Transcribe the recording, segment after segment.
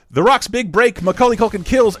The Rock's big break, Macaulay Culkin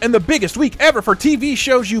kills, and the biggest week ever for TV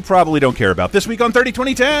shows you probably don't care about. This week on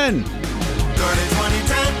 30-20-10. 30-20-10,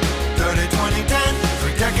 30-20-10.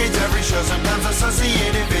 3 decades, every show, sometimes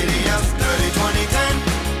associated videos. 30-20-10,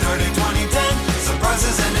 30-20-10.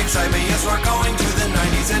 Surprises and excitement, yes, we're going to the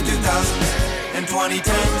 90s and 2000s and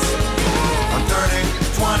 2010s. On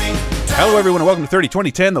 30-20-10. Hello, everyone, and welcome to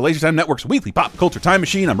 30-20-10, the Laser Time Network's weekly pop culture time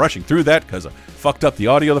machine. I'm rushing through that because I fucked up the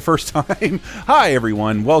audio the first time. Hi,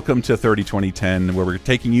 everyone. Welcome to 30-20-10, where we're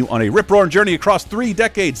taking you on a rip-roaring journey across 3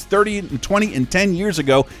 decades, 30 and 20 and 10 years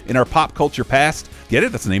ago in our pop culture past. Get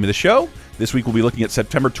it? That's the name of the show. This week, we'll be looking at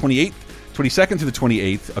September 28th, 22nd to the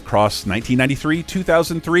 28th across 1993,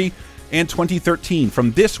 2003, and 2013.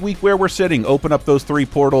 From this week where we're sitting, open up those 3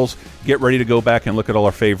 portals, get ready to go back and look at all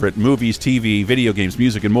our favorite movies, TV, video games,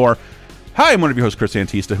 music, and more. Hi, I'm one of your hosts, Chris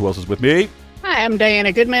Antista. Who else is with me? Hi, I'm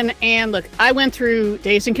Diana Goodman, and look, I went through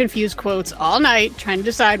Dazed and Confused quotes all night trying to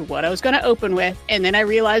decide what I was going to open with, and then I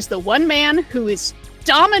realized the one man who is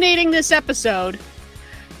dominating this episode,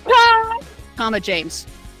 James.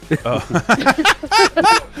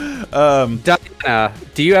 Diana,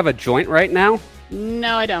 do you have a joint right now?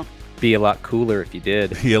 No, I don't. Be a lot cooler if you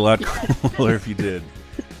did. Be a lot cooler if you did.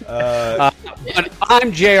 But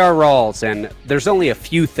I'm J.R. Rawls, and there's only a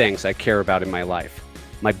few things I care about in my life.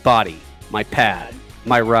 My body, my pad,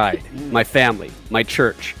 my ride, my family, my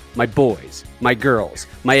church, my boys, my girls,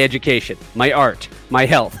 my education, my art, my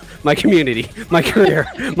health, my community, my career,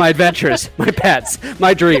 my adventures, my pets,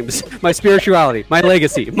 my dreams, my spirituality, my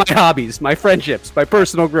legacy, my hobbies, my friendships, my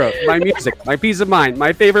personal growth, my music, my peace of mind,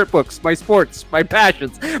 my favorite books, my sports, my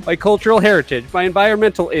passions, my cultural heritage, my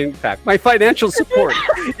environmental impact, my financial support,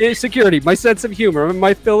 security, my sense of humor,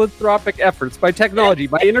 my philanthropic efforts, my technology,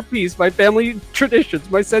 my inner peace, my family traditions,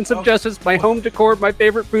 my sense of justice, my home decor, my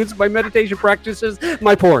favorite foods, my meditation practices,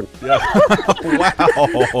 my porn. Yeah. Wow.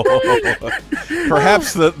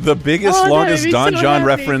 Perhaps the biggest, longest Don John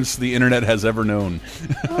reference the internet has ever known.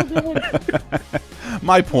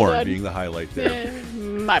 My porn being the highlight there.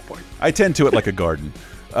 My porn. I tend to it like a garden.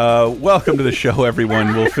 Welcome to the show,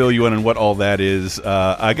 everyone. We'll fill you in on what all that is.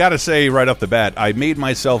 I gotta say right off the bat, I made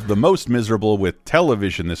myself the most miserable with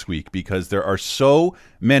television this week because there are so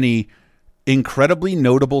many incredibly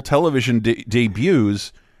notable television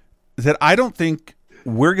debuts that I don't think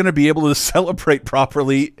we're going to be able to celebrate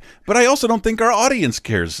properly, but I also don't think our audience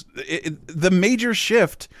cares. The major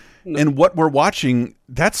shift in what we're watching,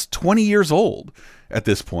 that's 20 years old at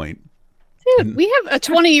this point. Dude, we have a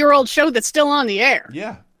 20-year-old show that's still on the air.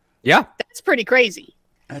 Yeah. Yeah. That's pretty crazy.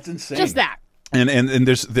 That's insane. Just that. And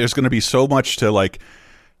there's going to be so much to like,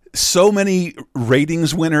 so many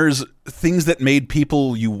ratings winners, things that made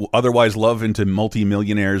people you otherwise love into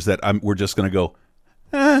multimillionaires that we're just going to go,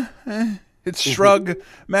 It's shrug,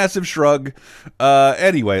 massive shrug.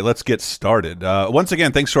 Anyway, let's get started. Once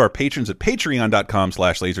again, thanks to our patrons at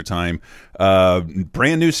patreon.com/lasertime.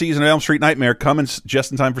 Brand new season of Elm Street Nightmare coming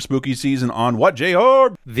just in time for spooky season on what,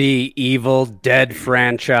 JR? The Evil Dead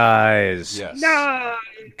franchise. Yes. No.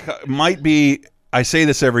 Might be, I say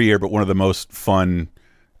this every year, but one of the most fun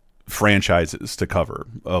franchises to cover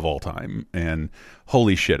of all time. And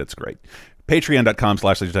holy shit, it's great.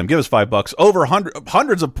 Patreon.com/lasertime. Give us $5. Over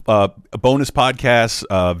hundreds of bonus podcasts,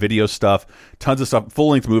 video stuff, tons of stuff,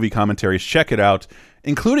 full-length movie commentaries. Check it out,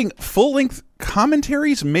 including full-length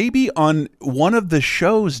commentaries maybe on one of the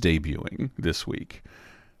shows debuting this week.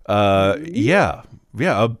 Yeah,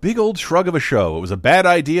 a big old shrug of a show. It was a bad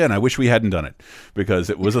idea, and I wish we hadn't done it because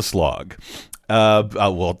it was a slog.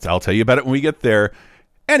 I'll tell you about it when we get there.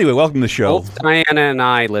 Anyway, welcome to the show. Both Diana and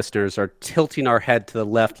I, listeners, are tilting our head to the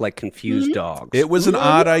left like confused dogs. It was an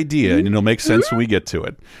odd idea, and it'll make sense when we get to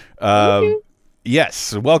it. Yes,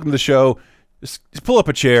 so welcome to the show. Just pull up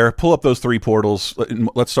a chair, pull up those 3 portals.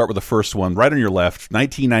 Let's start with the first one, right on your left,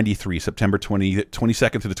 1993, September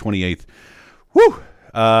 22nd to the 28th. Whew!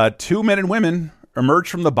 2 men and women emerged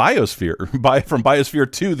from the biosphere, from Biosphere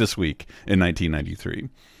 2 this week in 1993.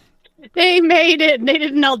 They made it. They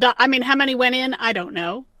didn't all die. I mean, how many went in? I don't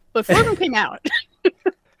know. But 4 of them came out.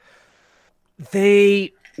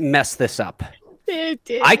 They messed this up. They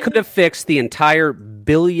did. I could have fixed the entire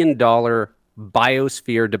billion-dollar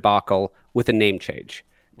Biosphere debacle with a name change.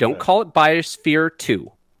 Don't call it Biosphere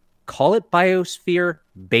 2. Call it Biosphere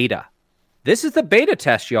Beta. This is the beta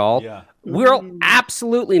test, y'all. Yeah. We're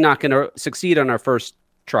absolutely not going to succeed on our first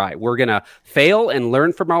try. We're going to fail and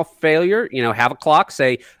learn from our failure, have a clock,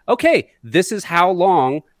 say, okay, this is how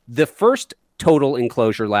long the first total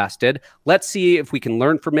enclosure lasted. Let's see if we can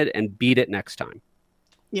learn from it and beat it next time.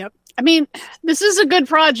 Yep. I mean, this is a good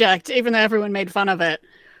project, even though everyone made fun of it,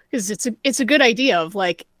 because it's a good idea of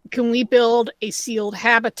like can we build a sealed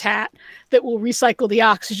habitat that will recycle the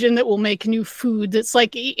oxygen, that will make new food? That's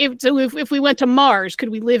like, if we went to Mars, could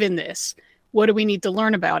we live in this? What do we need to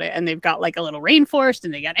learn about it? And they've got like a little rainforest,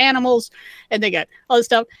 and they got animals, and they got all this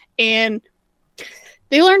stuff. And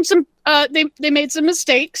they learned some, they made some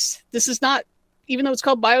mistakes. This is not, even though it's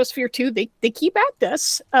called Biosphere 2, they keep at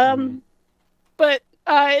this. But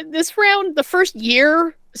this round, the first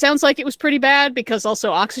year, sounds like it was pretty bad because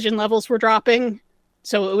also oxygen levels were dropping.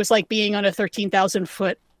 So it was like being on a 13,000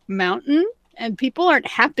 foot mountain, and people aren't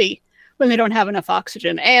happy when they don't have enough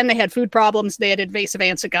oxygen. And they had food problems. They had invasive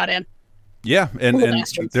ants that got in. Yeah, and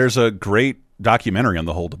there's a great documentary on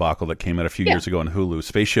the whole debacle that came out a few years ago on Hulu,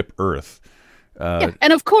 Spaceship Earth.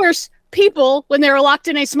 And of course, people, when they're locked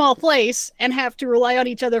in a small place and have to rely on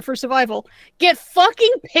each other for survival, get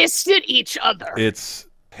fucking pissed at each other.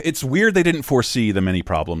 It's weird they didn't foresee the many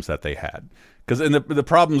problems that they had. Because the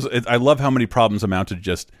problems, I love how many problems amounted to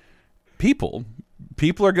just people.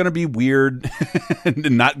 People are going to be weird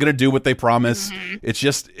and not going to do what they promise. It's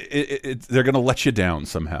just, they're going to let you down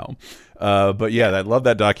somehow. But yeah, I love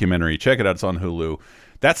that documentary. Check it out. It's on Hulu.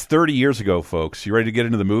 That's 30 years ago, folks. You ready to get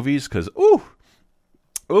into the movies? Because, ooh.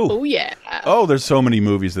 Oh, yeah. Oh, there's so many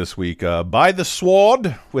movies this week. By the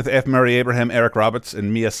Sword with F. Murray Abraham, Eric Roberts,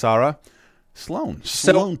 and Mia Sara.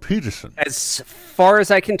 Sloane Peterson. As far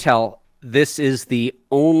as I can tell, this is the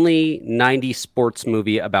only 90s sports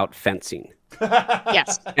movie about fencing.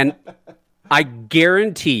 Yes. And I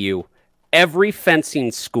guarantee you, every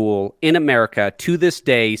fencing school in America to this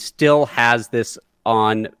day still has this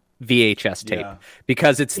on VHS tape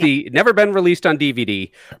because it's never been released on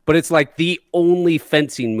DVD, but it's like the only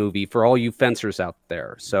fencing movie for all you fencers out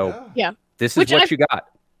there. So this is what you got.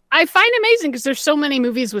 I find amazing because there's so many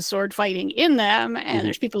movies with sword fighting in them, and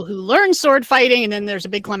there's people who learn sword fighting, and then there's a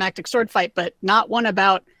big climactic sword fight, but not one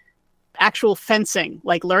about actual fencing,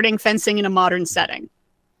 like learning fencing in a modern setting.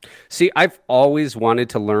 See, I've always wanted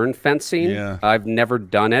to learn fencing. Yeah. I've never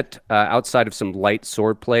done it outside of some light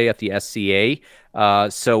sword play at the SCA.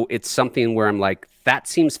 So it's something where I'm like, that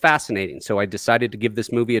seems fascinating. So I decided to give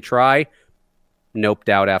this movie a try. Noped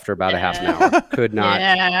out after about a half an hour. Could not.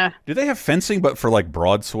 Yeah. Do they have fencing, but for like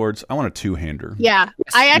broadswords? I want a two-hander. Yeah.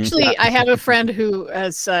 I have a friend who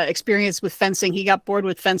has experience with fencing. He got bored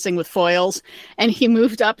with fencing with foils, and he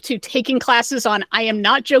moved up to taking classes on, I am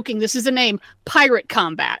not joking, this is a name, pirate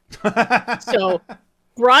combat. So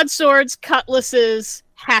broadswords, cutlasses,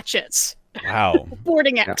 hatchets. Wow.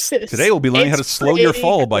 Boarding axes. Today we'll be learning how to slow your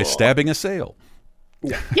fall by stabbing a sail.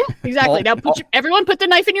 Yeah, exactly. Now everyone put the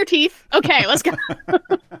knife in your teeth. Okay, let's go.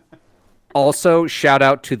 Also, shout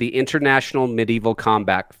out to the International Medieval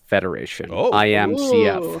Combat Federation,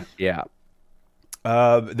 IMCF. Ooh. Yeah.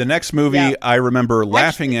 The next movie I remember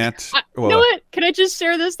laughing at. You know what? Can I just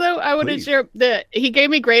share this though? I want to share he gave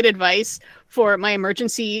me great advice for my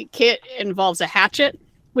emergency kit. It involves a hatchet,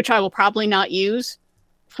 which I will probably not use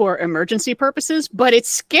for emergency purposes, but it's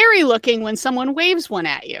scary looking when someone waves one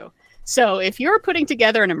at you. So if you're putting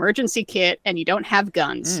together an emergency kit and you don't have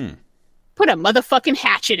guns, put a motherfucking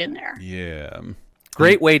hatchet in there. Yeah.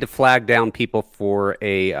 Great way to flag down people for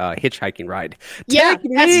a hitchhiking ride. Yeah,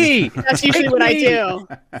 that's usually what I do.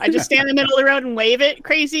 I just stand in the middle of the road and wave it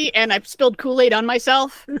crazy, and I've spilled Kool-Aid on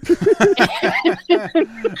myself.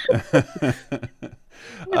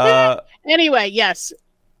 Anyway, yes.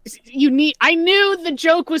 I knew the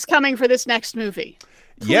joke was coming for this next movie.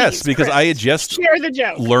 Please, yes, because Chris, I had just share the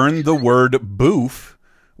joke. Learned the word boof,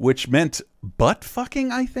 which meant butt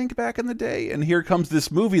fucking, I think, back in the day. And here comes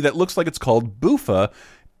this movie that looks like it's called Boofa.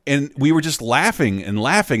 And we were just laughing and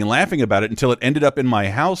laughing and laughing about it until it ended up in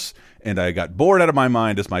my house. And I got bored out of my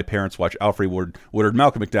mind as my parents watched Alfred Woodard,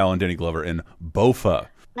 Malcolm McDowell, and Danny Glover in Bofa.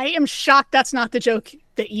 I am shocked that's not the joke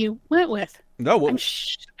that you went with. No, I'm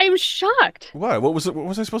shocked. What? What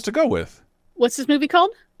was I supposed to go with? What's this movie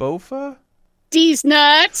called? Bofa? D's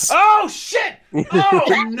nuts. Oh shit!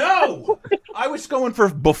 Oh no! I was going for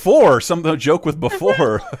before, some joke with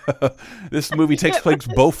before. This movie takes place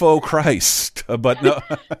Bofo Christ, but no,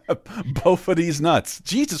 Bofa D's nuts.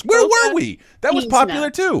 Jesus, where were we? That was popular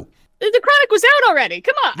too. The Chronic was out already.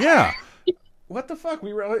 Come on. Yeah. What the fuck?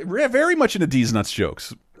 We're very much into D's nuts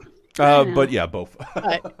jokes. But yeah,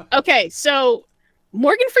 Bofa. Okay, so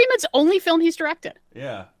Morgan Freeman's only film he's directed.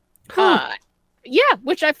 Yeah. Yeah,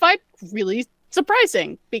 which I find really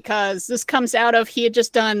surprising because this comes out of, he had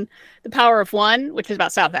just done The Power of One, which is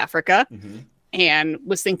about South Africa, and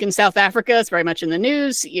was thinking South Africa is very much in the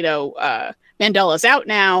news. You know, Mandela's out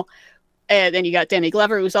now. And then you got Danny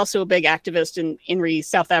Glover, who's also a big activist in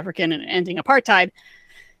South African and ending apartheid.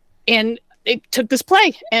 And they took this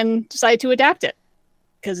play and decided to adapt it.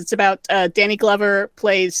 because it's about Danny Glover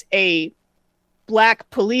plays a black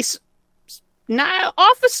police not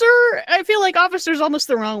officer. I feel like officer is almost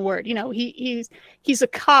the wrong word. You know, he's a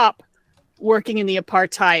cop working in the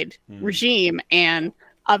apartheid regime, and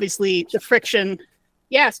obviously the friction.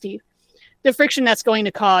 Yeah, Steve, the friction that's going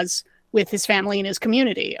to cause with his family and his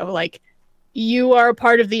community of like, you are a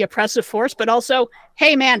part of the oppressive force, but also,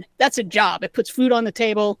 hey man, that's a job. It puts food on the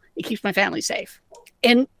table. It keeps my family safe.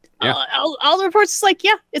 And all the reports is like,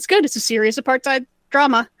 yeah, it's good. It's a serious apartheid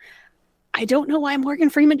drama. I don't know why Morgan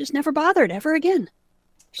Freeman just never bothered ever again.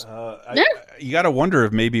 You got to wonder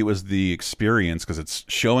if maybe it was the experience, because it's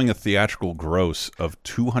showing a theatrical gross of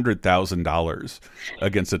 $200,000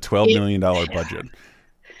 against a $12 million budget.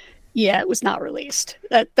 Yeah, it was not released.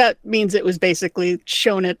 That means it was basically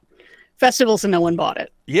shown at festivals and no one bought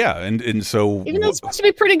it. Yeah, and so even though it's supposed to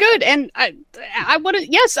be pretty good, and I want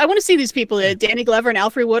to see these people, Danny Glover and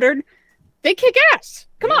Alfre Woodard. They kick ass.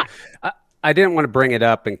 Come on. I didn't want to bring it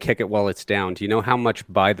up and kick it while it's down. Do you know how much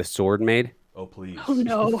By the Sword made? Oh, please. Oh,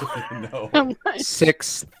 no. No.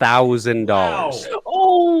 $6,000. Wow.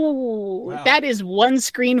 Oh, Wow. That is one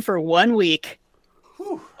screen for 1 week.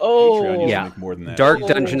 Whew. Oh. Patreon used to Yeah. make more than that. Dark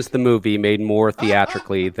Dungeons, the movie, made more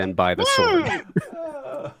theatrically than By the Sword.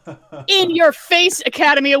 In your face,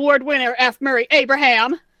 Academy Award winner F. Murray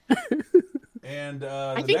Abraham. And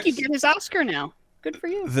I think you get his Oscar now. Good for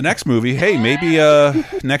you. the next movie, hey, maybe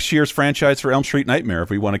next year's franchise for Elm Street Nightmare,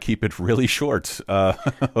 if we want to keep it really short.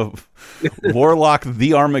 Warlock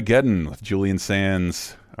the Armageddon with Julian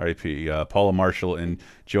Sands, R.I.P., Paula Marshall, and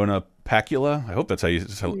Jonah Pacula. I hope that's how you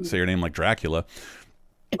say your name, like Dracula.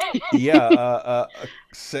 Yeah,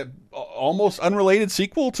 almost unrelated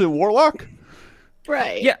sequel to Warlock.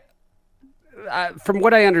 Right. Yeah. From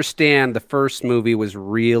what I understand, the first movie was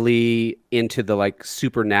really into the like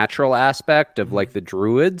supernatural aspect of like the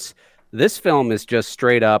druids. This film is just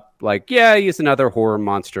straight up like, yeah, he's another horror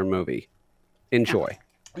monster movie. Enjoy.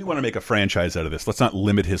 We want to make a franchise out of this. Let's not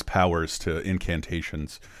limit his powers to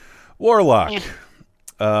incantations. Warlock.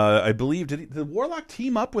 I believe, did Warlock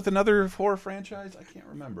team up with another horror franchise? I can't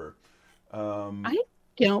remember. I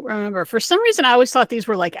don't remember. For some reason, I always thought these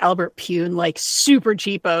were like Albert Pune, like super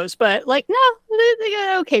cheapos, but like, no, they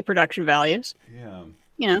got okay production values. Yeah.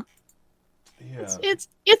 You know, Yeah.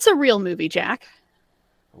 it's a real movie, Jack.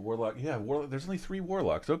 Warlock. Yeah. There's only 3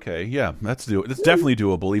 Warlocks. Okay. Yeah. That's definitely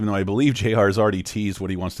doable, even though I believe JR has already teased what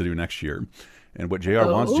he wants to do next year. And what JR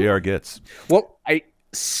wants, JR gets. Well, I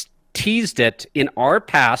teased it in our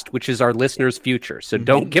past, which is our listeners' future. So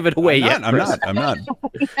don't give it away yet. I'm not.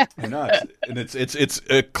 And it's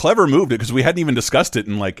a clever move because we hadn't even discussed it.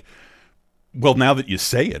 And like, well, now that you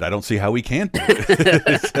say it, I don't see how we can't do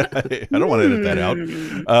it. I don't want to edit that out.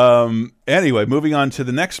 Anyway, moving on to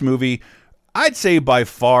the next movie. I'd say by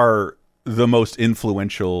far the most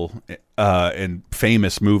influential and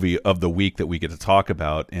famous movie of the week that we get to talk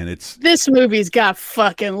about, and this movie's got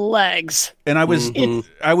fucking legs. And I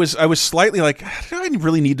was slightly like, do I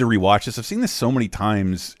really need to rewatch this? I've seen this so many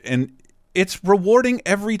times, and it's rewarding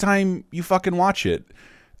every time you fucking watch it.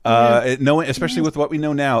 Knowing, especially with what we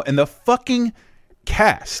know now, and the fucking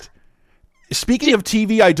cast. Speaking of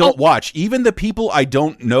TV I don't watch, even the people I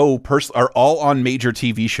don't know personally are all on major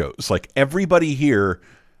TV shows. Like, everybody here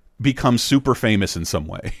becomes super famous in some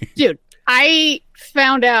way. Dude, I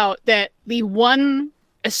found out that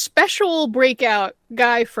a special breakout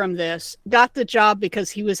guy from this got the job because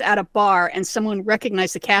he was at a bar and someone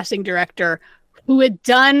recognized the casting director who had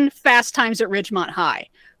done Fast Times at Ridgemont High,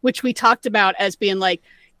 which we talked about as being like,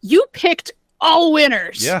 you picked all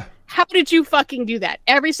winners. Yeah. How did you fucking do that?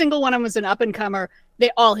 Every single one of them was an up-and-comer. They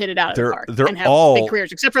all hit it out of the park and have big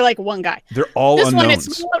careers, except for like one guy. They're all this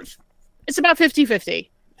unknowns. One, it's about 50-50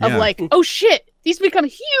 of Yeah. like, oh shit, these become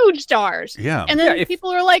huge stars. Yeah. And then people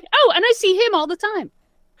are like, oh, and I see him all the time.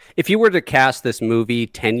 If you were to cast this movie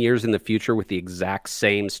 10 years in the future with the exact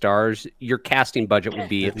same stars, your casting budget would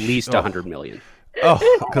be at least $100 million. Oh,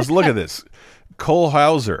 because look at this. Cole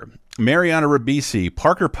Hauser, Mariana Ribisi,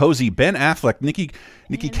 Parker Posey, Ben Affleck, Nikki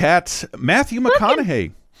Katz, Matthew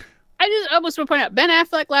McConaughey. I almost want to point out, Ben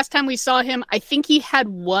Affleck, last time we saw him, I think he had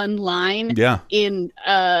one line in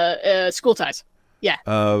School Ties. Yeah.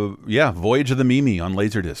 Voyage of the Mimi on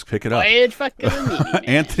Laserdisc. Pick it up. Voyage fucking of the Mimi.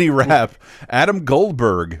 Anthony Rapp, Adam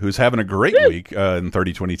Goldberg, who's having a great week in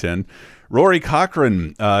 2010. Rory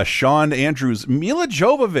Cochrane, Sean Andrews, Mila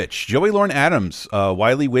Jovovich, Joey Lauren Adams,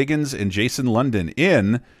 Wiley Wiggins, and Jason London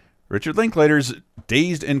in Richard Linklater's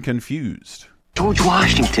Dazed and Confused. George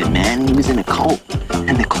Washington, man, he was in a cult,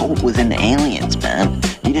 and the cult was into aliens, man.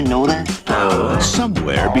 You didn't know that?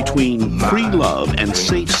 Somewhere between free love and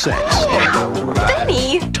safe sex,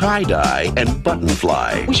 Benny! tie-dye and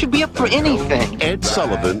buttonfly, We should be up for anything. Ed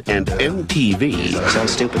Sullivan and MTV,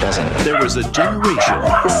 Sounds stupid, doesn't it? there was a generation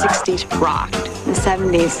The 60s rocked. The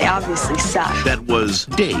 70s, they obviously sucked. that was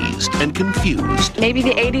dazed and confused. Maybe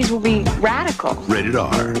the 80s will be radical. Rated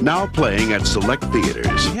R, now playing at select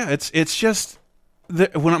theaters. Yeah, it's just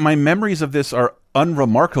when my memories of this are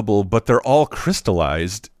unremarkable, but they're all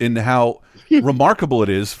crystallized in how remarkable it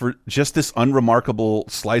is for just this unremarkable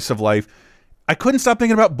slice of life. I couldn't stop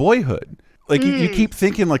thinking about Boyhood. Like you keep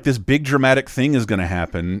thinking like this big dramatic thing is going to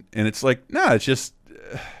happen, and it's like, nah, it's just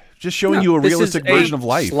showing you a realistic version of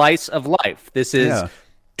life. Slice of life. This is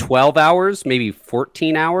 12 hours, maybe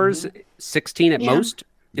 14 hours, 16 at most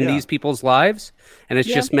in these people's lives, and it's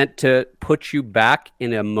just meant to put you back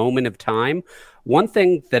in a moment of time. One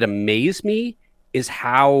thing that amazed me is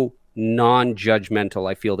how non-judgmental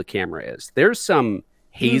I feel the camera is. There's some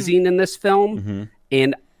hazing in this film,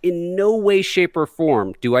 and in no way, shape, or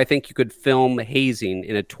form do I think you could film hazing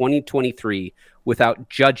in a 2023 without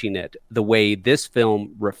judging it the way this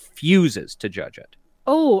film refuses to judge it.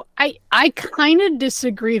 Oh, I kind of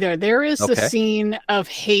disagree there. There is a scene of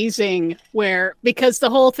hazing where, because the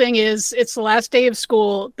whole thing is, it's the last day of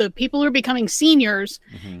school, the people who are becoming seniors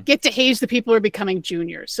get to haze the people who are becoming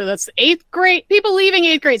juniors. So that's the 8th grade, people leaving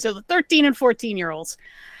 8th grade, so the 13 and 14-year-olds.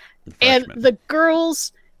 And the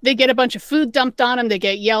girls, they get a bunch of food dumped on them, they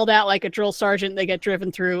get yelled at like a drill sergeant, they get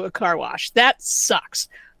driven through a car wash. That sucks.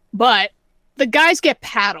 But the guys get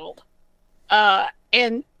paddled.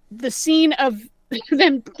 And the scene of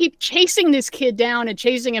them keep chasing this kid down and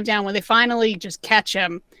chasing him down when they finally just catch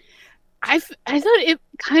him. I thought it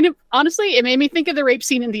kind of, honestly, it made me think of the rape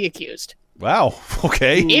scene in The Accused. Wow.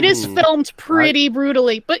 Okay. It is filmed pretty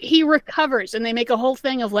brutally, but he recovers, and they make a whole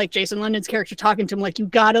thing of like Jason London's character talking to him like, you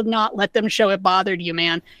gotta not let them show it bothered you,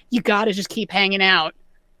 man. You gotta just keep hanging out,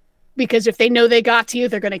 because if they know they got to you,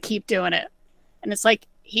 they're gonna keep doing it. And it's like,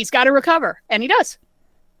 he's got to recover, and he does.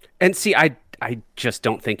 And see, I just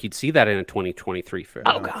don't think you'd see that in a 2023 film.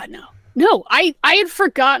 Oh God, no. I had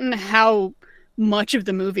forgotten how much of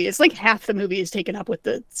the movie, it's like half the movie is taken up with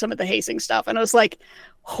some of the hazing stuff, and I was like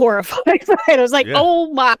horrified by it. I was like,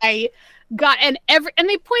 oh my God. And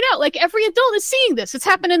they point out, like, every adult is seeing this. It's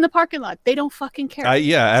happened in the parking lot. They don't fucking care.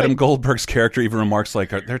 Adam Goldberg's character even remarks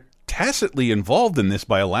like, they're tacitly involved in this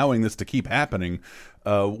by allowing this to keep happening.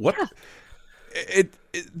 The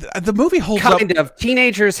movie holds up. Kind of.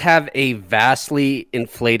 Teenagers have a vastly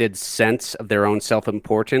inflated sense of their own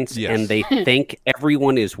self-importance, and they think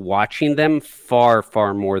everyone is watching them far,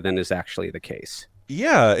 far more than is actually the case.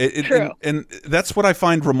 Yeah, and that's what I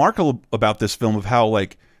find remarkable about this film, of how,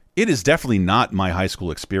 like, it is definitely not my high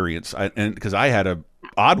school experience, and because I had a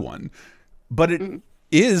odd one, but it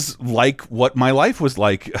is like what my life was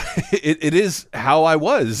like. It is how I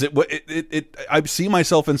was. I see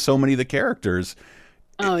myself in so many of the characters.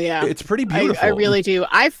 Oh yeah, it's pretty beautiful. I really do.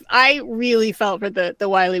 I really felt for the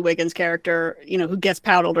Wiley Wiggins character, who gets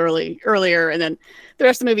paddled earlier, and then the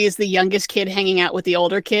rest of the movie is the youngest kid hanging out with the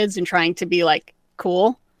older kids and trying to be like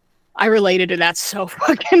cool. I related to that so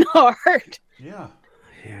fucking hard. Yeah.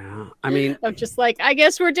 I mean, I'm just like, I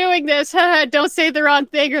guess we're doing this. Don't say the wrong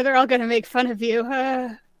thing, or they're all going to make fun of you.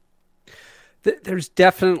 There's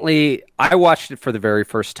definitely. I watched it for the very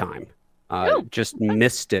first time. Just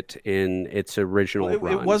missed it in its original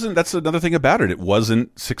run. It wasn't. That's another thing about it. It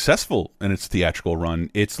wasn't successful in its theatrical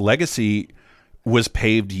run. Its legacy was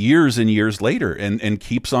paved years and years later, and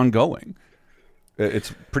keeps on going.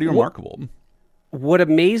 It's pretty remarkable. What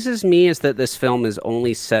amazes me is that this film is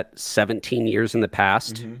only set 17 years in the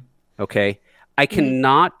past. Okay, I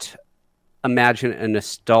cannot imagine a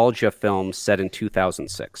nostalgia film set in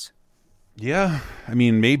 2006. Yeah, I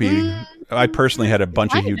mean, maybe. I personally had a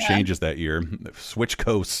bunch of huge changes that year. Switch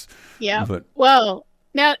coasts. Yeah. Well,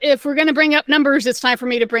 now, if we're going to bring up numbers, it's time for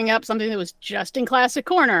me to bring up something that was just in Classic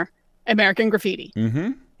Corner, American Graffiti.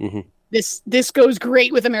 This goes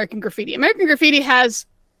great with American Graffiti. American Graffiti has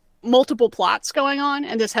multiple plots going on,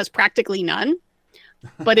 and this has practically none.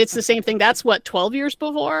 But it's the same thing. That's what, 12 years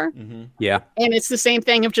before? Yeah. And it's the same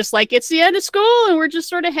thing of just like, it's the end of school and we're just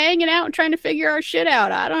sort of hanging out and trying to figure our shit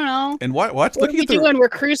out. I don't know. And what are we doing? We're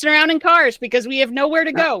cruising around in cars because we have nowhere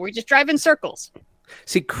to go. We're just driving circles.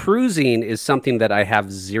 See, cruising is something that I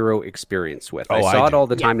have zero experience with. I saw it all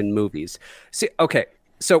the time in movies. See, okay,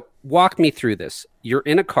 so walk me through this. You're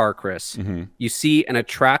in a car, Chris. You see an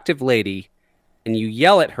attractive lady and you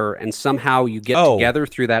yell at her, and somehow you get together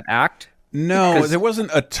through that act. No, there wasn't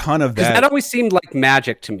a ton of that. That always seemed like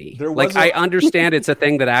magic to me. I understand it's a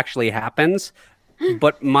thing that actually happens,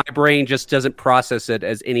 but my brain just doesn't process it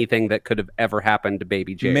as anything that could have ever happened to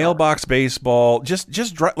baby JR. Mailbox baseball, just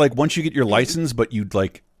like once you get your license, but you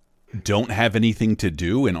like don't have anything to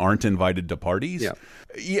do and aren't invited to parties.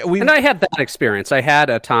 Yeah, and I had that experience. I had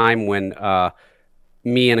a time when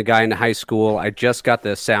me and a guy in high school, I just got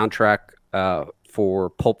the soundtrack for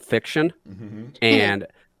Pulp Fiction and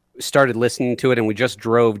started listening to it, and we just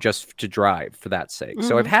drove just to drive for that sake.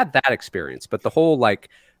 So I've had that experience, but the whole like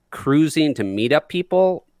cruising to meet up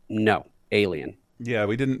people, no, alien. Yeah,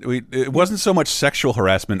 it wasn't so much sexual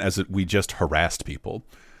harassment as we just harassed people.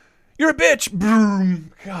 You're a bitch.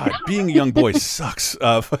 Boom. God, being a young boy sucks.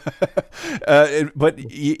 But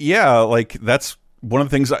yeah, like that's one of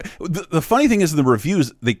the things. The funny thing is, in the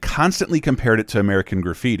reviews, they constantly compared it to American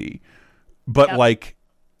Graffiti, but like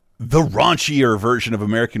the raunchier version of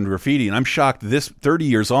American Graffiti. And I'm shocked. This 30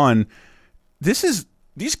 years on, these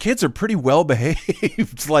kids are pretty well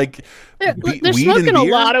behaved. Like they're weed smoking and a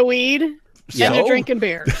beer. lot of weed and they're drinking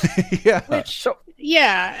beers. Yeah.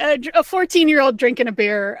 Yeah, a 14-year-old drinking a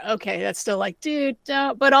beer, okay, that's still like, dude,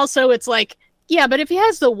 but also it's like, yeah, but if he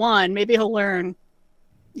has the one, maybe he'll learn.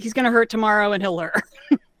 He's going to hurt tomorrow and he'll learn.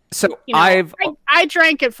 So I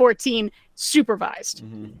drank at 14 supervised.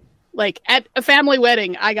 Like at a family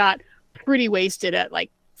wedding, I got pretty wasted at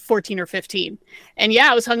like 14 or 15. And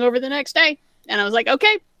yeah, I was hungover the next day. And I was like,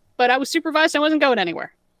 okay, but I was supervised. I wasn't going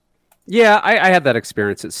anywhere. Yeah, I had that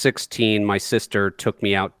experience at 16. My sister took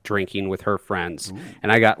me out drinking with her friends,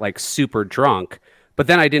 and I got like super drunk. But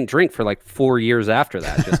then I didn't drink for like 4 years after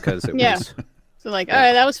that, just because it was. So like, all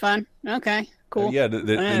right, that was fun. Okay, cool. Yeah,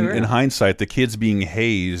 in hindsight, the kids being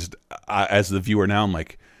hazed, as the viewer now, I'm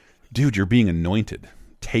like, dude, you're being anointed.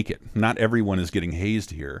 Take it. Not everyone is getting hazed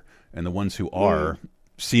here, and the ones who are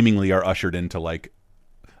seemingly are ushered into like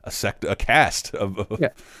a cast of.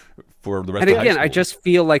 For the rest and of again, high I school. just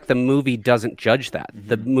feel like the movie doesn't judge that.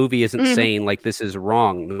 The movie isn't saying like this is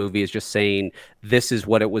wrong. The movie is just saying this is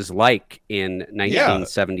what it was like in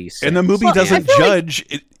 1976. And the movie doesn't judge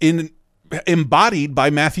embodied by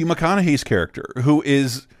Matthew McConaughey's character, who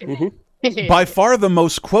is by far the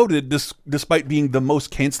most quoted, despite being the most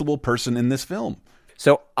cancelable person in this film.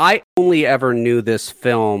 So I only ever knew this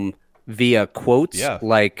film via quotes.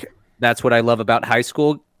 Like that's what I love about high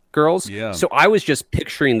school girls. So I was just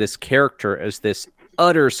picturing this character as this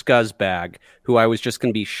utter scuzzbag who I was just going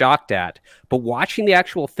to be shocked at. But watching the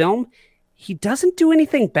actual film, he doesn't do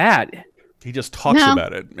anything bad. He just talks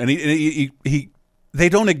about it, and they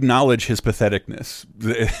don't acknowledge his patheticness.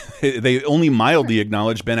 They only mildly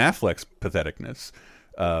acknowledge Ben Affleck's patheticness.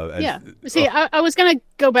 See, I was going to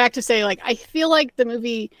go back to say, like, I feel like the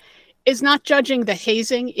movie is not judging the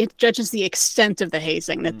hazing; it judges the extent of the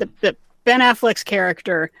hazing. That the Ben Affleck's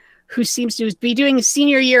character, who seems to be doing his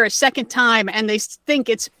senior year a second time, and they think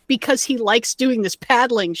it's because he likes doing this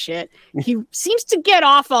paddling shit. He seems to get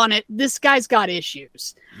off on it. This guy's got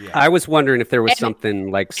issues. I was wondering if there was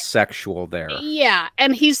something like sexual there. Yeah,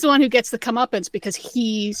 and he's the one who gets the comeuppance because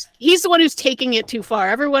he's the one who's taking it too far.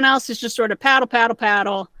 Everyone else is just sort of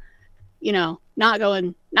paddle, you know,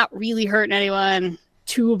 not really hurting anyone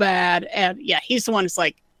too bad. And yeah, he's the one who's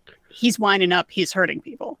like, he's winding up, he's hurting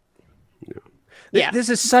people. Yeah. This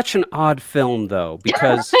is such an odd film, though,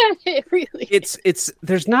 because it really it's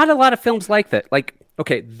there's not a lot of films like that. Like,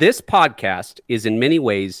 okay, this podcast is in many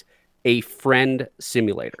ways a friend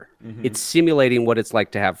simulator. It's simulating what it's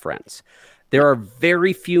like to have friends. There are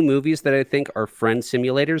very few movies that I think are friend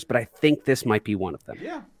simulators, but I think this might be one of them.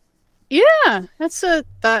 Yeah,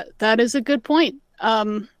 that is a good point.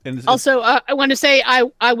 Also, I want to say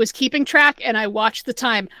I was keeping track and I watched the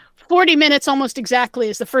time. 40 minutes almost exactly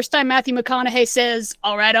is the first time Matthew McConaughey says,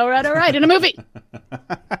 all right, in a movie.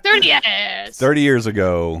 30 years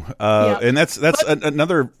ago. And that's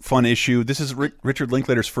another fun issue. This is Richard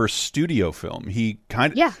Linklater's first studio film. He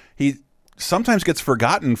sometimes gets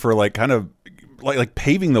forgotten for like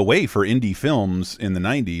paving the way for indie films in the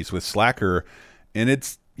 90s with Slacker. And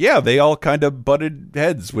they all kind of butted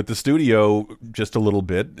heads with the studio just a little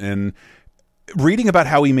bit. And reading about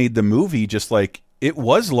how he made the movie, just like, it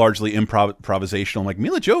was largely improvisational. Like,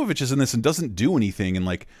 Mila Jovovich is in this and doesn't do anything. And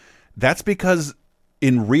like, that's because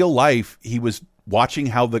in real life, he was watching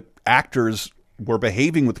how the actors were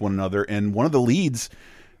behaving with one another. And one of the leads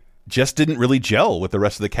just didn't really gel with the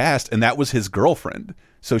rest of the cast. And that was his girlfriend.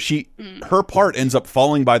 So her part ends up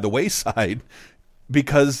falling by the wayside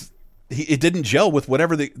because it didn't gel with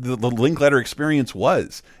whatever the Linklater experience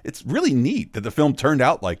was. It's really neat that the film turned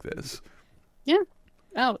out like this. Yeah.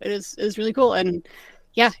 Oh, it is really cool. And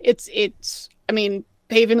yeah, it's I mean,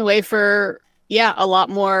 paving the way for a lot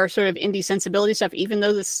more sort of indie sensibility stuff, even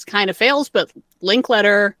though this kind of fails, but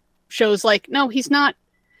Linklater shows like, no, he's not,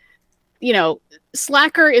 you know,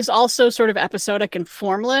 Slacker is also sort of episodic and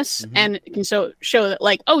formless, and can show that,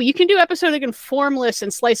 like, oh, you can do episodic and formless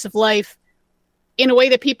and slice of life in a way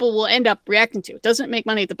that people will end up reacting to. It doesn't make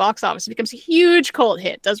money at the box office. It becomes a huge cult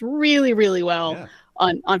hit, does really, really well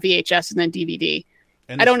on VHS and then DVD.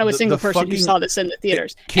 And I don't know a single person who saw this in the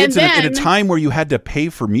theaters. Kids, and then, at a time where you had to pay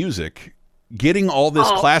for music, getting all this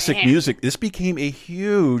classic music, this became a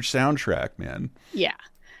huge soundtrack, man. Yeah.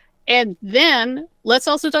 And then let's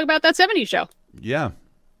also talk about that 70s show. Yeah.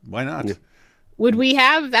 Why not? Would we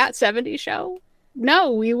have that 70s show?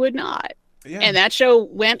 No, we would not. Yeah. And that show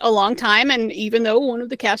went a long time. And even though one of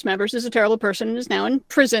the cast members is a terrible person and is now in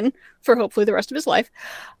prison for hopefully the rest of his life,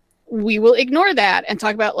 we will ignore that and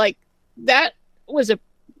talk about, like, that was a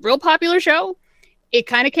real popular show. It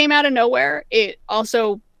kind of came out of nowhere. It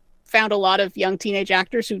also found a lot of young teenage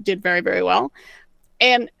actors who did very, very well.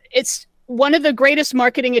 And it's one of the greatest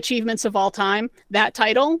marketing achievements of all time, that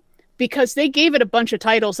title, because they gave it a bunch of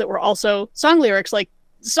titles that were also song lyrics, like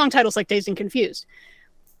song titles like Dazed and Confused,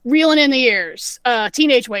 Reelin' in the Years,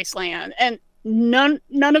 Teenage Wasteland, and none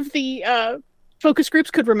of the focus groups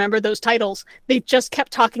could remember those titles. They just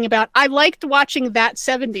kept talking about, I liked watching that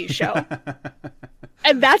 70s show.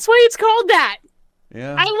 And that's why it's called that.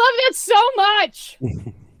 Yeah. I love that so much.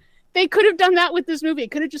 They could have done that with this movie.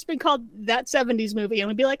 It could have just been called That 70s Movie, and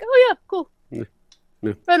we'd be like, oh yeah, cool.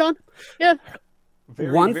 Yeah. Right on. Yeah.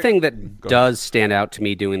 One thing that does stand out to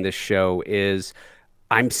me doing this show is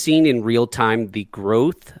I'm seeing in real time the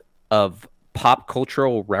growth of pop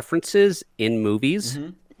cultural references in movies.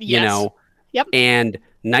 You know, and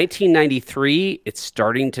 1993, it's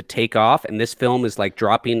starting to take off, and this film is like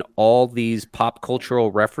dropping all these pop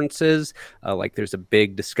cultural references. Like there's a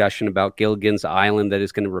big discussion about Gilligan's Island that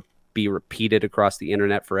is going to be repeated across the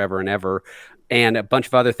internet forever and ever, and a bunch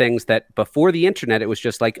of other things that before the internet, it was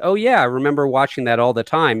just like, oh yeah, I remember watching that all the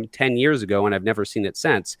time 10 years ago, and I've never seen it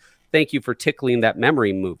since. Thank you for tickling that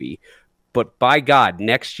memory, movie. But by God,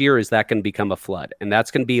 next year is that going to become a flood. And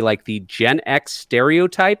that's going to be like the Gen X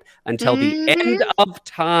stereotype until the end of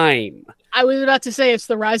time. I was about to say it's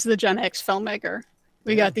the rise of the Gen X filmmaker.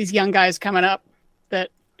 We got these young guys coming up that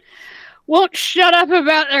won't shut up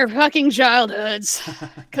about their fucking childhoods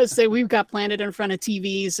because we've got planted in front of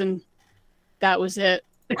TVs and that was it.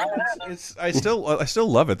 I still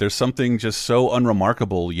love it. There's something just so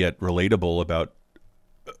unremarkable yet relatable about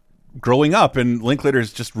growing up, and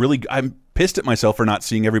Linklater's just really, I'm pissed at myself for not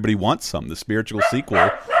seeing Everybody Wants Some, the spiritual sequel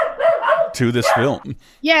to this film.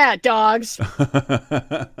 Yeah, dogs.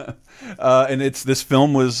 And this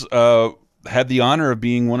film was had the honor of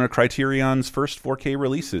being one of Criterion's first 4K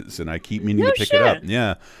releases, and I keep meaning to pick it up.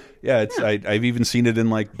 Yeah. I've even seen it in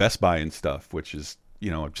like Best Buy and stuff, which is,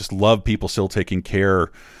 you know, I just love people still taking care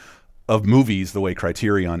of movies the way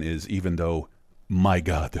Criterion is, even though, my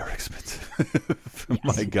God, they're expensive.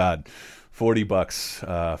 My God,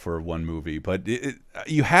 $40 for one movie. But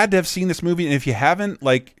you had to have seen this movie, and if you haven't,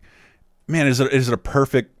 like, man, is it a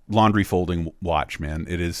perfect laundry folding watch, man.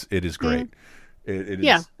 It is great. It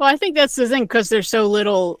is. Well, I think that's the thing, because there's so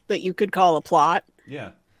little that you could call a plot.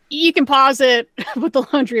 Yeah. You can pause it, put the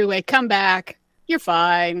laundry away, come back. You're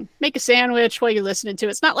fine. Make a sandwich while you're listening to it.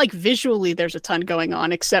 It's not like visually there's a ton going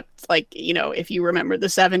on, except, like, you know, if you remember the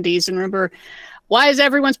 70s and remember, why is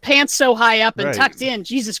everyone's pants so high up and tucked in?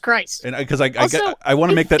 Jesus Christ. And because I want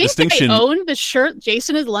to make that distinction. I own the shirt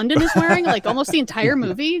Jason in London is wearing, like almost the entire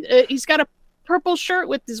movie. He's got a purple shirt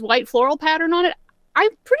with this white floral pattern on it.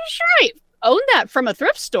 I'm pretty sure I own that from a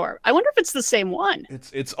thrift store. I wonder if it's the same one.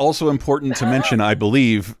 It's also important to mention, I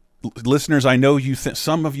believe, listeners, I know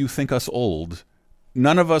some of you think us old.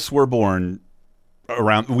 None of us were born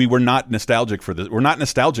around. We were not nostalgic for this. We're not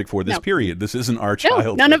nostalgic for this period. This isn't our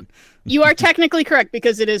childhood. None of you are technically correct,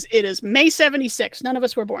 because it is May 76. None of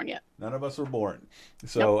us were born yet. None of us were born.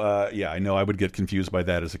 So yeah, I know I would get confused by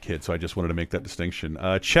that as a kid. So I just wanted to make that distinction.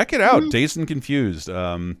 Check it out, Dazed and Confused.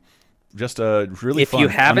 Just a really fun. If you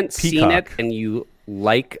haven't seen it and you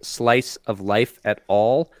like slice of life at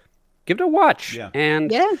all, give it a watch. Yeah.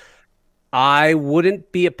 And I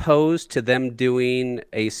wouldn't be opposed to them doing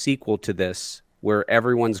a sequel to this where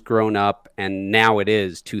everyone's grown up and now it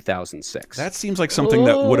is 2006. That seems like something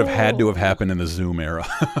that would have had to have happened in the Zoom era.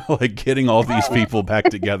 Like getting all these people back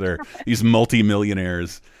together, these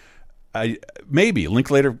multi-millionaires. Maybe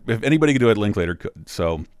Linklater, if anybody could do it, Linklater could.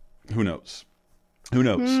 So who knows? Who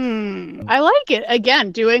knows? I like it.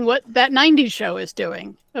 Again, doing what that 90s show is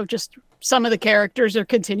doing, of just some of the characters are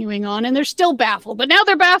continuing on and they're still baffled, but now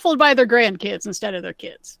they're baffled by their grandkids instead of their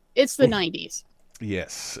kids. It's the 90s.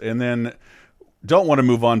 Yes. And then don't want to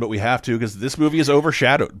move on, but we have to because this movie is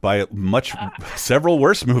overshadowed by several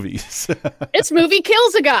worse movies. This movie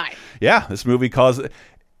kills a guy. Yeah, this movie caused. You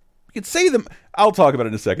could say them. I'll talk about it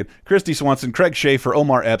in a second. Christy Swanson, Craig Schaefer,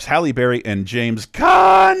 Omar Epps, Halle Berry, and James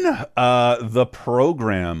Caan. The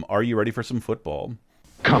Program. Are you ready for some football?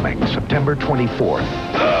 Coming September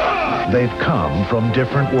 24th. They've come from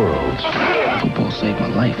different worlds. Football saved my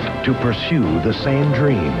life. To pursue the same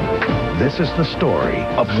dream. This is the story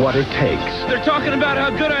of what it takes. They're talking about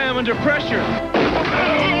how good I am under pressure.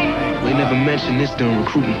 We never mentioned this during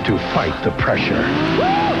recruiting. To fight the pressure.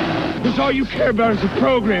 Because all you care about is the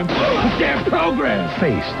program. The damn program.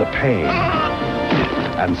 Face the pain.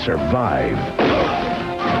 And survive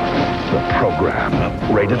the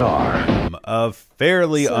Program. Rated R. A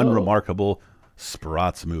fairly unremarkable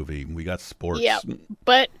Sprots movie. We got sports. Yeah,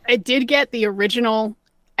 but I did get the original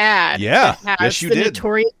ad. Yeah, that has yes, you the did.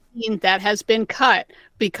 notorious scene that has been cut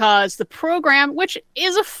because the program, which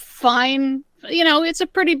is a fine, it's a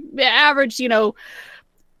pretty average,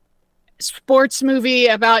 sports movie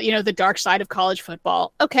about, the dark side of college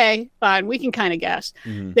football. Okay, fine. We can kind of guess.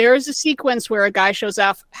 Mm-hmm. There is a sequence where a guy shows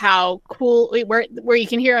off how cool, where you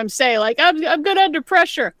can hear him say, like, I'm good under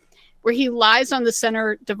pressure, where he lies on the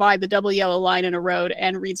center divide, the double yellow line in a road,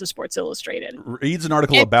 and reads a Sports Illustrated. Reads an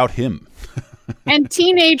article about him. And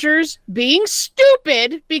teenagers being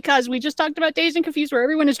stupid, because we just talked about Dazed and Confused, where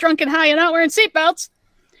everyone is drunk and high and not wearing seatbelts.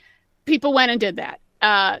 People went and did that.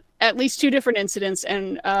 At least 2 different incidents,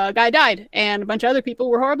 and a guy died, and a bunch of other people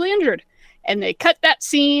were horribly injured. And they cut that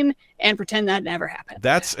scene and pretend that never happened.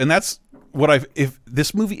 That's what if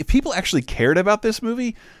people actually cared about this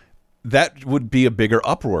movie, that would be a bigger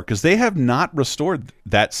uproar, because they have not restored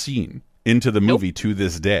that scene into the movie to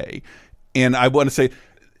this day. And I want to say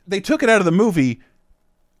they took it out of the movie.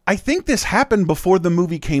 I think this happened before the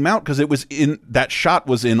movie came out, because that shot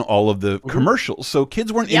was in all of the commercials. So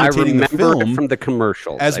kids weren't imitating the film from the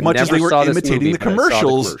commercials as much as they were imitating the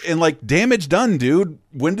commercials. And like, damage done, dude.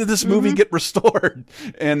 When did this movie get restored?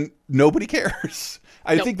 And nobody cares.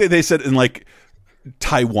 I think that they said in like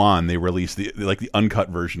Taiwan they released the uncut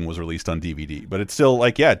version was released on DVD, but it's still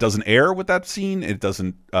like, it doesn't air with that scene. It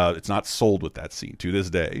doesn't. It's not sold with that scene to this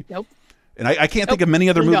day. Nope. And I can't think of many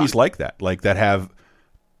other movies like that have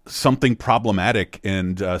something problematic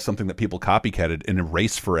and something that people copycatted and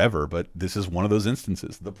erased forever. But this is one of those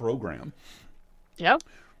instances. The Program. Yep.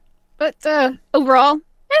 But overall, movie's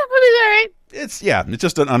all right. It's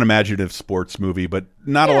just an unimaginative sports movie, but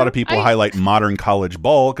not a lot of people highlight modern college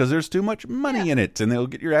ball because there's too much money in it, and they'll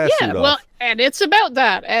get your ass suit off. Well, and it's about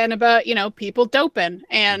that, and about people doping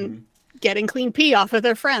and getting clean pee off of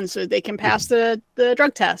their friends so they can pass the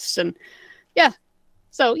drug tests, and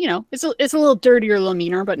so it's a little dirtier, a little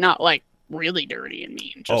meaner, but not like really dirty and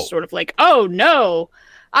mean. Just sort of like, oh no,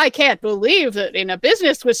 I can't believe that in a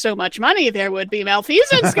business with so much money there would be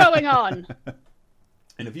malfeasance going on.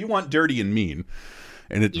 And if you want dirty and mean,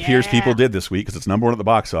 and it appears people did this week because it's #1 at the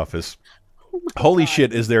box office, holy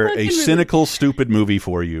shit, is there a cynical, stupid movie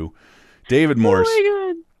for you? David Morse,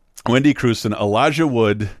 Wendy Crewson, Elijah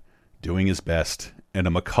Wood doing his best, and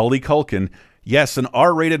a Macaulay Culkin. Yes, an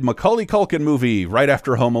R-rated Macaulay Culkin movie right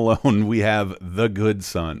after Home Alone. We have The Good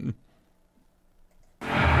Son.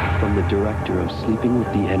 From the director of Sleeping with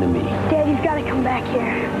the Enemy. Daddy's got to come back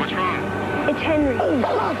here. What's wrong? It's Henry.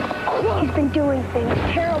 He's been doing things,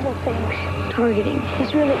 terrible things. Targeting.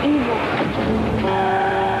 He's really evil.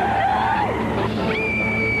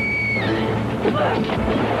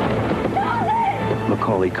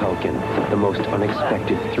 Macaulay Culkin, the most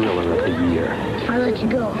unexpected thriller of the year. I'll let you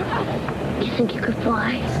go. You think you could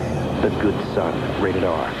fly? The Good Son, rated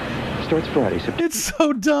R. Starts Friday, September. It's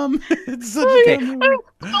so dumb. It's such a dumb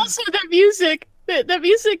movie. Also, the music. That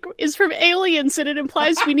music is from Aliens, and it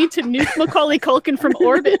implies we need to nuke Macaulay Culkin from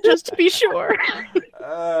orbit just to be sure.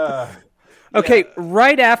 Okay,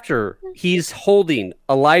 right after he's holding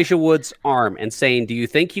Elijah Wood's arm and saying, "Do you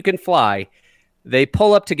think you can fly?" they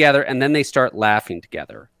pull up together, and then they start laughing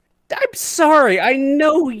together. I'm sorry. I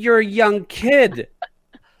know you're a young kid.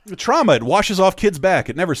 Trauma, it washes off kids' back.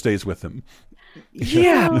 It never stays with them.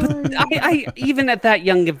 Yeah, but I even at that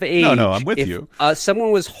young of age, no, I'm with you.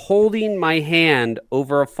 Someone was holding my hand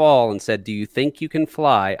over a fall and said, "Do you think you can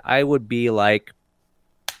fly?" I would be like,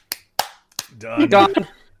 "Done."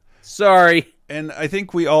 Sorry. And I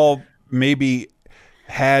think we all maybe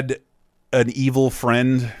had an evil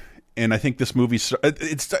friend, and I think this movie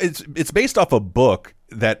it's based off a book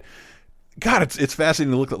that. God, it's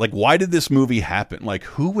fascinating to look at. Like, why did this movie happen? Like,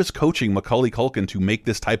 who was coaching Macaulay Culkin to make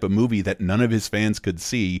this type of movie that none of his fans could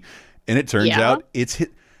see? And it turns out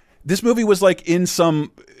this movie was like in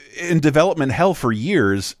development hell for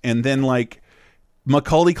years, and then like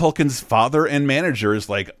Macaulay Culkin's father and manager is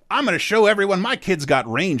like, I'm going to show everyone my kid's got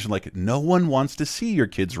range. And like, no one wants to see your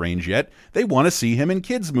kid's range yet. They want to see him in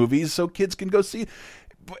kids' movies so kids can go see.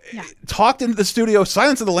 Yeah. Talked into the studio.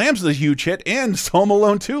 Silence of the Lambs is a huge hit, and Home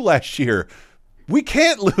Alone 2 last year. We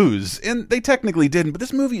can't lose. And they technically didn't, but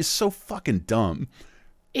this movie is so fucking dumb.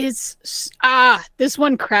 This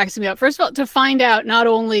one cracks me up. First of all, to find out not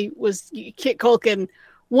only was Kit Culkin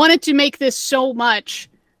wanted to make this so much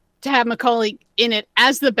to have Macaulay in it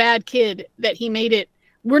as the bad kid that he made it.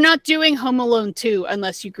 We're not doing Home Alone 2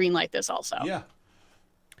 unless you greenlight this also. Yeah.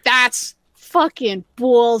 That's fucking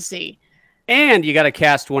ballsy. And you got to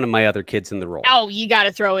cast one of my other kids in the role. Oh, you got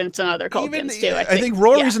to throw in some other Culkins too. I think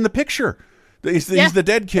Rory's in the picture. He's the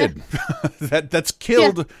dead kid that's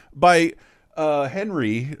killed by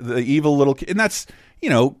Henry, the evil little kid. And that's,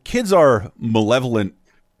 kids are malevolent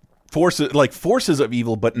forces of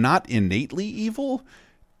evil, but not innately evil.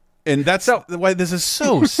 And that's why this is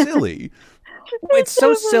so silly. It's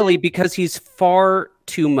so silly because he's far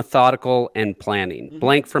too methodical and planning. Mm-hmm.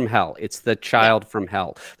 Blank from hell. It's the child from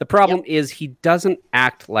hell. The problem is he doesn't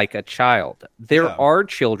act like a child. There are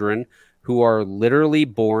children who are literally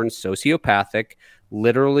born sociopathic,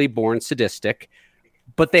 literally born sadistic,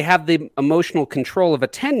 but they have the emotional control of a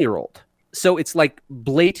 10-year-old. So it's like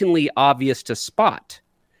blatantly obvious to spot.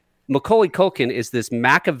 Macaulay Culkin is this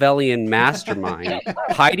Machiavellian mastermind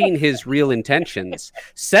hiding his real intentions,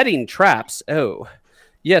 setting traps. Oh,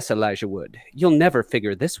 yes, Elijah Wood, you'll never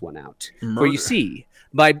figure this one out. For you see,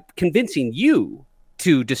 by convincing you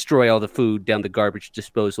to destroy all the food down the garbage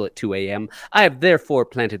disposal at 2 a.m., I have therefore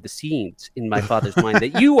planted the seeds in my father's mind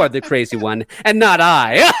that you are the crazy one and not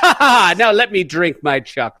I. Now let me drink my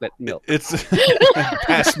chocolate milk. It's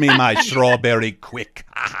pass me my strawberry quick.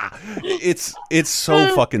 It's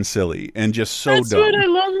so fucking silly and just so That's dumb. That's what I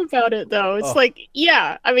love about it, though. It's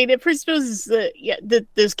it presupposes that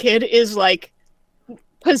this kid is like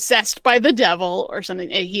possessed by the devil or something.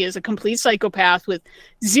 He is a complete psychopath with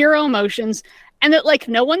zero emotions. And that, like,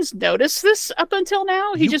 no one's noticed this up until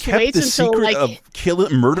now. He just waits until, like,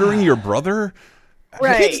 of murdering your brother,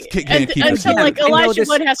 right? Until like Elijah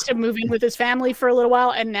Wood has to move in with his family for a little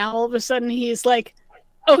while, and now all of a sudden he's like,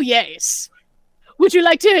 "Oh yes, would you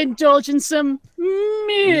like to indulge in some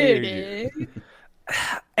murder?"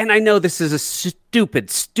 And I know this is a stupid,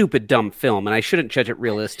 dumb film, and I shouldn't judge it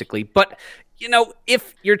realistically, but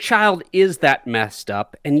if your child is that messed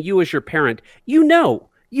up, and you as your parent, you know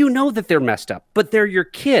that they're messed up, but they're your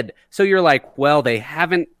kid. So you're like, well, they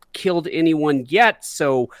haven't killed anyone yet,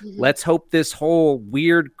 so let's hope this whole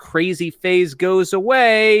weird, crazy phase goes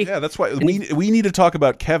away. Yeah, that's why we need to talk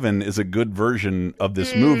about Kevin is a good version of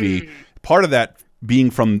this movie. Part of that being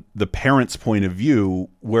from the parents' point of view,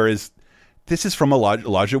 whereas this is from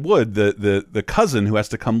Elijah Wood, the cousin who has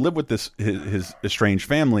to come live with his estranged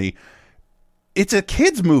family. It's a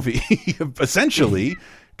kid's movie, essentially.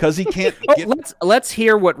 Because he can't. Let's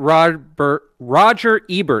hear what Roger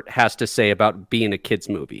Ebert has to say about being a kids'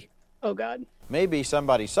 movie. Oh God. Maybe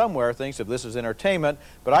somebody somewhere thinks of this as entertainment,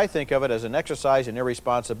 but I think of it as an exercise in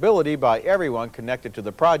irresponsibility by everyone connected to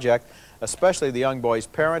the project, especially the young boy's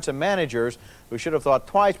parents and managers, who should have thought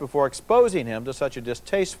twice before exposing him to such a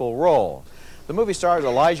distasteful role. The movie stars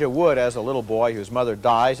Elijah Wood as a little boy whose mother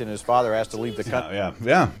dies and his father has to leave the country.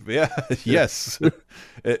 Yeah. Yes.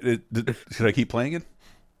 Should I keep playing it?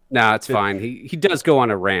 No, it's fine. He does go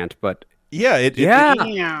on a rant, but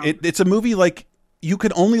it's a movie like you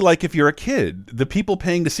could only like if you're a kid. The people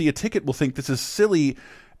paying to see a ticket will think this is silly.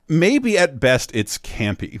 Maybe at best it's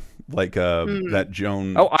campy, like that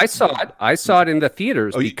Joan. Oh, I saw it. I saw it in the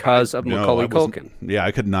theaters because of Macaulay Culkin. Yeah,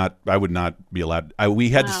 I could not. I would not be allowed.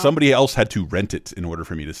 Somebody else had to rent it in order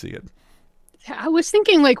for me to see it. I was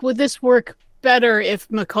thinking, like, would this work better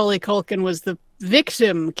if Macaulay Culkin was the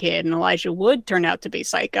victim kid and Elijah Wood turned out to be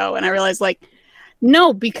psycho? And I realized, like,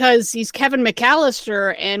 no, because he's Kevin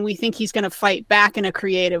McCallister and we think he's going to fight back in a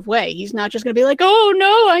creative way. He's not just going to be like, oh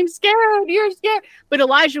no, I'm scared, you're scared. But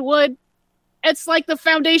Elijah Wood, it's like the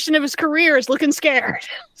foundation of his career is looking scared.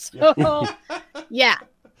 So yeah.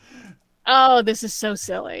 Oh, this is so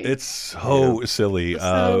silly. It's so silly.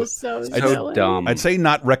 So silly. Dumb. I'd say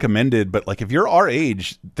not recommended, but like if you're our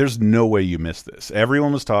age, there's no way you miss this.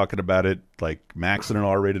 Everyone was talking about it, like Max in an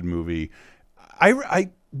R-rated movie. I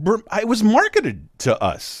was marketed to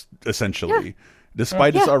us, essentially,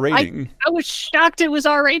 despite its R rating. I was shocked it was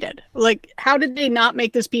R-rated. Like, how did they not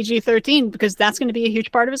make this PG-13? Because that's going to be a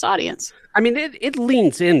huge part of his audience. I mean, it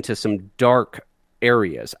leans into some dark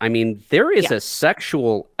areas. I mean, there is a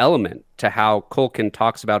sexual element to how Culkin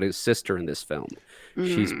talks about his sister in this film.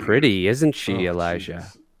 She's pretty, isn't she, Elijah?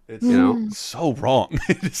 It's so wrong.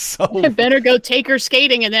 It's so. I better go take her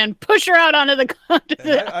skating and then push her out onto the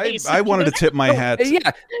ice. I wanted to tip my hat.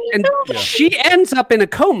 Yeah, and she ends up in a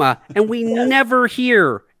coma, and we never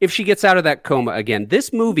hear if she gets out of that coma again.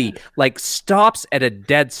 This movie like stops at a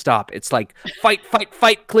dead stop. It's like fight,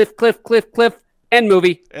 cliff, end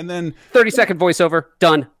movie, and then 30-second voiceover,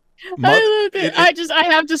 done. I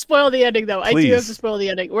have to spoil the ending though. Please. I do have to spoil the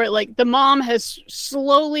ending where like the mom has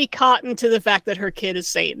slowly cottoned to the fact that her kid is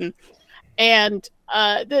Satan, and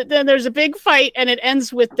then there's a big fight and it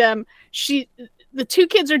ends with them. The two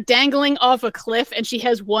kids are dangling off a cliff and she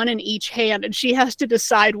has one in each hand and she has to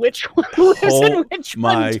decide which one lives and which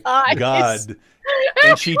one dies. My God!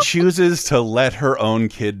 And she chooses to let her own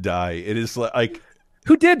kid die. It is like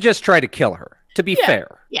who did just try to kill her. To be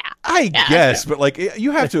fair. Yeah. I guess, but like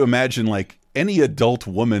you have to imagine like any adult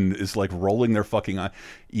woman is like rolling their fucking eye.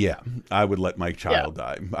 Yeah, I would let my child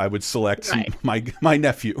die. I would select my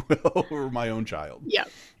nephew over my own child. Yeah.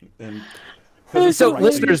 And so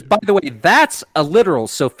listeners, by the way, that's a literal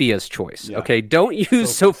Sophia's choice. Yeah. Okay, don't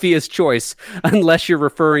use Sophia's choice unless you're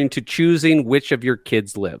referring to choosing which of your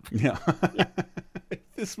kids live. Yeah.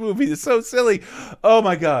 This movie is so silly. Oh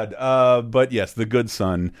my God. But yes, The Good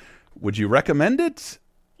Son. Would you recommend it?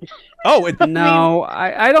 No,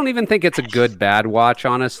 I don't even think it's a good bad watch,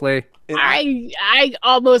 honestly. I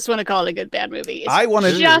almost want to call it a good bad movie.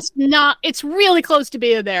 It's really close to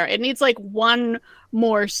being there. It needs like one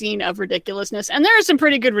more scene of ridiculousness. And there is some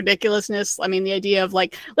pretty good ridiculousness. I mean, the idea of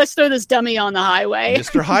like, let's throw this dummy on the highway.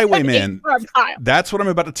 Mr. Highwayman. That's what I'm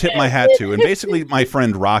about to tip my hat to. And basically my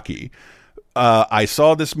friend Rocky, I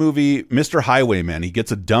saw this movie, Mr. Highwayman. He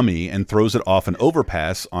gets a dummy and throws it off an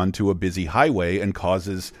overpass onto a busy highway and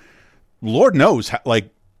causes, Lord knows, like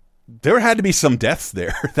there had to be some deaths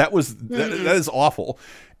there. That is awful.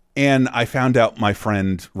 And I found out my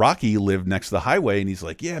friend Rocky lived next to the highway, and he's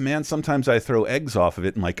like, yeah, man, sometimes I throw eggs off of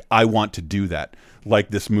it. And like, I want to do that.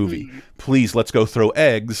 Like this movie. Please, let's go throw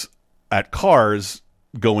eggs at cars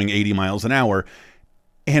going 80 miles an hour.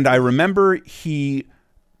 And I remember he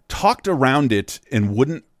talked around it and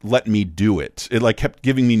wouldn't let me do it. It like kept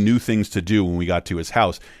giving me new things to do when we got to his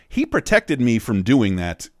house. He protected me from doing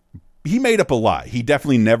that. He made up a lie. He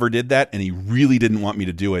definitely never did that, and he really didn't want me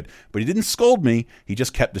to do it. But he didn't scold me. He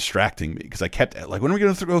just kept distracting me because I kept like, when are we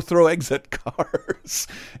going to go throw eggs at cars?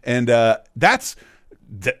 And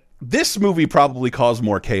this movie probably caused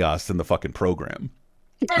more chaos than the fucking program.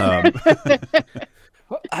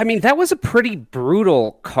 I mean, that was a pretty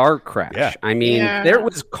brutal car crash. Yeah. I mean, there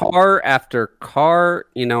was car after car.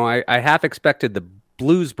 You know, I half expected the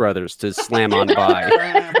Blues Brothers to slam on by.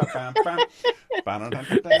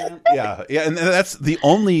 Yeah, and that's the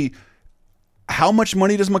only. How much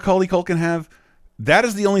money does Macaulay Culkin have? That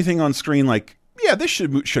is the only thing on screen. Like, yeah, this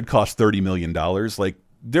should cost $30 million. Like,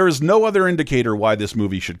 there is no other indicator why this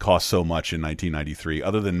movie should cost so much in 1993,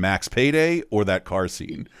 other than max payday or that car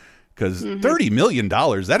scene. Because $30 million,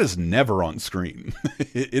 that is never on screen.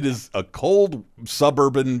 It is a cold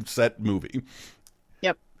suburban set movie.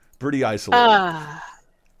 Yep. Pretty isolated.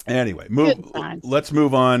 Anyway, let's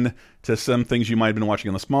move on to some things you might have been watching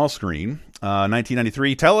on the small screen.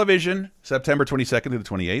 1993 television, September 22nd to the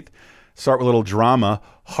 28th. Start with a little drama.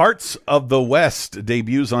 Hearts of the West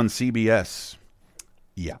debuts on CBS.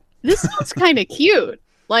 Yeah. This sounds kind of cute.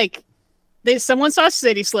 Like, someone saw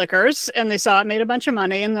City Slickers and they saw it made a bunch of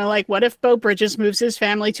money, and they're like, what if Beau Bridges moves his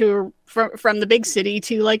family from the big city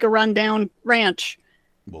to like a rundown ranch?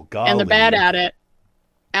 Well, golly. And they're bad at it.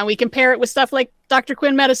 And we compare it with stuff like Dr.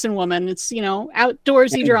 Quinn Medicine Woman. It's, you know,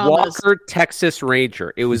 outdoorsy dramas. Walker, Texas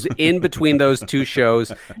Ranger. It was in between those two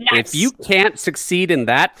shows. Yes. If you can't succeed in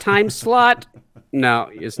that time slot, no,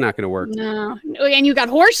 it's not going to work. No. And you got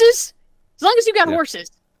horses? As long as you got horses.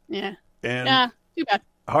 Yeah. And too bad.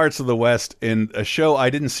 Hearts of the West, in a show I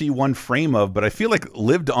didn't see one frame of, but I feel like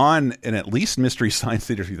lived on in at least Mystery Science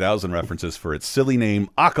Theater 3000 references for its silly name,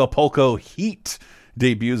 Acapulco Heat.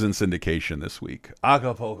 Debuts in syndication this week.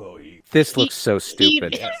 Acapulco Heat. This looks so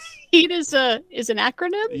stupid. Heat is an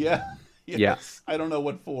acronym? Yeah. Yes. Yeah. I don't know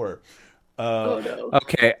what for. Oh, no.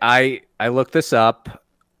 Okay, I looked this up.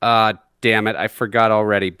 Damn it, I forgot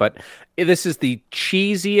already. But this is the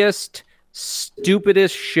cheesiest,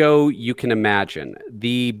 stupidest show you can imagine.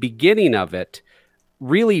 The beginning of it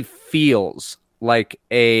really feels like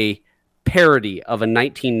a parody of a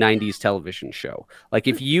 1990s television show. Like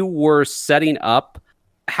if you were setting up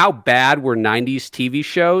how bad were 90s TV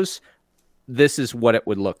shows, this is what it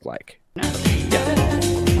would look like.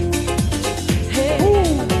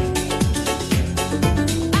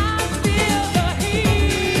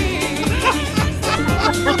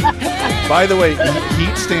 By the way,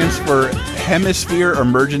 HEAT stands for Hemisphere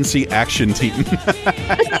Emergency Action Team.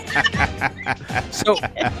 So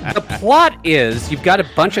the plot is you've got a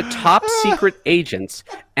bunch of top secret agents,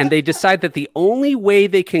 and they decide that the only way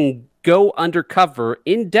they can go undercover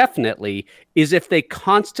indefinitely is if they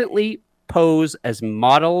constantly pose as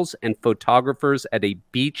models and photographers at a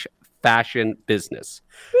beach fashion business.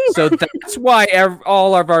 So that's why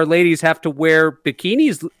all of our ladies have to wear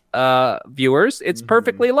bikinis, viewers. It's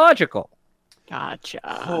perfectly logical. Gotcha.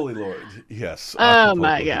 Holy Lord. Yes. Oh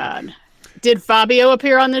my God. Did Fabio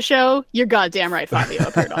appear on the show? You're goddamn right Fabio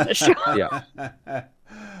appeared on the show. Yeah.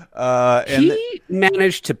 He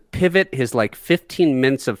managed to pivot his 15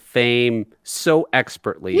 minutes of fame so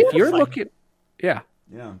expertly. If you're looking, yeah.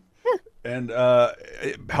 And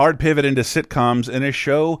hard pivot into sitcoms and a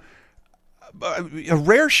show, a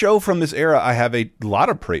rare show from this era. I have a lot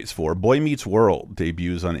of praise for. Boy Meets World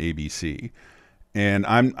debuts on ABC, and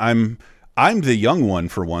I'm the young one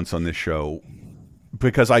for once on this show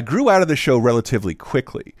because I grew out of the show relatively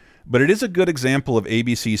quickly. But it is a good example of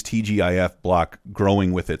ABC's TGIF block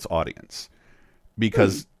growing with its audience.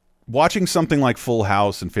 Because watching something like Full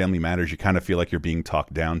House and Family Matters, you kind of feel like you're being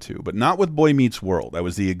talked down to. But not with Boy Meets World. That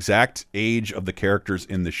was the exact age of the characters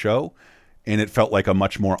in the show. And it felt like a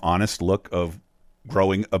much more honest look of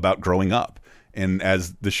growing up. And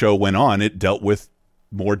as the show went on, it dealt with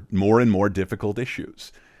more and more difficult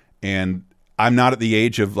issues. And I'm not at the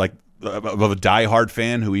age of a diehard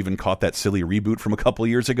fan who even caught that silly reboot from a couple of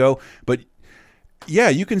years ago. But yeah,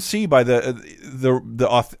 you can see by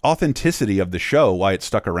the authenticity of the show why it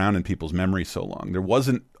stuck around in people's memory so long. There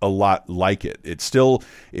wasn't a lot like it. It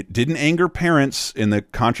didn't anger parents in the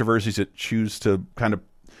controversies it choose to kind of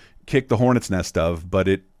kick the hornet's nest of, but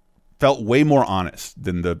it felt way more honest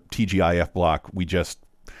than the TGIF block we just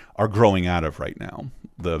are growing out of right now,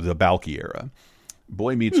 the Balky era.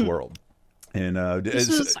 Boy Meets World. And I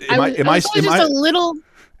was a little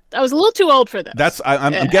too old for this.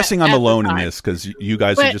 I'm guessing I'm alone in this because you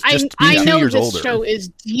guys are just 2 years older. I know this show is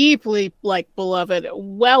deeply beloved,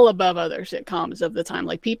 well above other sitcoms of the time.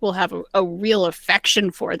 People have a real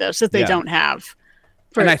affection for this that they don't have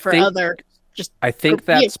for other. I think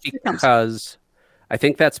that's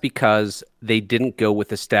because they didn't go with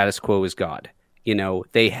the status quo as God.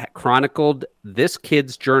 They chronicled this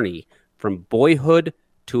kid's journey from boyhood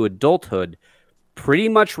to adulthood pretty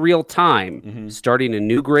much real time, starting a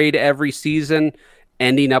new grade every season,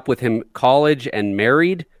 ending up with him college and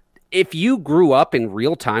married. If you grew up in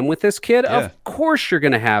real time with this kid, of course you're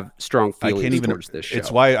going to have strong feelings towards this show.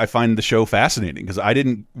 It's why I find the show fascinating, because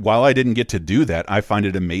while I didn't get to do that, I find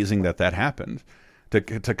it amazing that happened.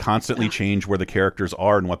 To constantly change where the characters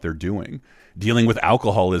are and what they're doing, dealing with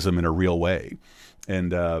alcoholism in a real way.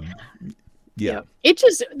 And it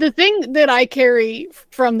just, the thing that I carry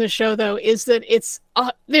from the show though is that it's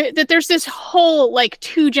that there's this whole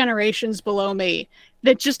 2 generations below me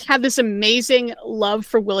that just have this amazing love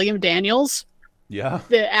for William Daniels,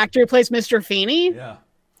 the actor who plays Mr. Feeney. That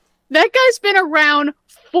guy's been around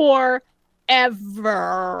forever.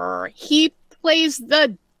 He plays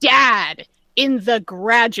the dad in The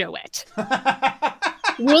Graduate.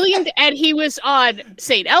 And he was on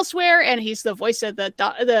Saint Elsewhere, and he's the voice of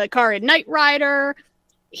the car in Knight Rider.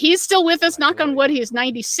 He's still with us, knock on wood. He is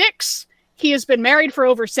 96. He has been married for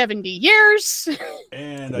over 70 years.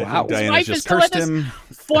 And I think Diana just cursed him.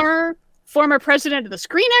 Former president of the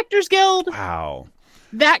Screen Actors Guild. Wow.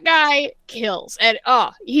 That guy kills. And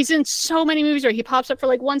he's in so many movies where he pops up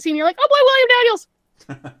for one scene, and you're like, oh boy, William Daniels.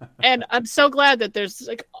 And I'm so glad that there's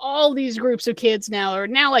all these groups of kids now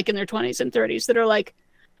in their 20s and 30s that are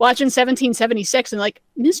watching 1776 and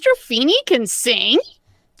Mr. Feeney can sing.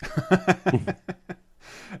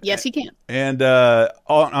 Yes, he can. And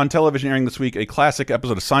on television airing this week, a classic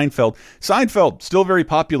episode of Seinfeld. Seinfeld, still very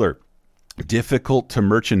popular. Difficult to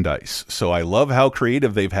merchandise. So I love how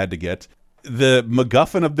creative they've had to get. The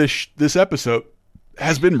MacGuffin of this episode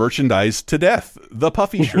has been merchandised to death. The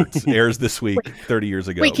Puffy Shirts airs this week, 30 years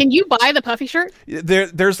ago. Wait, can you buy the Puffy shirt?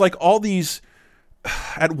 There's all these...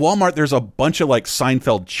 At Walmart, there's a bunch of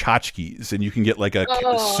Seinfeld tchotchkes, and you can get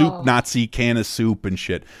a soup Nazi can of soup and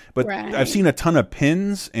shit. But I've seen a ton of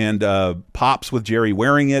pins and pops with Jerry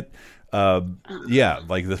wearing it.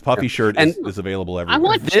 The Puffy shirt is available everywhere. I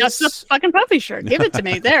want just the fucking Puffy shirt. Give it to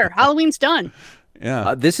me. There, Halloween's done.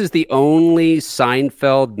 Yeah, this is the only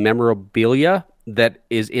Seinfeld memorabilia that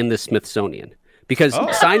is in the Smithsonian, because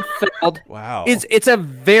Seinfeld it's a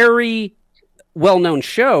very well-known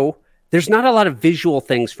show. There's not a lot of visual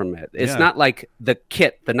things from it. It's not like the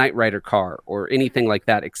kit, the Knight Rider car, or anything like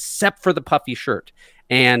that, except for the Puffy shirt.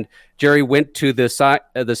 And Jerry went to the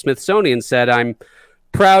Smithsonian and said, I'm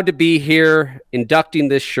Proud to be here inducting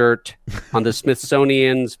this shirt on the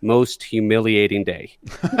Smithsonian's most humiliating day.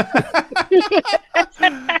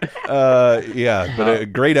 Yeah, but a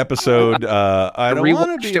great episode. I don't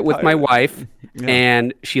want to rewatched it with my wife,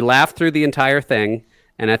 and she laughed through the entire thing.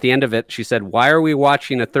 And at the end of it, she said, "Why are we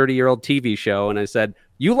watching a 30-year-old TV show?" And I said,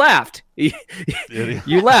 "You laughed. You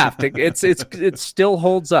laughed. It still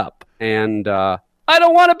holds up." And I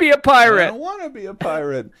don't want to be a pirate. I don't want to be a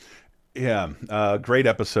pirate. Yeah, great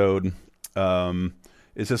episode.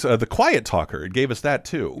 Is this The Quiet Talker? It gave us that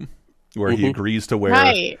too, where he agrees to wear.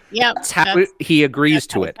 Right. Yeah. That's how he agrees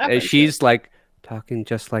to it. She's like talking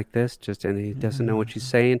just like this, and he doesn't know what she's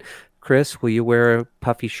saying. Chris, will you wear a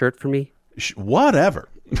puffy shirt for me? Whatever.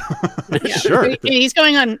 Sure. He's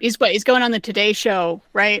going on the Today Show,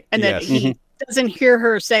 right? And then he doesn't hear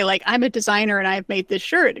her say, like, "I'm a designer and I've made this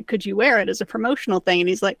shirt. Could you wear it as a promotional thing?" And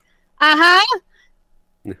he's like, "Uh-huh."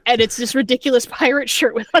 And it's this ridiculous pirate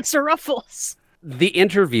shirt with lots of ruffles. The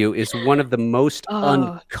interview is one of the most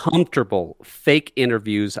uncomfortable fake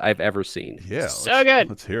interviews I've ever seen. Yeah. So good.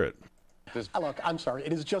 Let's hear it. Look, I'm sorry.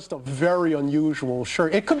 It is just a very unusual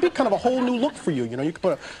shirt. It could be kind of a whole new look for you. You know, you could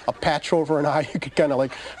put a patch over an eye. You could kind of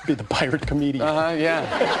like be the pirate comedian. Yeah.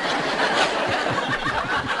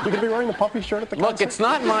 You gonna be wearing the puffy shirt at the concert? Look, it's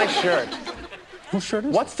not my shirt. Whose shirt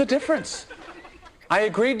is What's the difference? I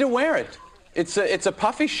agreed to wear it. It's a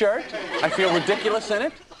puffy shirt. I feel ridiculous in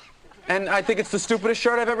it. And I think it's the stupidest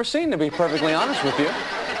shirt I've ever seen, to be perfectly honest with you.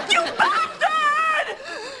 You bastard!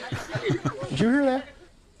 Did you hear that?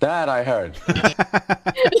 That I heard.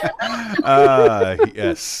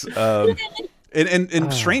 Yes.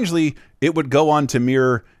 And strangely, it would go on to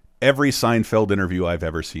mirror every Seinfeld interview I've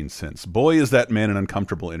ever seen since. Boy, is that man an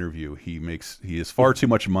uncomfortable interview. He has far too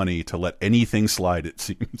much money to let anything slide, it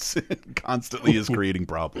seems. Constantly is creating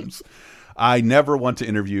problems. I never want to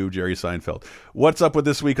interview Jerry Seinfeld. What's up with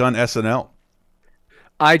this week on SNL?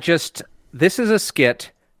 This is a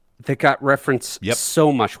skit that got referenced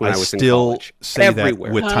so much when I was in college. I still say that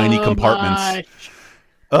with tiny compartments.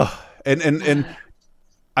 And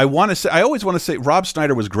I always want to say Rob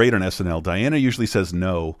Schneider was great on SNL. Diana usually says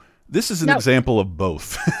no. This is an example of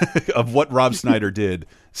both of what Rob Schneider did.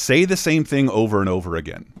 Say the same thing over and over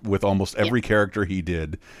again with almost every character he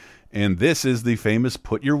did. And this is the famous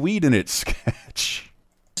 "Put Your Weed in It" sketch.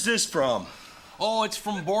 Where's this from? Oh, it's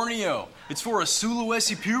from Borneo. It's for a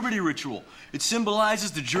Sulawesi puberty ritual. It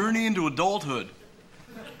symbolizes the journey into adulthood.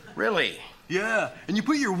 Really? Yeah, and you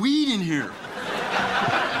put your weed in here.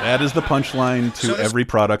 That is the punchline to every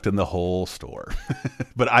product in the whole store.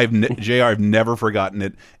 But JR, I've never forgotten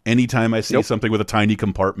it. Anytime I see something with a tiny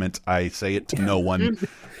compartment, I say it to no one.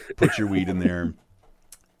 Put your weed in there.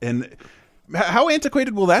 And how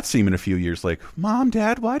antiquated will that seem in a few years? Like, Mom,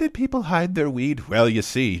 Dad, why did people hide their weed? Well, you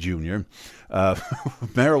see, Junior,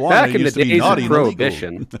 marijuana back in used the to be days naughty of and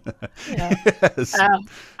illegal. Prohibition. Yes.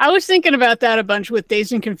 I was thinking about that a bunch with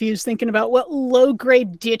Dazed and Confused, thinking about what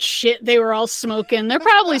low-grade ditch shit they were all smoking. They're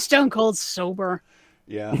probably stone cold sober.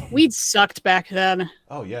 Yeah. Weed sucked back then.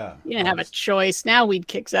 Oh, yeah. You didn't have a choice. Now weed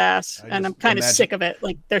kicks ass, and I'm kind of sick of it.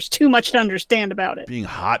 Like, there's too much to understand about it. Being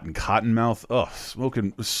hot and cottonmouth. Ugh,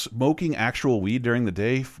 smoking actual weed during the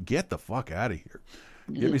day. Get the fuck out of here.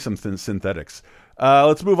 Give me some synthetics.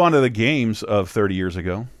 Let's move on to the games of 30 years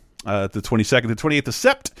ago. The 22nd to 28th of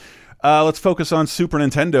Sept. Let's focus on Super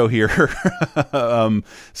Nintendo here.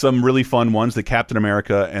 Some really fun ones. The Captain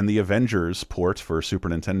America and the Avengers port for Super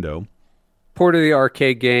Nintendo. Port of the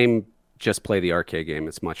arcade game, just play the arcade game.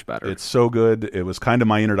 It's much better. It's so good. It was kind of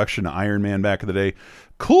my introduction to Iron Man back in the day.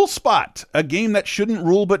 Cool Spot, a game that shouldn't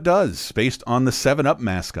rule but does, based on the 7-Up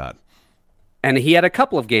mascot. And he had a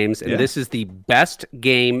couple of games, and this is the best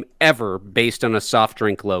game ever based on a soft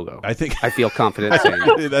drink logo. I feel confident saying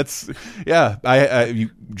that. That's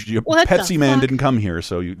Petsy Man didn't come here,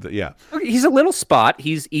 so yeah. He's a little spot.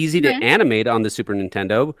 He's easy to animate on the Super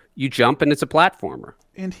Nintendo. You jump, and it's a platformer.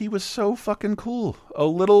 And he was so fucking cool. A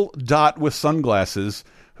little dot with sunglasses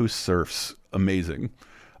who surfs. Amazing.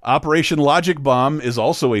 Operation Logic Bomb is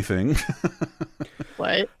also a thing.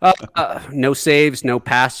 What? No saves, no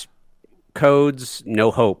pass codes,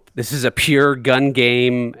 no hope. This is a pure gun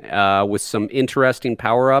game with some interesting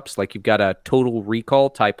power-ups. Like you've got a Total Recall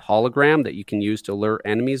type hologram that you can use to lure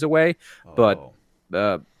enemies away, but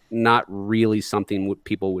not really something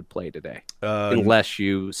people would play today unless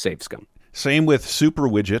you save scum. Same with Super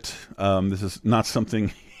Widget. This is not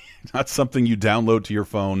something you download to your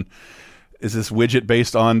phone. Is this widget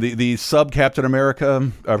based on the sub Captain America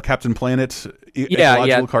or Captain Planet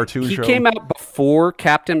ecological cartoon he show. Came out before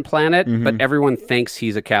Captain Planet, but everyone thinks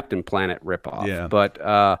he's a Captain Planet ripoff. Yeah. But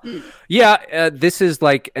this is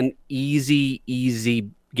like an easy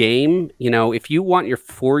game. If you want your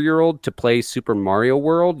 4-year-old to play Super Mario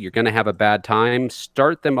World, you're going to have a bad time.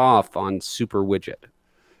 Start them off on Super Widget.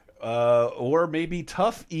 Or maybe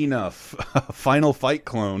Tough Enough, Final Fight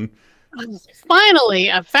clone. Finally,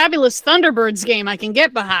 a fabulous Thunderbirds game I can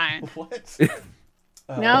get behind. What?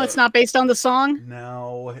 No, it's not based on the song?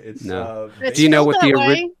 No, it's no. It's Do you know what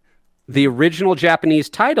spelled the original Japanese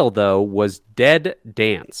title, though, was Dead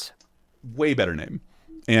Dance? Way better name.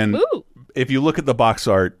 And if you look at the box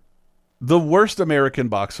art, the worst American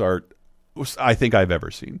box art I think I've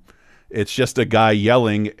ever seen. It's just a guy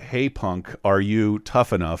yelling, "Hey, punk, are you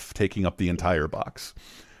tough enough?" taking up the entire box.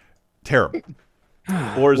 Terrible.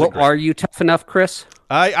 Or is it great? Are you tough enough, Chris?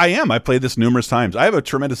 I am. I played this numerous times. I have a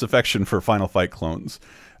tremendous affection for Final Fight clones.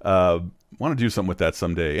 Want to do something with that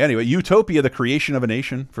someday. Anyway, Utopia, the Creation of a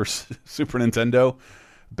Nation for Super Nintendo.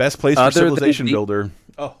 Best place for civilization builder.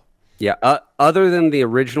 Oh. Yeah, other than the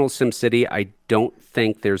original SimCity, I don't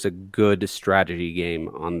think there's a good strategy game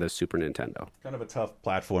on the Super Nintendo. Kind of a tough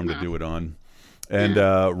platform to do it on. And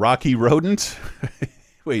Rocky Rodent.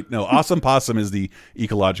 Wait, no, Awesome Possum is the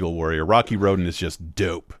ecological warrior. Rocky Rodent is just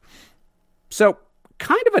dope. So,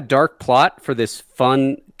 kind of a dark plot for this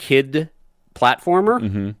fun kid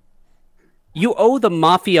platformer. You owe the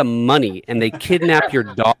mafia money, and they kidnap your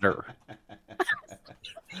daughter.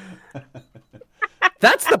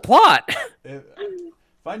 That's the plot. If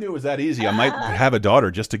I knew it was that easy, I might have a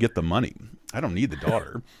daughter just to get the money. I don't need the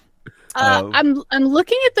daughter. I'm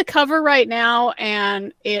looking at the cover right now,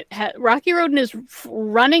 and Rocky Rodent is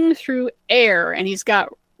running through air, and he's got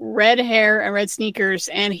red hair and red sneakers,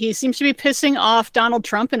 and he seems to be pissing off Donald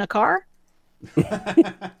Trump in a car.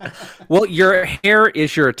 Well, your hair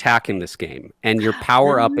is your attack in this game, and your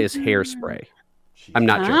power up is hairspray. I'm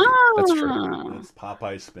not joking. That's true. It's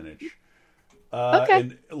Popeye spinach. Okay.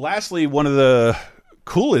 And lastly, one of the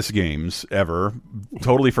coolest games ever,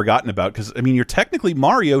 totally forgotten about, because I mean, you're technically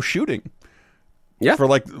Mario shooting. Yeah. For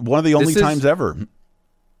like one of the only times ever.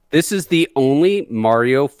 This is the only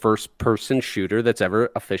Mario first-person shooter that's ever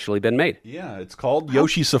officially been made. Yeah, it's called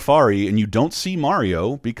Yoshi Safari, and you don't see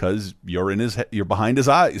Mario because you're in you're behind his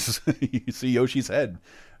eyes. You see Yoshi's head.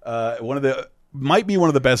 Might be one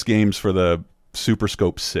of the best games for the Super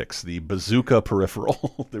Scope 6, the bazooka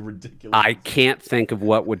peripheral. The ridiculous. I can't think of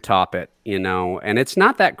what would top it, and it's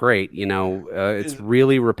not that great, it's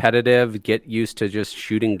really repetitive. Get used to just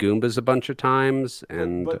shooting Goombas a bunch of times.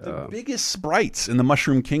 But the biggest sprites in the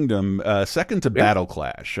Mushroom Kingdom, second to Battle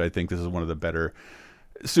Clash. I think this is one of the better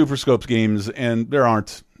Super Scopes games, and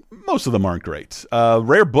most of them aren't great.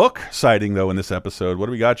 Rare book sighting, though, in this episode. What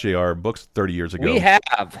do we got, JR? Books 30 years ago. We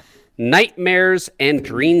have Nightmares and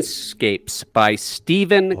Dreamscapes by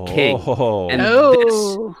Stephen King. And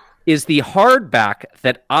this is the hardback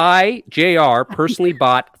that I, JR, personally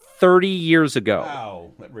bought 30 years ago.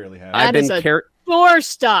 Wow, that rarely happens. That is a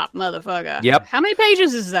doorstop, motherfucker. Yep. How many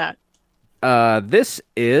pages is that? This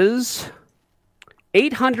is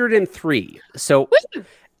 803. So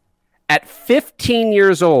at 15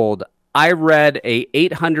 years old, I read a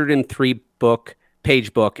 803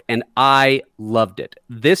 page book, and I loved it.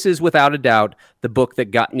 This is without a doubt the book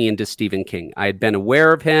that got me into Stephen King. I had been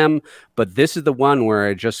aware of him, but this is the one where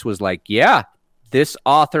I just was like, yeah, this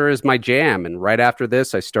author is my jam. And right after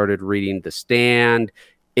this, I started reading The Stand,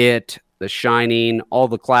 It, The Shining, all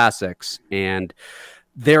the classics. And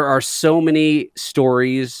there are so many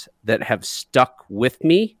stories that have stuck with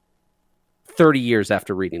me 30 years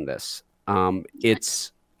after reading this.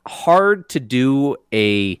 It's hard to do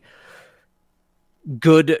a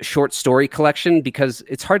good short story collection because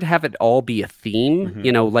it's hard to have it all be a theme,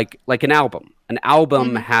 like an album. An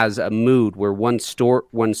album has a mood where one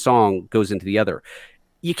song goes into the other.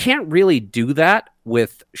 You can't really do that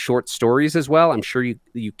with short stories as well. I'm sure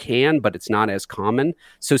you can, but it's not as common.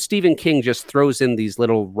 So Stephen King just throws in these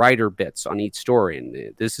little writer bits on each story.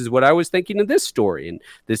 And this is what I was thinking of this story. And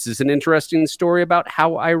this is an interesting story about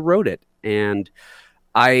how I wrote it. And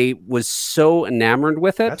I was so enamored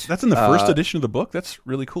with it. That's in the first edition of the book. That's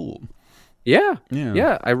really cool. Yeah.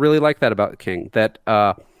 I really like that about King. That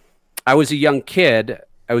I was a young kid.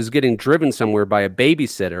 I was getting driven somewhere by a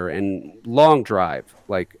babysitter, and long drive,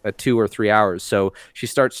 like 2 or 3 hours. So she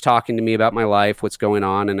starts talking to me about my life, what's going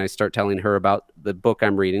on, and I start telling her about the book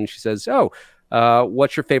I'm reading. She says,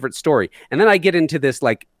 what's your favorite story? And then I get into this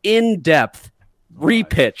like in-depth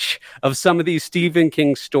repitch of some of these Stephen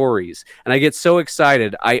King stories. And I get so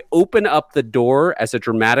excited. I open up the door as a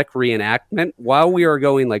dramatic reenactment while we are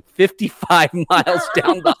going like 55 miles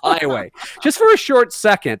down the highway, just for a short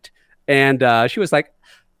second. And she was like,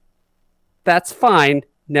 that's fine.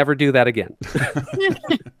 Never do that again.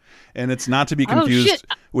 And it's not to be confused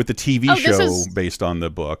with the TV show based on the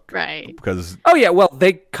book. Right. Because well,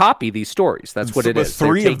 they copy these stories. That's what it is.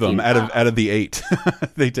 3 of them out of the 8.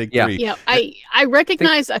 They take 3. Yeah, I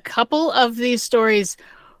recognize a couple of these stories.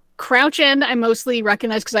 Crouch End, I mostly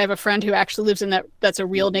recognize because I have a friend who actually lives in that's a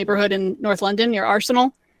real neighborhood in North London near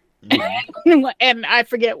Arsenal. And I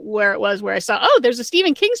forget where it was where I saw, there's a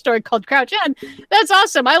Stephen King story called Crouch End. That's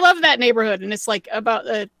awesome. I love that neighborhood. And it's like about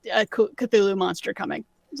a Cthulhu monster coming.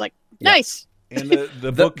 It's like, nice. And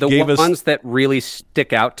the book gave us... ones that really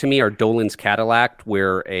stick out to me are Dolan's Cadillac,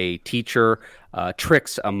 where a teacher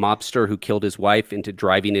tricks a mobster who killed his wife into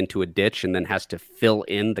driving into a ditch and then has to fill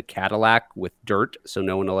in the Cadillac with dirt so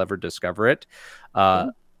no one will ever discover it.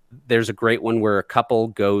 There's a great one where a couple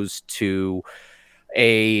goes to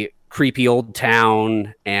a creepy old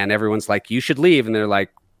town and everyone's like, you should leave. And they're like,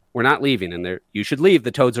 we're not leaving. And you should leave.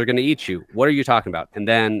 The toads are going to eat you. What are you talking about? And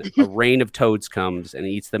then a rain of toads comes and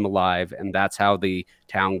eats them alive. And that's how the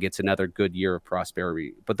town gets another good year of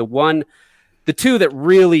prosperity. But the two that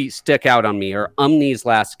really stick out on me are Umney's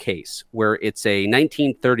Last Case, where it's a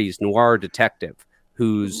 1930s noir detective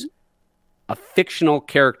who's a fictional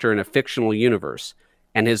character in a fictional universe.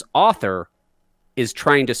 And his author is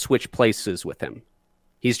trying to switch places with him.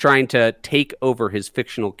 He's trying to take over his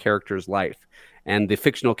fictional character's life. And the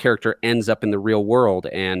fictional character ends up in the real world.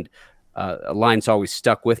 And a line's always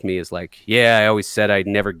stuck with me is like, yeah, I always said I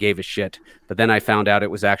never gave a shit. But then I found out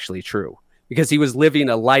it was actually true. Because he was living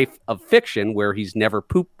a life of fiction where he's never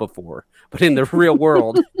pooped before. But in the real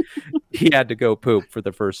world, he had to go poop for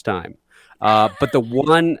the first time. But the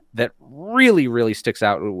one that really, really sticks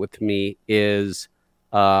out with me is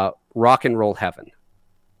Rock and Roll Heaven.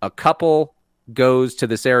 A couple goes to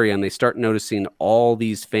this area and they start noticing all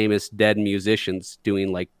these famous dead musicians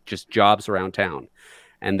doing like just jobs around town,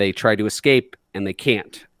 and they try to escape and they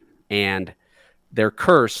can't, and they're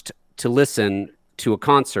cursed to listen to a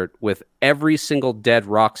concert with every single dead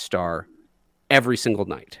rock star every single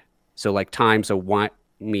night. So like times a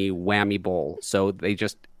whammy bowl. So they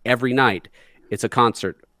just every night it's a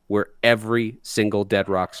concert where every single dead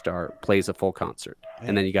rock star plays a full concert.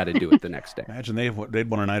 And then you got to do it the next day. Imagine they'd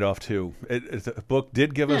want a night off too. The book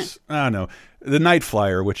did give us, I don't know, The Night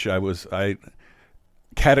Flyer, which I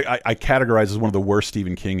categorize as one of the worst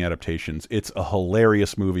Stephen King adaptations. It's a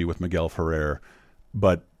hilarious movie with Miguel Ferrer,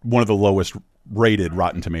 but one of the lowest rated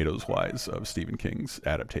Rotten Tomatoes wise of Stephen King's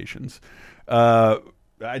adaptations.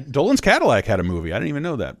 Dolan's Cadillac had a movie. I didn't even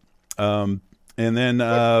know that. And then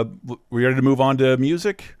we ready to move on to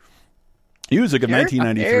music. Music of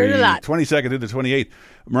 1993, 22nd through the 28th.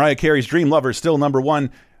 Mariah Carey's Dream Lover, still #1.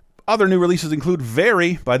 Other new releases include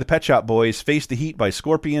Very by the Pet Shop Boys, Face the Heat by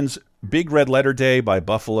Scorpions, Big Red Letter Day by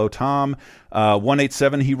Buffalo Tom,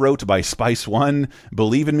 187 He Wrote by Spice One,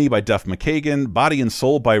 Believe in Me by Duff McKagan, Body and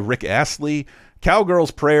Soul by Rick Astley,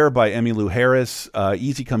 Cowgirl's Prayer by Emmylou Harris,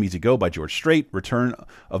 Easy Come Easy Go by George Strait, Return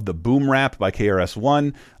of the Boom Rap by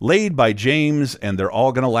KRS-One, Laid by James, and They're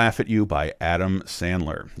All Gonna Laugh at You by Adam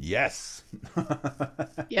Sandler. Yes.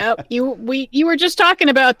 Yep, you were just talking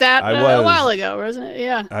about that a while ago, wasn't it?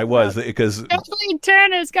 Yeah, I was, because Kathleen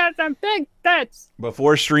Turner's got some big tits.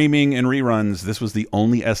 Before streaming and reruns, this was the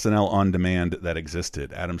only SNL on demand that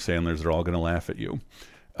existed. Adam Sandler's They're All Gonna Laugh at You.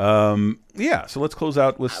 Yeah, so let's close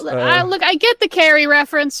out with look, I get the Carrie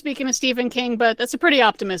reference, speaking of Stephen King, but that's a pretty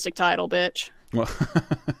optimistic title, bitch. Well,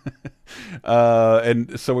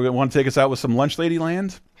 and so we want to take us out with some Lunch Lady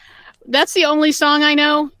Land. That's the only song I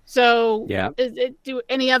know. So yeah, do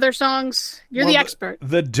any other songs? You're the expert.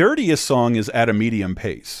 The dirtiest song is At a Medium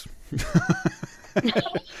Pace,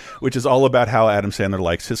 which is all about how Adam Sandler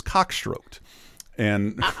likes his cock stroked.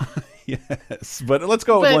 And yes, but let's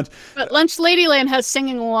go with Lunch. But Lunch Ladyland has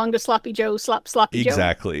Singing Along to Sloppy Joe, Sloppy Joe.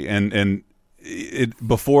 Exactly. And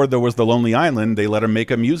before there was The Lonely Island, they let him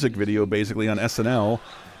make a music video basically on SNL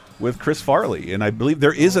with Chris Farley. And I believe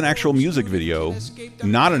there is an actual music video,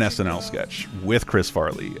 not an SNL sketch, with Chris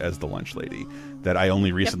Farley as the Lunch Lady that I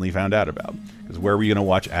only recently found out about. Because where were you going to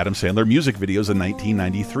watch Adam Sandler music videos in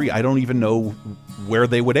 1993? I don't even know where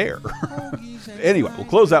they would air. Anyway, we'll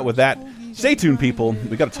close out with that. Stay tuned, people.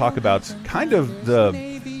 We got to talk about kind of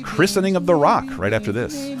the christening of The Rock right after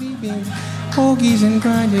this. Hoagies and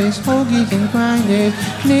grinders,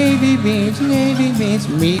 navy beans,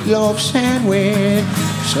 meatloaf sandwich,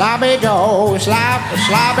 sloppy Joe,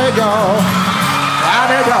 sloppy Joe.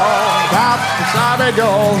 Slabby-do, stop, slabby-do,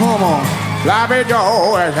 come on. Slabby-do,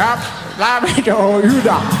 stop, slabby-do, you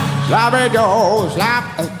da. Slabby-do, slap.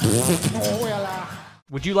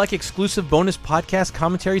 Would you like exclusive bonus podcast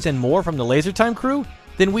commentaries and more from the LaserTime crew?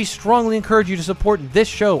 Then we strongly encourage you to support this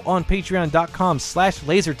show on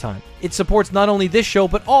patreon.com/lasertime. It supports not only this show,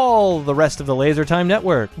 but all the rest of the LaserTime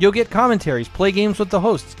network. You'll get commentaries, play games with the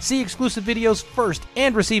hosts, see exclusive videos first,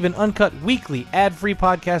 and receive an uncut weekly ad-free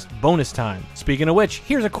podcast bonus time. Speaking of which,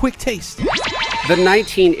 here's a quick taste. The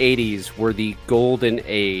 1980s were the golden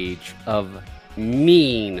age of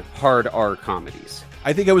mean hard R comedies.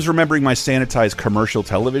 I think I was remembering my sanitized commercial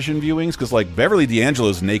television viewings because, like, Beverly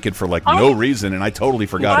D'Angelo's naked for, like, no reason, and I totally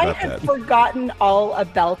forgot about that. I had forgotten all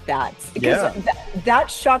about that. Because that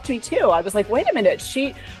shocked me, too. I was like, wait a minute.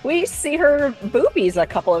 We see her boobies a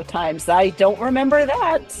couple of times. I don't remember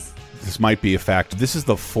that. This might be a fact. This is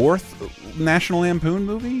the 4th National Lampoon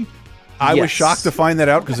movie? I was shocked to find that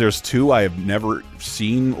out because there's 2 I have never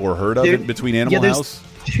seen or heard of in between Animal House.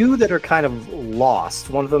 2 that are kind of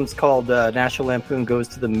lost. One of them's called National Lampoon Goes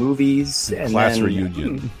to the Movies. And Class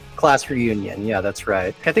Reunion. Class Reunion, yeah, that's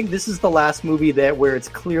right. I think this is the last movie where it's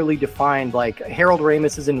clearly defined, like, Harold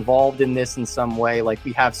Ramis is involved in this in some way. Like,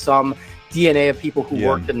 we have some DNA of people who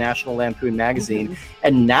worked at National Lampoon magazine,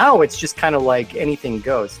 and now it's just kind of like anything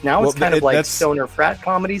goes. Now it's kind of like stoner frat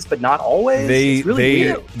comedies, but not always. It's really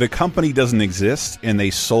weird. The company doesn't exist, and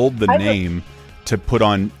they sold the name to put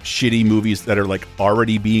on shitty movies that are, like,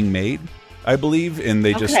 already being made, I believe, and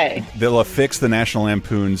they'll affix the National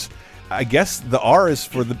Lampoon's. I guess the R is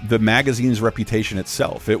for the magazine's reputation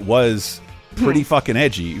itself. It was pretty fucking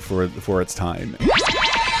edgy for its time.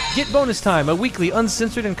 Get Bonus Time, a weekly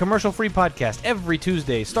uncensored and commercial-free podcast every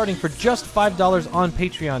Tuesday, starting for just $5 on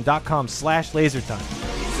patreon.com/lasertime.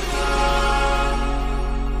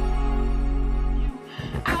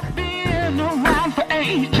 Around for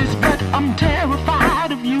ages, but I'm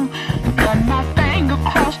terrified of you. Run my finger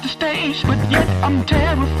across the stage, but yet I'm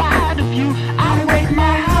terrified of you. I wait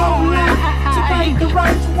my whole life to find the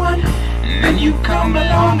right one. Then you come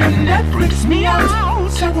along and that freaks me out.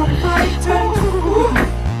 So I'm frightened.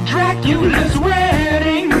 Dracula's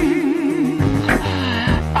wedding.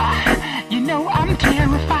 You know I'm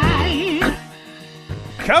terrified.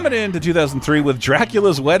 Coming into 2003 with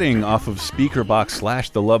Dracula's Wedding off of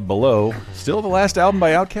Speakerbox / The Love Below. Still the last album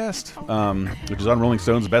by Outkast, which is on Rolling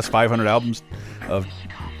Stone's best 500 albums as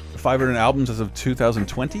of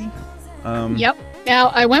 2020. Yep. Now,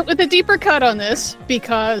 I went with a deeper cut on this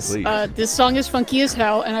because this song is funky as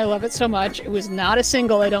hell, and I love it so much. It was not a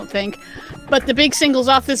single, I don't think, but the big singles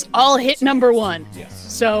off this all hit #1. Yes.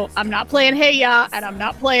 So I'm not playing Hey Ya, and I'm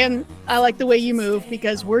not playing I Like the Way You Move,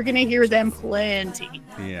 because we're going to hear them plenty.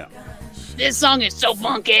 Yeah. This song is so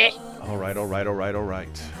funky. All right.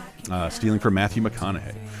 Stealing from Matthew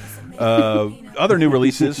McConaughey. Other new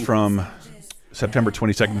releases from September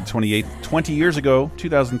 22nd to 28th, 20 years ago,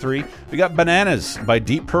 2003. We got Bananas by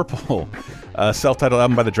Deep Purple, self-titled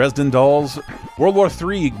album by the Dresden Dolls, World War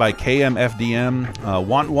III by KMFDM,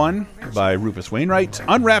 Want One by Rufus Wainwright,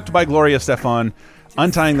 Unwrapped by Gloria Estefan,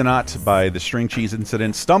 Untying the Knot by The String Cheese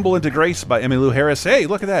Incident, Stumble into Grace by Emmylou Harris. Hey,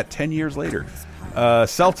 look at that, 10 years later.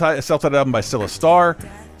 Self-titled album by Cilla Starr,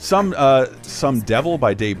 Some Devil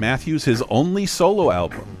by Dave Matthews, his only solo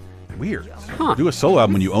album. Weird. Do a solo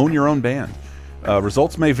album when you own your own band.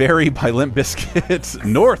 Results May Vary by Limp Bizkit,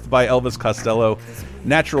 North by Elvis Costello,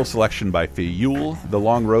 Natural Selection by Fiyul, The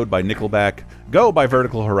Long Road by Nickelback, Go by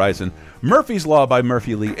Vertical Horizon, Murphy's Law by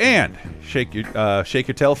Murphy Lee, and Shake Your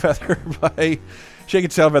Tail Feather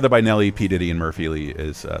by Nelly, P. Diddy, and Murphy Lee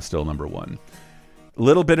is still #1.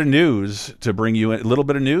 Little bit of news to bring you in. A little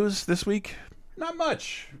bit of news this week. Not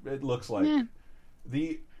much, it looks like.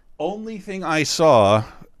 The only thing I saw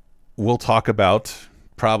we'll talk about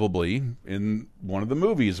probably in one of the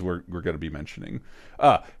movies we're going to be mentioning.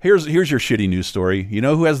 Here's your shitty news story. You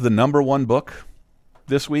know who has the #1 book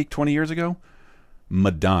this week, 20 years ago?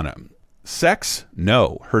 Madonna. Sex?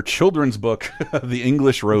 No. Her children's book, The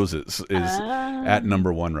English Roses, is at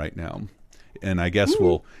 #1 right now. And I guess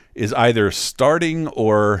is either starting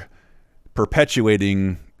or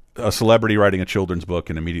perpetuating a celebrity writing a children's book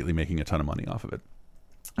and immediately making a ton of money off of it.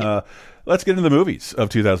 Let's get into the movies of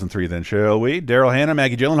 2003 then, shall we? Daryl Hannah,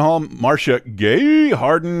 Maggie Gyllenhaal, Marcia Gay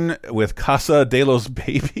Harden with Casa de los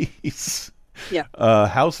Babies. Yeah.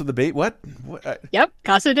 House of the Baby. What? Yep.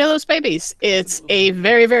 Casa de los Babies. It's a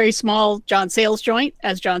very, very small John Sayles joint,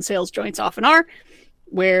 as John Sayles joints often are,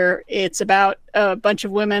 where it's about a bunch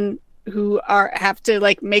of women who have to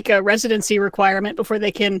like make a residency requirement before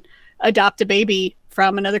they can adopt a baby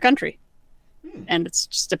from another country. And it's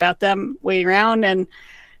just about them waiting around, and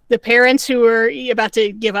the parents who are about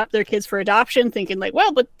to give up their kids for adoption, thinking like,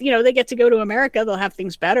 well, but they get to go to America, they'll have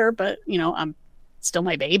things better, but I'm still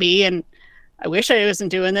my baby, and I wish I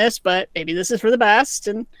wasn't doing this, but maybe this is for the best.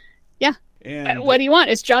 And yeah. And what do you want?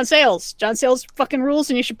 It's John Sayles. John Sayles fucking rules,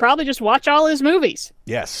 and you should probably just watch all his movies.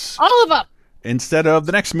 Yes. All of them. Instead of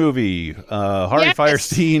the next movie, Harvey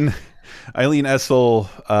Fierstein, Eileen Essel,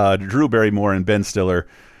 Drew Barrymore, and Ben Stiller.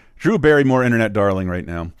 Drew Barrymore, internet darling right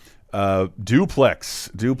now. Duplex.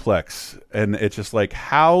 And it's just like,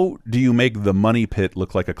 how do you make The Money Pit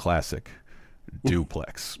look like a classic?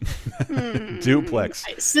 Duplex. Duplex.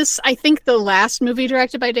 Is this, I think, the last movie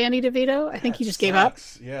directed by Danny DeVito? I think he just gave up.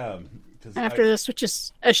 Yeah. After this, which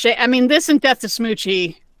is a shame. I mean, this and Death to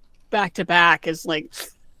Smoochie back to back is like.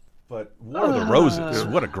 But War of the Roses,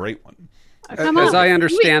 what a great one. As I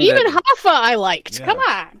understand even Hoffa I liked. Yeah. Come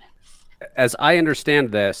on. As I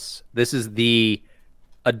understand this is the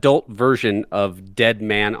adult version of Dead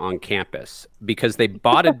Man on Campus, because they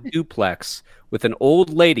bought a duplex with an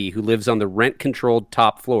old lady who lives on the rent-controlled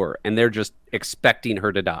top floor, and they're just expecting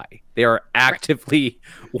her to die. They are actively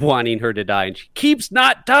wanting her to die, and she keeps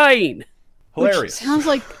not dying. Hilarious. Which sounds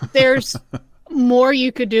like there's more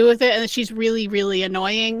you could do with it, and she's really, really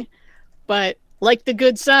annoying. But like the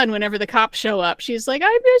good son, whenever the cops show up, she's like,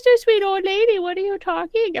 I'm just a sweet old lady. What are you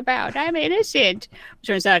talking about? I'm innocent.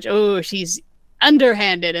 Turns out, she's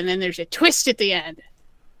underhanded, and then there's a twist at the end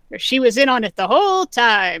where she was in on it the whole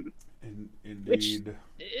time. Indeed. Which,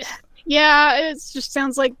 yeah, it just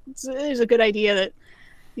sounds like there's a good idea that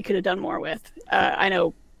you could have done more with. I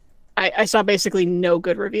know I saw basically no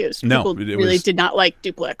good reviews. No, People really did not like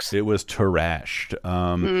Duplex. It was trashed.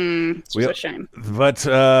 It's just a shame. But,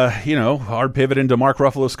 hard pivot into Mark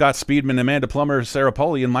Ruffalo, Scott Speedman, Amanda Plummer, Sarah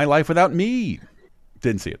Polley in My Life Without Me.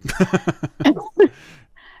 Didn't see it.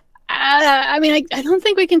 I mean, I don't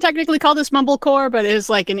think we can technically call this mumblecore, but it is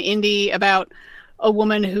like an indie about a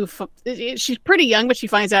woman who she's pretty young, but she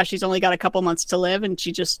finds out she's only got a couple months to live, and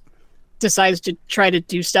she just decides to try to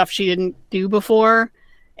do stuff she didn't do before,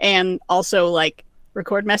 and also like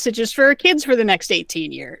record messages for her kids for the next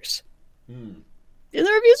 18 years. And the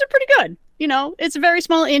reviews are pretty good. It's a very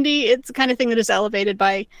small indie. It's the kind of thing that is elevated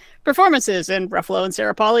by performances, and Ruffalo and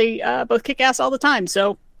Sarah Polley both kick ass all the time.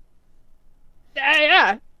 So,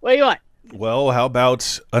 yeah. What do you want? Well, how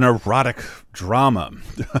about an erotic drama?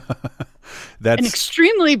 That's an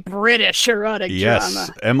extremely British erotic drama.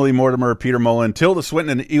 Emily Mortimer, Peter Mullen, Tilda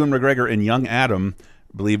Swinton, and Ewan McGregor in Young Adam,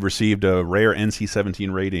 I believe, received a rare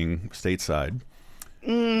NC-17 rating stateside.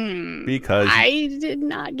 Because I did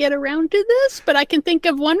not get around to this, but I can think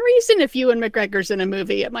of one reason. If Ewan McGregor's in a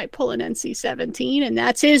movie, it might pull an NC-17, and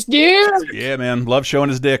that's his dick. Yeah, man, love showing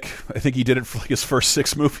his dick. I think he did it for like his first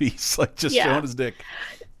 6 movies, like just showing his dick.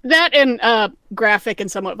 That and graphic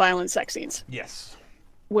and somewhat violent sex scenes. Yes.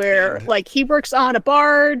 Where, like, he works on a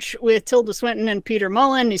barge with Tilda Swinton and Peter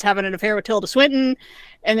Mullen. He's having an affair with Tilda Swinton,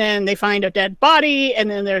 and then they find a dead body, and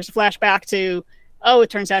then there's a flashback to, it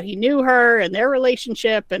turns out he knew her and their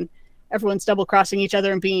relationship, and everyone's double-crossing each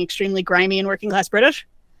other and being extremely grimy and working-class British.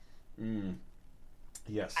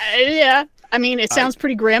 Yes. Yeah. I mean, it sounds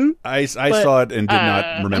pretty grim. I saw it and did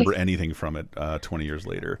not remember anything from it 20 years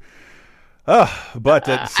later. But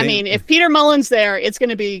I mean, if Peter Mullen's there, it's going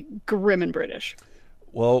to be grim and British.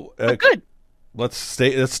 Well, good. Let's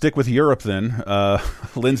stick with Europe then.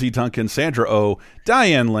 Lindsay Duncan, Sandra Oh,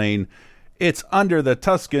 Diane Lane. It's Under the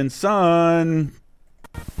Tuscan Sun.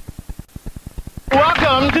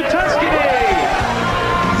 Welcome to Tuscany.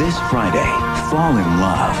 This Friday, fall in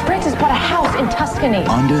love. Francis bought a house in Tuscany.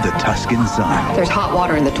 Under the Tuscan Sun. There's hot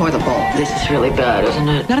water in the toilet bowl. This is really bad, isn't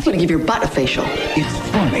it? Not if you want to give your butt a facial. It's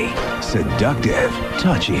funny, seductive,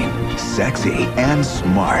 touching, sexy, and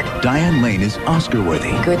smart. Diane Lane is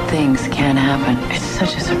Oscar-worthy. Good things can happen. It's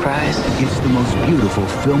such a surprise. It's the most beautiful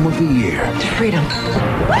film of the year. Freedom.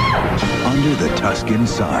 Under the Tuscan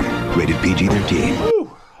Sun. Rated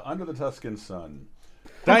PG-13. Under the Tuscan Sun.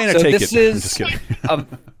 Diana, so take this it. is a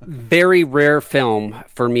very rare film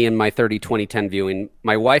for me in my 30-20-10 viewing.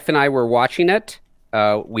 My wife and I were watching it.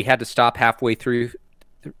 We had to stop halfway through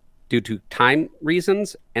due to time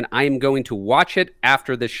reasons, and I am going to watch it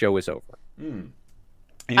after this show is over. And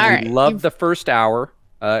I loved the first hour.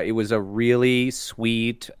 It was a really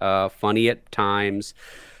sweet, funny at times,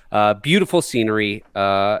 beautiful scenery.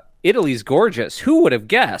 Italy's gorgeous. Who would have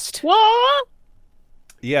guessed? What?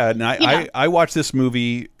 Yeah, and I watched this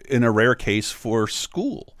movie in a rare case for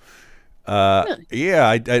school. Really? Yeah,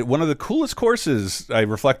 I one of the coolest courses I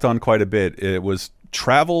reflect on quite a bit. It was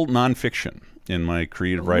travel nonfiction in my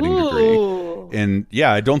creative writing degree. And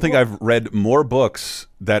yeah, I don't think I've read more books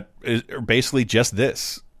that are basically just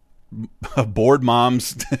this. bored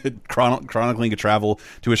moms chronicling a travel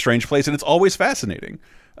to a strange place, and it's always fascinating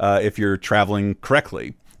if you're traveling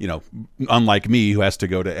correctly. You know, unlike me, who has to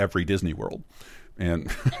go to every Disney World,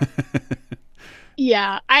 and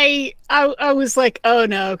yeah, I was like, oh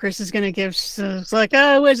no, Chris is gonna give. It's like,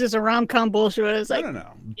 oh, what is this, a rom-com bullshit? I was like,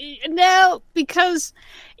 no, because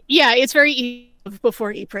yeah, it's very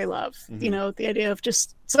before Eat, Pray, Love. Mm-hmm. You know, the idea of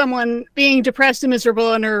just someone being depressed and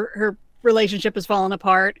miserable and her relationship has fallen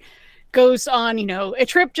apart, goes on, you know, a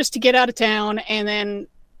trip just to get out of town, and then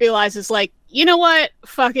realizes, like, you know what,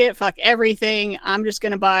 fuck it, fuck everything, I'm just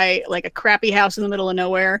gonna buy like a crappy house in the middle of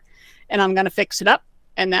nowhere and I'm gonna fix it up,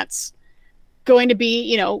 and that's going to be,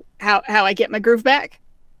 you know, how I get my groove back.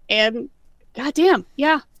 And goddamn,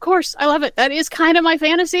 yeah, of course, I love it. That is kind of my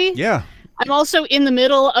fantasy. Yeah. I'm also in the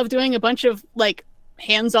middle of doing a bunch of like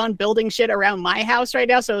hands-on building shit around my house right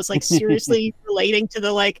now, so it's like seriously relating to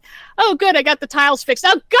the like, oh good, I got the tiles fixed.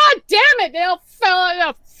 Oh god damn it, they all fell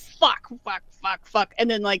out. Fuck. And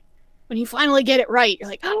then like when you finally get it right, you're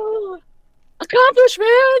like, oh,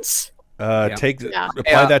 accomplishments. Apply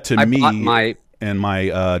that to me and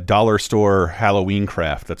my dollar store Halloween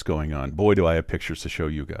craft that's going on. Boy, do I have pictures to show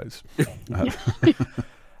you guys.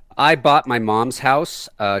 I bought my mom's house.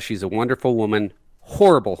 She's a wonderful woman,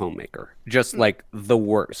 horrible homemaker, just like the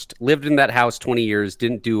worst. Lived in that house 20 years,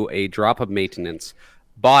 didn't do a drop of maintenance,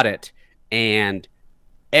 bought it, and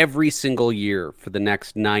every single year for the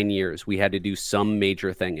next 9 years, we had to do some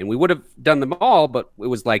major thing. And we would have done them all, but it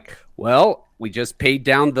was like, well, we just paid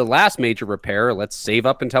down the last major repair. Let's save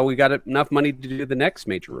up until we got enough money to do the next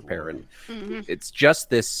major repair. And it's just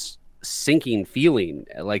this sinking feeling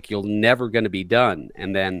like you're never going to be done.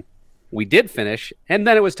 And then we did finish, and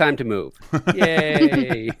then it was time to move.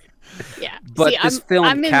 Yay. Yeah. But this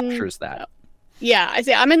film captures that. Yeah, I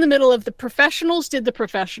say I'm in the middle of the professionals did the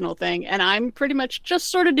professional thing, and I'm pretty much just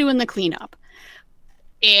sort of doing the cleanup.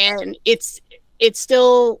 And it's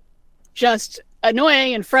still just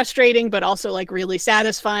annoying and frustrating, but also like really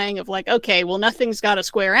satisfying of like, okay, well, nothing's got a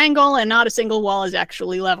square angle and not a single wall is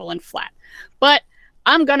actually level and flat. But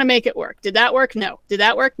I'm going to make it work. Did that work? No. Did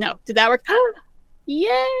that work? No. Did that work?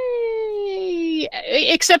 Yay!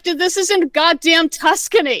 Except that this isn't goddamn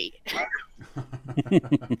Tuscany.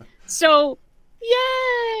 So,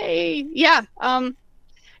 yay! Yeah,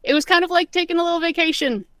 it was kind of like taking a little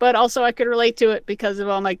vacation, but also I could relate to it because of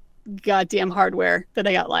all my goddamn hardware that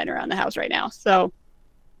I got lying around the house right now. So,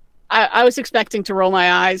 I was expecting to roll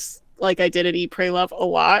my eyes like I did at Eat, Pray, Love a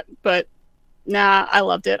lot, but nah, I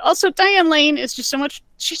loved it. Also, Diane Lane is just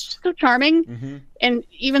she's just so charming. Mm-hmm. And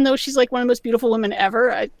even though she's like one of the most beautiful women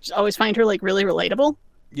ever, I always find her like really relatable.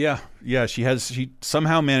 Yeah. She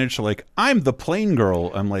somehow managed to like, I'm the plain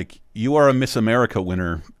girl. I'm like, you are a Miss America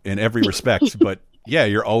winner in every respect, but yeah,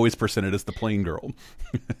 you're always presented as the plain girl.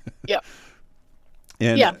 Yep.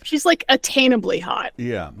 And, yeah, she's like attainably hot.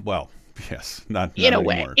 Yeah, well, yes, not in a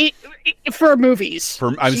anymore. way. For movies.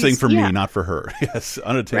 I'm saying for me, not for her. Yes,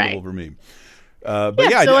 unattainable for me. But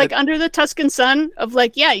yeah, so like under the Tuscan sun of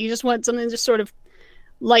like, yeah, you just want something just sort of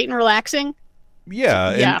light and relaxing.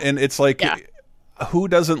 Yeah. And it's like, who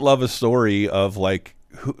doesn't love a story of like,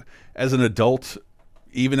 who, as an adult,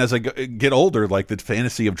 even as I get older, like the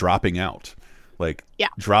fantasy of dropping out,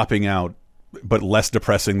 dropping out, but less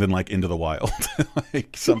depressing than like Into the Wild,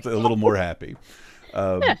 like something a little more happy.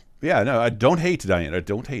 Yeah, no, I don't hate Diane. I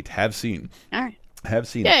don't hate. Have seen. All right. Have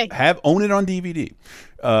seen. Yay. Own it on DVD.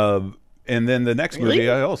 And then the next movie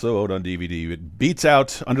I also owned on DVD. It beats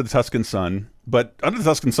out Under the Tuscan Sun, but Under the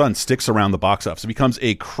Tuscan Sun sticks around the box office. It becomes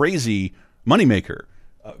a crazy moneymaker.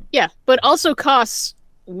 Yeah, but also costs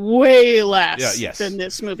way less than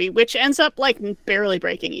this movie, which ends up like barely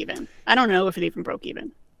breaking even. I don't know if it even broke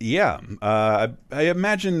even. Yeah, I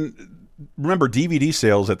imagine. Remember, DVD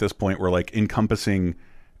sales at this point were like encompassing,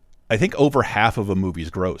 I think, over half of a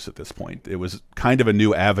movie's gross at this point. It was kind of a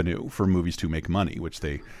new avenue for movies to make money, which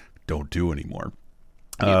they don't do anymore.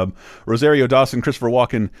 Yeah. Rosario Dawson, Christopher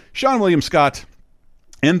Walken, Sean William Scott,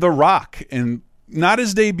 and The Rock, and not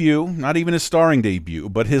his debut, not even his starring debut,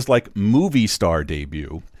 but his like movie star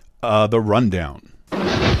debut, The Rundown.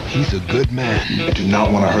 He's a good man. I do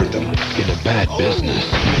not want to hurt them. In a bad business.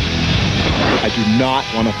 I do not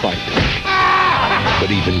want to fight.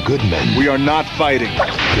 But even good men... We are not fighting.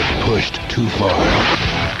 ...get pushed too far.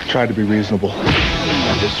 Try to be reasonable.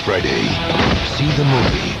 This Friday, see the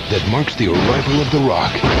movie that marks the arrival of The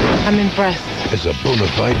Rock. I'm impressed. As a bona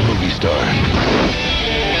fide movie star.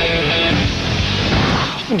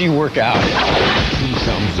 When do you work out? 2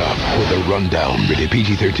 thumbs up for The Rundown. Rated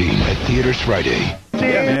PG-13 at theaters Friday.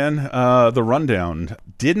 Yeah, man. The Rundown.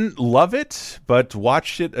 Didn't love it, but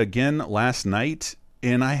watched it again last night.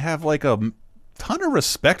 and I have like a ton of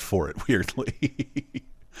respect for it. Weirdly,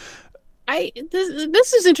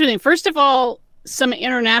 this is interesting. First of all, some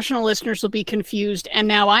international listeners will be confused, and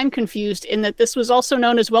now I'm confused in that this was also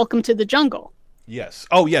known as Welcome to the Jungle. Yes.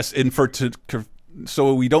 Oh, yes. And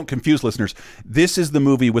so we don't confuse listeners, this is the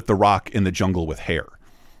movie with The Rock in the jungle with hair.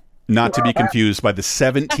 Not to be confused by the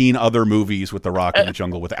 17 other movies with The Rock in the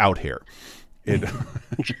jungle without hair.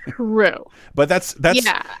 True. But that's that's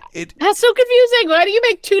so confusing. Why do you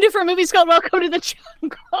make two different movies called Welcome to the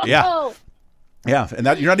Jungle? Yeah. Yeah, and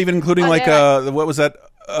that you're not even including what was that?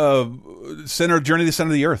 Journey to the Center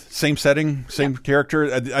of the Earth. Same setting, same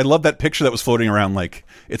character. I love that picture that was floating around. Like,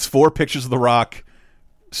 it's 4 pictures of The Rock,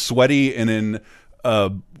 sweaty and in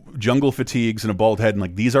jungle fatigues and a bald head, and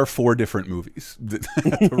like, these are 4 different movies that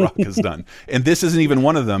The Rock has done, and this isn't even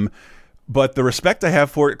one of them. But the respect I have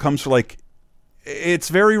for it comes from, like, it's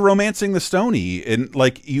very Romancing the Stone-y, and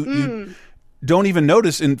like you don't even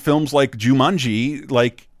notice in films like Jumanji,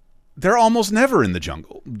 like, they're almost never in the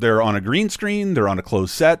jungle. They're on a green screen. They're on a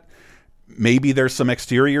closed set. Maybe there's some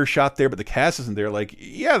exterior shot there, but the cast isn't there. Like,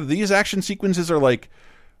 yeah, these action sequences are like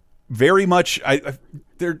very much.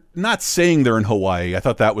 They're not saying they're in Hawaii. I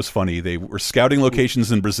thought that was funny. They were scouting locations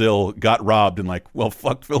in Brazil, got robbed, and like, well,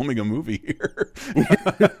 fuck filming a movie here.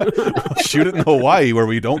 Shoot it in Hawaii where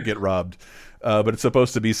we don't get robbed. But it's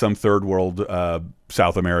supposed to be some third world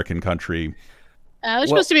South American country. It's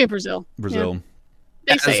supposed to be in Brazil. Brazil. Yeah.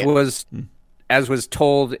 As was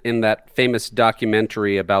told in that famous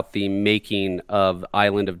documentary about the making of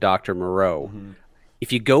Island of Dr. Moreau,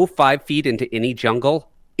 if you go 5 feet into any jungle,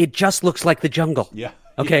 it just looks like the jungle. Yeah.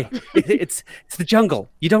 Okay. Yeah. It's the jungle.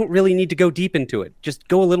 You don't really need to go deep into it. Just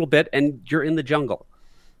go a little bit and you're in the jungle.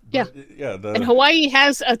 Yeah. And Hawaii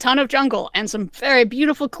has a ton of jungle and some very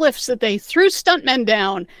beautiful cliffs that they threw stuntmen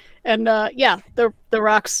down. And the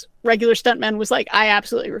Rock's regular stuntman was like, I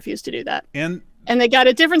absolutely refuse to do that. And they got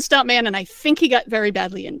a different stuntman, and I think he got very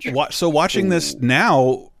badly injured. So watching this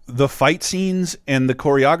now, the fight scenes and the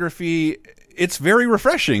choreography, it's very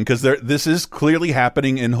refreshing because this is clearly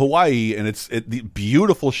happening in Hawaii, and the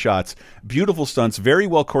beautiful shots, beautiful stunts, very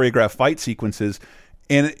well choreographed fight sequences.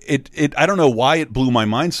 And it I don't know why it blew my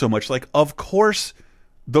mind so much. Like, of course,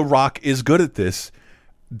 The Rock is good at this.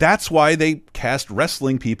 That's why they cast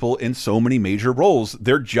wrestling people in so many major roles.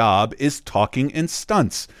 Their job is talking and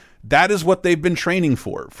stunts. That is what they've been training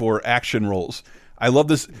for action roles. I love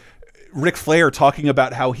this. Ric Flair talking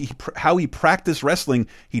about how he practiced wrestling.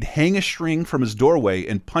 He'd hang a string from his doorway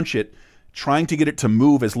and punch it, trying to get it to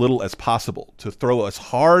move as little as possible, to throw as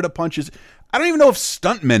hard a punches. I don't even know if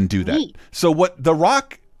stuntmen do that. So what The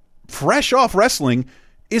Rock, fresh off wrestling,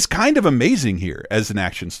 is kind of amazing here as an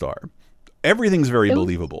action star. Everything's very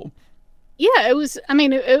believable. Yeah, it was. I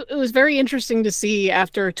mean, it was very interesting to see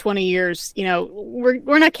after 20 years. You know,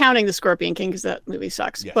 we're not counting the Scorpion King because that movie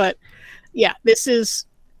sucks. Yeah. But yeah, this is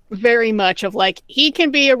very much of like, he can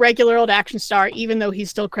be a regular old action star, even though he's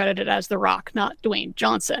still credited as The Rock, not Dwayne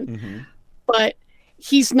Johnson. But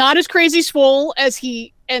he's not as crazy swole as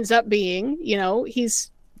he ends up being. You know, he's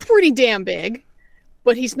pretty damn big,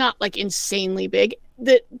 but he's not like insanely big.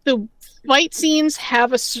 The fight scenes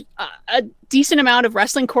have a decent amount of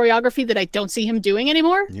wrestling choreography that I don't see him doing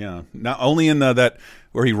anymore. Yeah, not only in that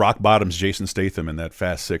where he rock bottoms Jason Statham in that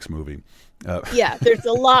Fast 6 movie. Yeah, there's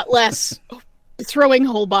a lot less throwing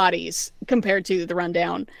whole bodies compared to The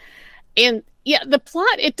Rundown. And yeah, the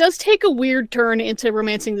plot, it does take a weird turn into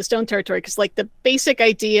Romancing the Stone territory, because like the basic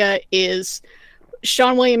idea is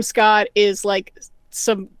Sean William Scott is like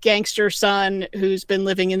some gangster son who's been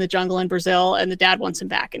living in the jungle in Brazil, and the dad wants him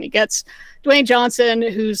back, and he gets Dwayne Johnson,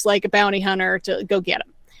 who's like a bounty hunter, to go get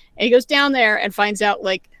him. And he goes down there and finds out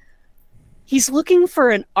like he's looking for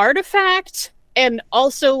an artifact, and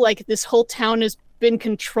also like this whole town has been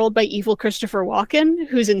controlled by evil Christopher Walken,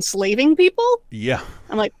 who's enslaving people. Yeah.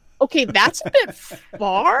 I'm like, okay, that's a bit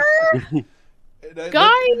far.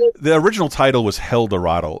 Guy, the original title was Hell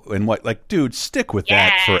Dorado, and what, like, dude, stick with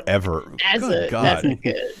that forever.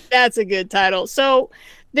 That's a good title. So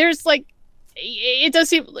there's like, it does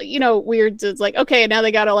seem, you know, weird. It's like, okay, now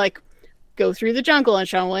they gotta like go through the jungle, and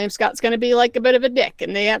Sean William Scott's gonna be like a bit of a dick,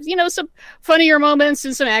 and they have, you know, some funnier moments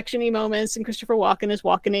and some actiony moments, and Christopher Walken is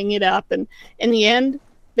walking it up, and in the end,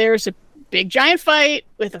 there's a big giant fight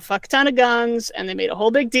with a fuck ton of guns, and they made a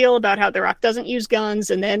whole big deal about how The Rock doesn't use guns,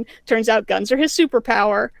 and then turns out guns are his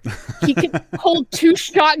superpower. He can hold 2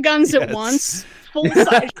 shotguns at once,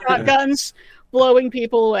 full-size shotguns, blowing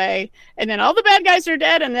people away, and then all the bad guys are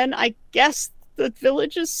dead, and then I guess the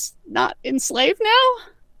village is not enslaved now?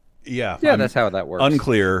 Yeah, that's how that works.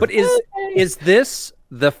 Unclear. But is this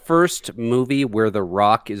the first movie where The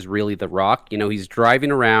Rock is really The Rock. You know, he's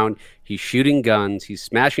driving around, he's shooting guns, he's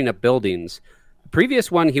smashing up buildings. The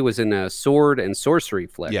previous one, he was in a sword and sorcery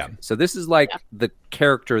flick. Yeah. So this is like the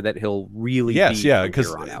character that he'll really be. Yeah,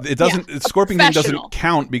 because it doesn't. Scorpion King doesn't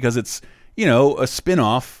count because it's, you know, a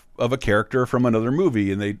spin-off of a character from another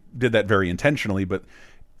movie, and they did that very intentionally. But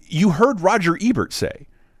you heard Roger Ebert say,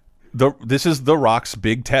 this is The Rock's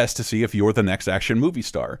big test to see if you're the next action movie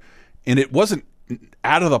star. And it wasn't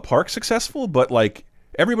out of the park successful, but like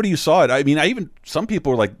everybody who saw it, I mean, some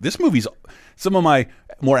people were like, this movie's, some of my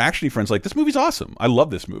more actiony friends like, this movie's awesome. I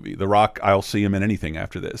love this movie. The Rock, I'll see him in anything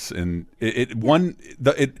after this. And it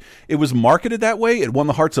was marketed that way. It won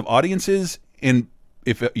the hearts of audiences. And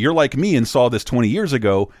if you're like me and saw this 20 years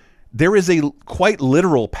ago, there is a quite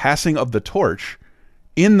literal passing of the torch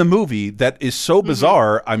in the movie that is so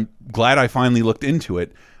bizarre. I'm glad I finally looked into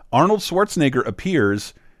it. Arnold Schwarzenegger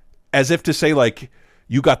appears as if to say, like,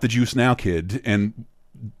 you got the juice now, kid. And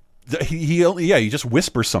he just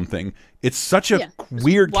whispers something. It's such a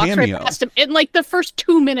weird cameo. Right past him in like the first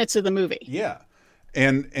 2 minutes of the movie. Yeah.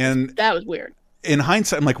 And that was weird. In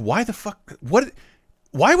hindsight, I'm like, why the fuck?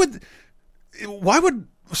 Why would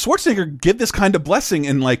Schwarzenegger give this kind of blessing?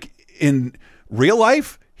 And like in real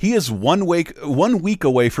life, he is 1 week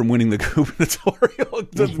away from winning the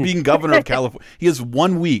gubernatorial, being governor of California. He is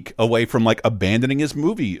 1 week away from like abandoning his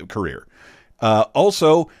movie career.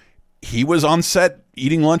 Also, he was on set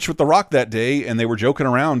eating lunch with The Rock that day, and they were joking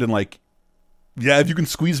around and like, yeah, if you can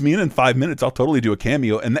squeeze me in 5 minutes, I'll totally do a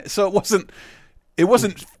cameo. And so it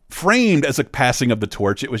wasn't framed as a passing of the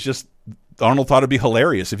torch. It was just Arnold thought it'd be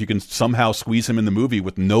hilarious if you can somehow squeeze him in the movie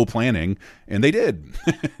with no planning, and they did.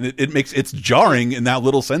 It's jarring in that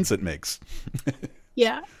little sense it makes.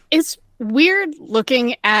 Yeah, it's weird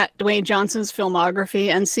looking at Dwayne Johnson's filmography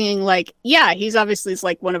and seeing like, yeah, he's obviously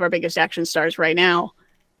like one of our biggest action stars right now,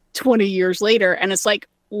 20 years later, and it's like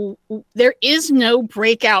there is no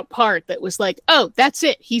breakout part that was like, oh, that's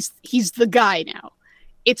it, he's the guy now.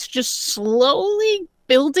 It's just slowly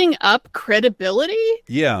building up credibility.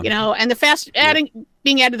 Yeah. You know, and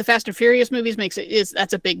being added to the Fast and Furious movies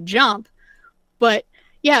that's a big jump. But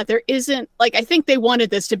yeah, there isn't like, I think they wanted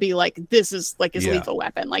this to be like, this is like his Lethal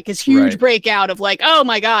Weapon, like his huge breakout of like, oh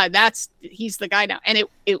my God, he's the guy now. And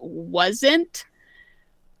it wasn't.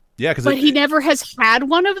 Yeah. But he never has had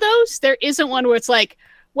one of those. There isn't one where it's like,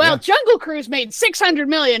 well, Jungle Cruise made $600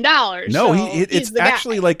 million. No, so it's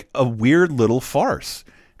actually like a weird little farce.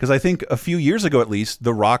 Because I think a few years ago, at least,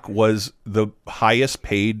 The Rock was the highest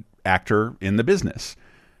paid actor in the business.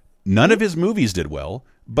 None of his movies did well,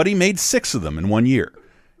 but he made 6 of them in 1 year.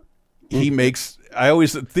 He makes, I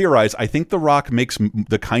always theorize, I think The Rock makes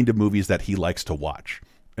the kind of movies that he likes to watch.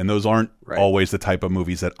 And those aren't always the type of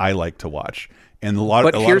movies that I like to watch. And a lot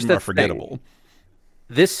of them are forgettable.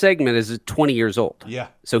 This segment is 20 years old. Yeah.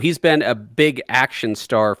 So he's been a big action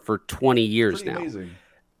star for 20 years now. Amazing.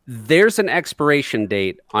 There's an expiration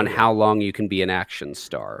date on how long you can be an action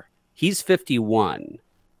star. He's 51.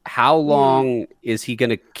 How long is he going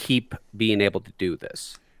to keep being able to do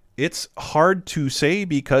this? It's hard to say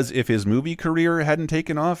because if his movie career hadn't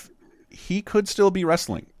taken off, he could still be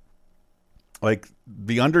wrestling. Like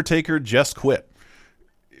The Undertaker just quit.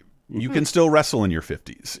 You can still wrestle in your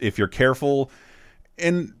 50s if you're careful.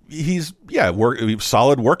 And he's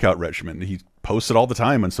solid workout regimen. He posts it all the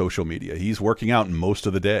time on social media. He's working out most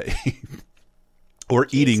of the day or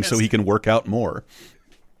eating so he can work out more.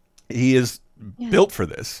 He is built for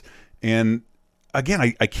this. And again,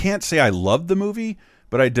 I can't say I love the movie,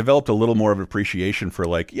 but I developed a little more of an appreciation for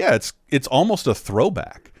like, it's almost a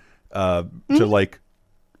throwback to like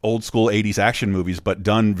old school 80s action movies, but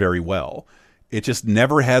done very well. It just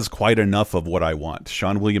never has quite enough of what I want.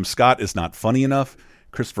 Sean William Scott is not funny enough.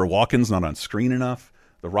 Christopher Walken's not on screen enough.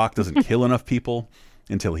 The Rock doesn't kill enough people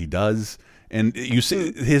until he does. And you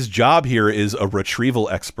see his job here is a retrieval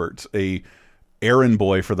expert, a errand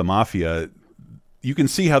boy for the mafia. You can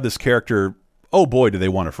see how this character, oh boy, do they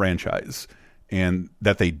want a franchise. And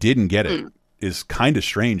that they didn't get it is kind of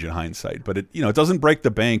strange in hindsight. But it doesn't break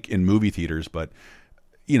the bank in movie theaters, but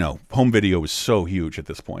home video is so huge at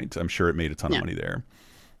this point. I'm sure it made a ton of money there.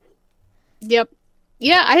 Yep.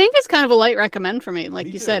 Yeah, I think it's kind of a light recommend for me. Like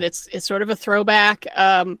you said, it's sort of a throwback.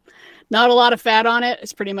 Not a lot of fat on it.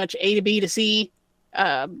 It's pretty much A to B to C.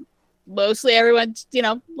 Mostly everyone's,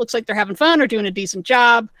 looks like they're having fun or doing a decent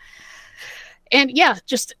job. And yeah,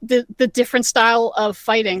 just the different style of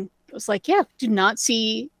fighting. It was like, do not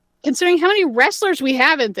see, considering how many wrestlers we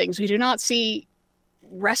have in things, we do not see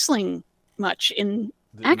wrestling much in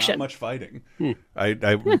action. Not much fighting.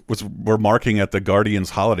 We're marking at the Guardians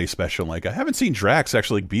holiday special. Like, I haven't seen Drax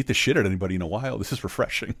actually beat the shit out of anybody in a while. This is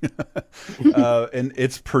refreshing. And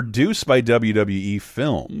it's produced by WWE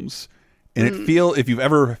Films, and if you've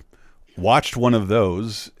ever watched one of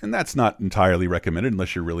those, and that's not entirely recommended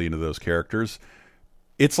unless you're really into those characters,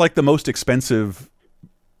 it's like the most expensive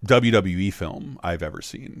WWE film I've ever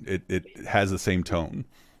seen. It has the same tone.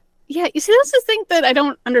 Yeah, you see, that's the thing that I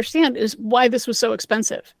don't understand is why this was so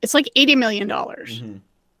expensive. It's like $80 million.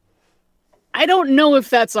 I don't know if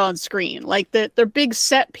that's on screen. Like their big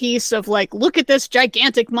set piece of like, look at this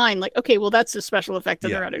gigantic mine. Like, okay, well, that's a special effect that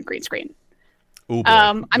they're on a green screen. Ooh,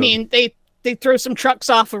 I mean, they throw some trucks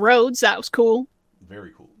off of roads. That was cool.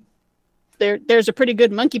 Very cool. There's a pretty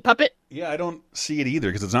good monkey puppet. Yeah, I don't see it either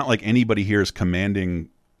because it's not like anybody here is commanding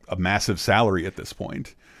a massive salary at this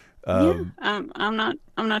point. I'm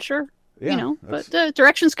not sure. But the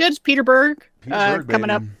direction's good. It's Peter Berg coming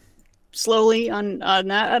up slowly on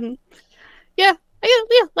that. Yeah,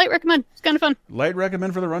 light recommend. It's kind of fun. Light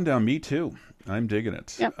recommend for the rundown. Me too. I'm digging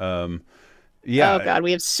it. Yep. Yeah. Oh God,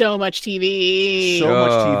 we have so much TV. So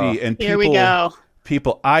much TV, and here we go.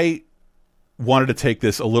 People, I wanted to take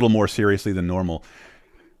this a little more seriously than normal.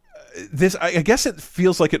 I guess it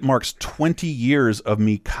feels like it marks 20 years of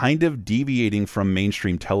me kind of deviating from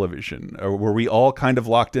mainstream television, where we all kind of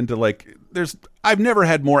locked into like, I've never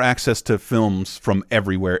had more access to films from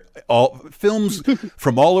everywhere, films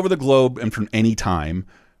from all over the globe and from any time.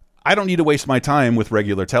 I don't need to waste my time with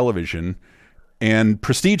regular television. And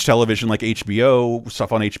prestige television like HBO,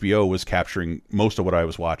 stuff on HBO was capturing most of what I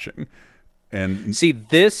was watching. And see,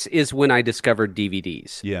 this is when I discovered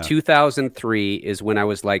DVDs. Yeah. 2003 is when I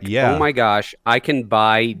was like, oh my gosh, I can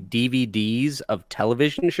buy DVDs of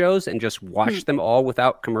television shows and just watch them all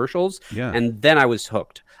without commercials. Yeah. And then I was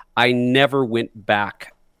hooked. I never went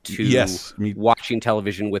back to watching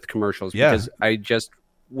television with commercials because I just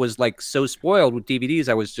was like so spoiled with DVDs.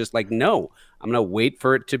 I was just like, no, I'm going to wait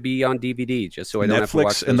for it to be on DVD just so I don't have to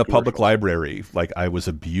watch Netflix and the public library. Like, I was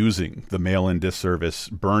abusing the mail-in disc service,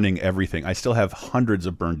 burning everything. I still have hundreds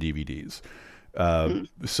of burned DVDs.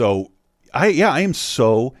 So I am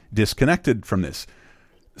so disconnected from this.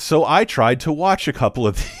 So I tried to watch a couple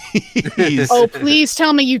of these. Oh, please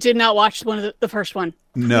tell me you did not watch one of the first one.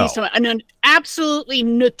 No. Please tell me. An absolutely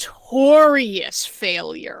notorious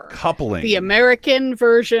failure. Coupling. The American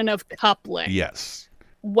version of Coupling. Yes.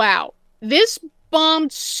 Wow. This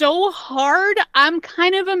bombed so hard, I'm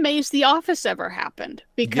kind of amazed The Office ever happened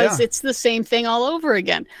because it's the same thing all over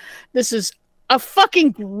again. This is a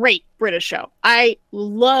fucking great British show. I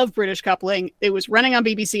love British Coupling. It was running on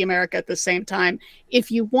BBC America at the same time.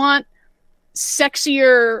 If you want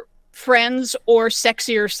sexier Friends or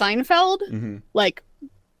sexier Seinfeld, like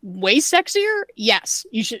way sexier, yes,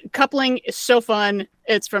 you should. Coupling is so fun.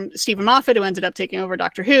 It's from Stephen Moffat, who ended up taking over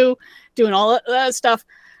Doctor Who, doing all that stuff.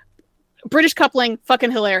 British Coupling,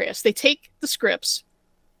 fucking hilarious. They take the scripts,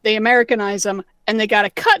 they Americanize them, and they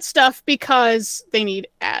gotta cut stuff because they need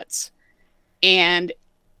ads. And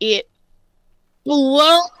it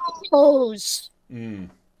blows.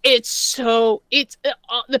 It's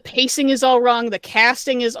the pacing is all wrong. The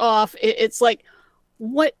casting is off. It's like,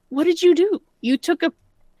 what did you do?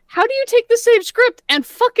 How do you take the same script and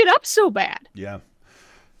fuck it up so bad? Yeah.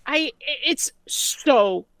 It's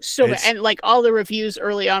so bad. And like all the reviews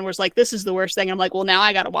early on was like, this is the worst thing. I'm like, well, now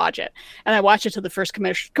I got to watch it. And I watched it to the first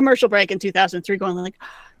commercial break in 2003 going like,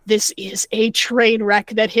 this is a train wreck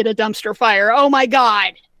that hit a dumpster fire. Oh my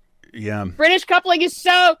God. Yeah. British Coupling is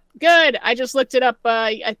so good. I just looked it up.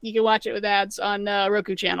 You can watch it with ads on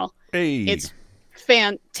Roku channel. Hey. It's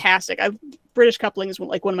fantastic. British Coupling is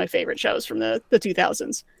like one of my favorite shows from the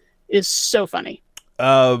 2000s. It is so funny.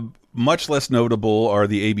 Much less notable are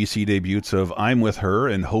the ABC debuts of I'm With Her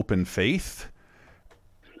and Hope and Faith.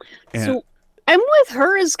 So I'm With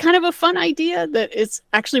Her is kind of a fun idea that it's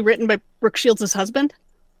actually written by Brooke Shields' husband.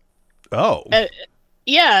 Oh.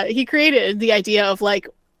 Yeah, he created the idea of like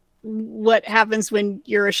what happens when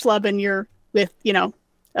you're a schlub and you're with,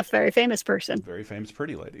 a very famous person. Very famous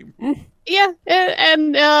pretty lady. Yeah,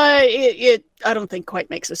 and it I don't think quite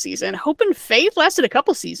makes a season. Hope and Faith lasted a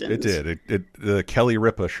couple seasons. It did. The Kelly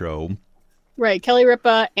Ripa show. Right, Kelly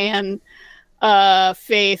Ripa and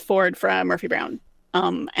Faith Ford from Murphy Brown.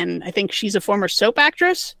 And I think she's a former soap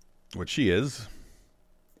actress. Which she is.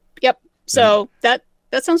 Yep. So that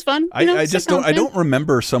sounds fun. I don't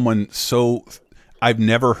remember someone so I've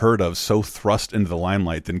never heard of so thrust into the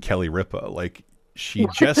limelight than Kelly Ripa. Like, she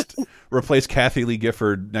just replaced Kathy Lee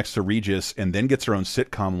Gifford next to Regis and then gets her own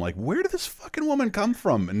sitcom. I'm like, where did this fucking woman come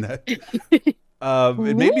from? And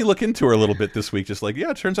It made me look into her a little bit this week. Just like, yeah,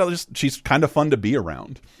 it turns out she's kind of fun to be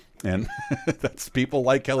around. And that's people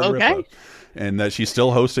like Kelly Ripa. And she's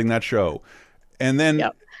still hosting that show. And then...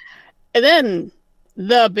 And then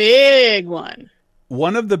the big one.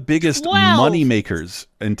 One of the biggest money makers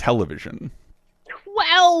in television.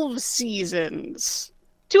 12 seasons.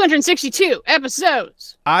 262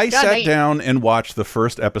 episodes. I sat down and watched the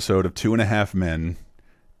first episode of 2.5 Men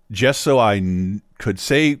just so I could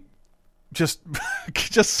say just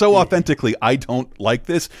so authentically, I don't like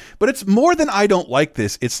this. But it's more than I don't like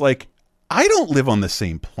this. It's like, I don't live on the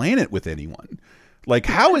same planet with anyone. Like,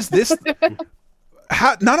 how is this...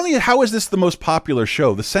 not only how is this the most popular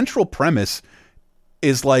show, the central premise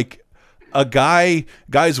is like a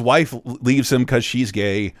guy's wife leaves him because she's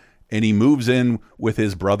gay, and he moves in with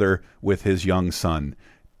his brother with his young son.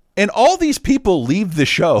 And all these people leave the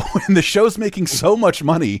show, and the show's making so much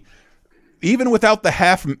money, even without the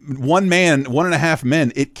 1.5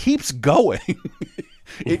 men, it keeps going.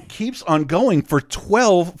 It keeps on going for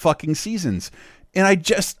 12 fucking seasons. And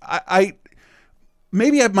I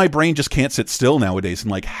maybe my brain just can't sit still nowadays. I'm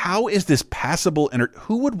like, how is this passable? And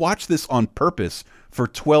who would watch this on purpose for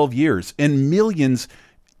 12 years? And millions,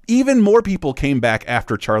 even more people came back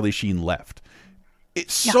after Charlie Sheen left.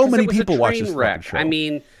 So many people watch this fucking show. I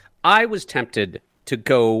mean, I was tempted to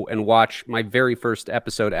go and watch my very first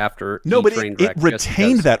episode after. No, but it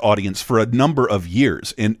retained that audience for a number of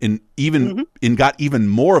years, and got even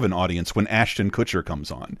more of an audience when Ashton Kutcher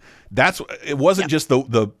comes on. It wasn't just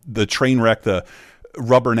the train wreck, the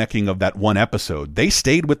rubbernecking of that one episode. They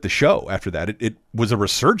stayed with the show after that. It was a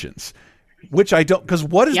resurgence, which I don't, because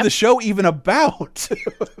what is the show even about?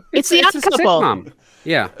 It's the Odd Couple.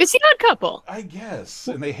 Yeah, it's the Odd Couple, I guess,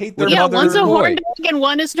 and they hate their mother. One's a horn dog and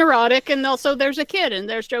one is neurotic, and also there's a kid, and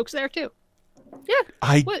there's jokes there too. Yeah,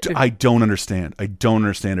 I don't understand. I don't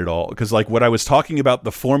understand at all, because like what I was talking about,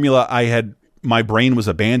 the formula my brain was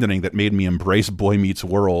abandoning that made me embrace Boy Meets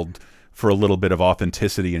World for a little bit of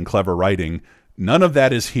authenticity and clever writing. None of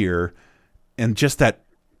that is here, and just that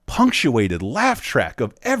punctuated laugh track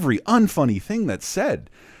of every unfunny thing that's said.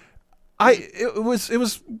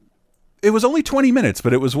 It was only 20 minutes,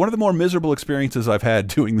 but it was one of the more miserable experiences I've had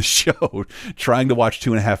doing the show, trying to watch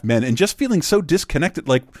 2.5 Men and just feeling so disconnected.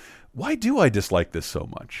 Like, why do I dislike this so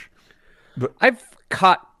much? But I've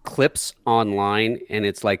caught clips online, and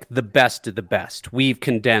it's like the best of the best. We've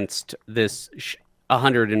condensed this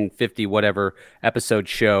 150 whatever episode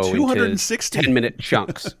show 260 into 10-minute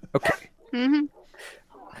chunks. Okay. Mm-hmm.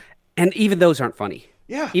 And even those aren't funny.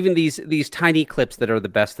 Yeah. Even these tiny clips that are the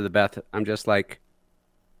best of the best, I'm just like,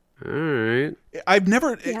 all right. I've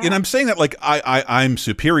never, and I'm saying that like I'm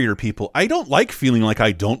superior to people. I don't like feeling like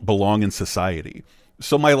I don't belong in society.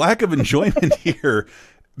 So my lack of enjoyment here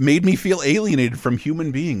made me feel alienated from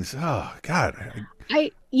human beings. Oh God.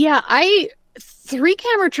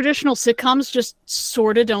 3-camera traditional sitcoms just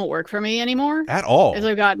sort of don't work for me anymore at all. As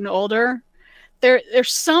I've gotten older,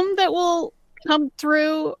 there's some that will come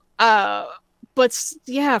through, but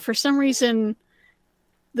yeah, for some reason,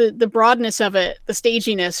 the broadness of it, the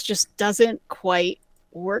staginess, just doesn't quite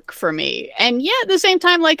work for me. And yeah, at the same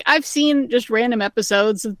time, like I've seen just random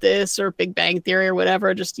episodes of this or Big Bang Theory or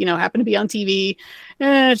whatever, just happen to be on TV,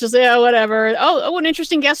 and it's just whatever. Oh, an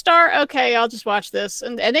interesting guest star. Okay, I'll just watch this.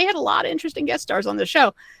 And they had a lot of interesting guest stars on the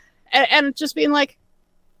show, and just being like,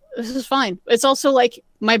 this is fine. It's also like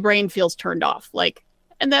my brain feels turned off, like,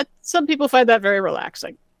 and that some people find that very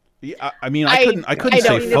relaxing. Yeah, I mean, I couldn't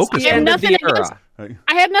say focus. I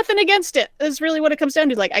had nothing against it. That's really what it comes down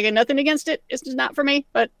to. Like, I get nothing against it. It's just not for me.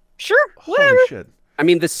 But sure, whatever. Holy shit. I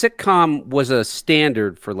mean, the sitcom was a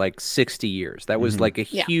standard for like 60 years. That was like a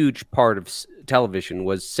huge part of television.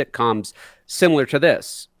 Was sitcoms similar to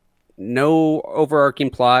this? No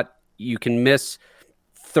overarching plot. You can miss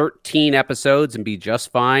 13 episodes and be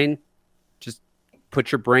just fine. Just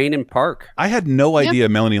put your brain in park. I had no idea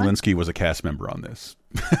Melanie Linsky was a cast member on this.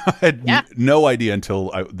 I had no idea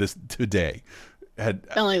until today.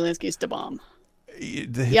 Melanie Linsky's the bomb. He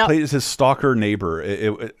played as his stalker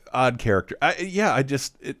neighbor. Odd character.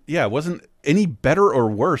 It wasn't any better or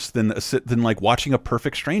worse than like watching a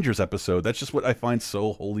Perfect Strangers episode. That's just what I find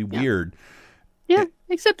so wholly weird. Yeah,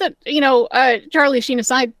 except that Charlie Sheen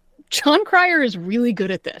aside, John Cryer is really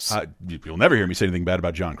good at this. You'll never hear me say anything bad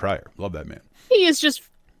about John Cryer. Love that man. He is just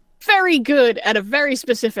very good at a very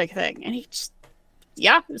specific thing, and he just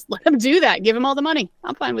let him do that. Give him all the money.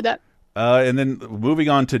 I'm fine with that. And then moving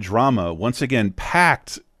on to drama, once again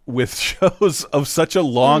packed with shows of such a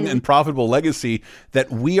long and profitable legacy that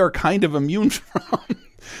we are kind of immune from.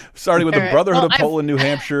 Starting with the Brotherhood of Poland, New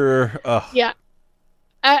Hampshire. Yeah.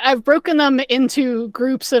 I've broken them into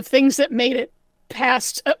groups of things that made it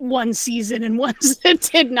past one season and ones that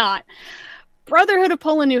did not. Brotherhood of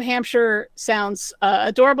Poland, New Hampshire sounds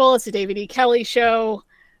adorable. It's a David E. Kelly show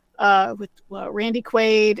with Randy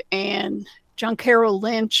Quaid and John Carroll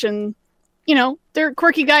Lynch, and they're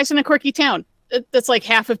quirky guys in a quirky town. That's like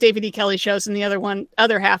half of David E. Kelly shows, and the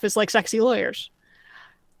other half is like sexy lawyers.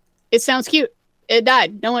 It sounds cute. It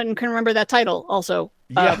died. No one can remember that title. Also,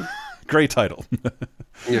 great title.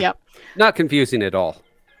 Yep, not confusing at all.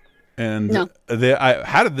 And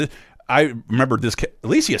I remember this.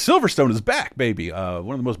 Alicia Silverstone is back, baby.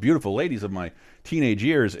 One of the most beautiful ladies of my teenage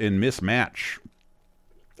years in Mismatch.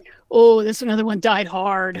 Oh, this another one died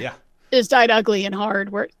hard. Yeah. This died ugly and hard.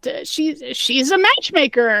 Where she's a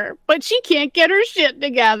matchmaker, but she can't get her shit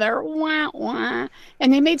together. Wah, wah.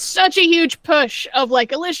 And they made such a huge push of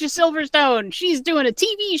like Alicia Silverstone. She's doing a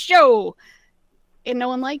TV show, and no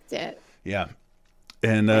one liked it. Yeah.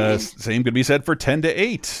 And same could be said for 10 to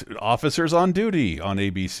 8, Officers on Duty on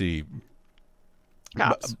ABC.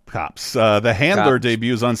 Cops. The Handler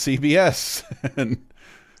debuts on CBS.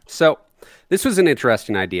 So this was an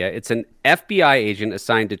interesting idea. It's an FBI agent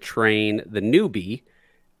assigned to train the newbie.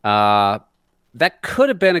 That could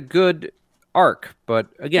have been a good arc, but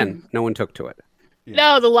again, no one took to it. Yeah.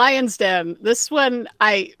 No, The Lion's Den. This one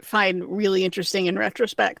I find really interesting in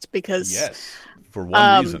retrospect because... Yes, for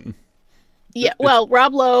one reason. Yeah, well,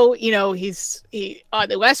 Rob Lowe, he on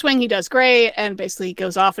The West Wing, he does great, and basically he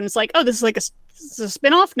goes off and it's like, oh, this is like a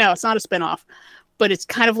spinoff? No, it's not a spinoff, but it's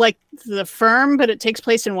kind of like The Firm, but it takes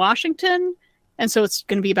place in Washington, and so it's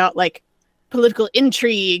going to be about like political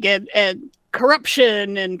intrigue and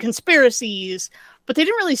corruption and conspiracies, but they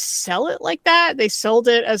didn't really sell it like that. They sold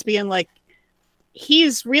it as being like,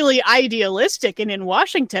 he's really idealistic and in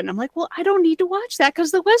Washington. I'm like, well, I don't need to watch that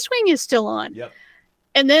because The West Wing is still on. Yep.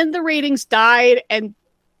 And then the ratings died, and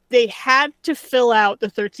they had to fill out the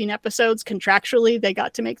 13 episodes contractually. They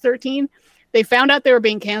got to make 13. They found out they were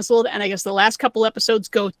being canceled, and I guess the last couple episodes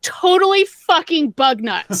go totally fucking bug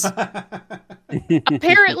nuts.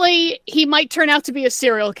 Apparently, he might turn out to be a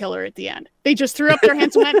serial killer at the end. They just threw up their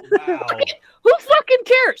hands and went, who fucking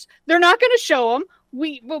cares? They're not going to show them,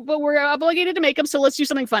 but we're obligated to make them, so let's do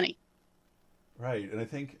something funny. Right, and I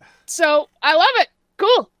think... So, I love it.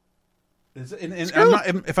 Cool.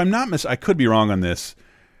 If I'm not I could be wrong on this.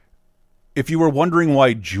 If you were wondering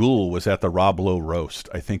why Jewel was at the Rob Lowe roast,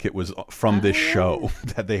 I think it was from this show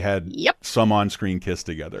that they had some on-screen kiss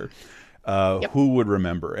together. Who would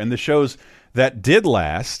remember? And the shows that did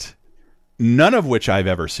last, none of which I've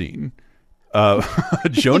ever seen.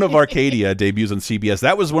 Joan of Arcadia debuts on CBS.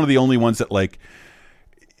 That was one of the only ones that like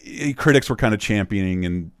critics were kind of championing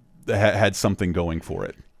and had something going for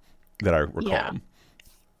it that I recall. Yeah.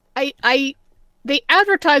 They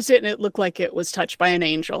advertised it and it looked like it was touched by an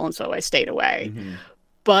angel, and so I stayed away. Mm-hmm.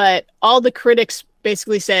 But all the critics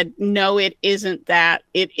basically said, no, it isn't that.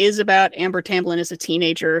 It is about Amber Tamblyn as a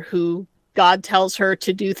teenager who God tells her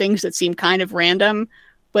to do things that seem kind of random,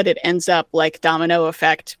 but it ends up like domino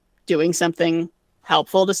effect doing something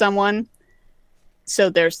helpful to someone. So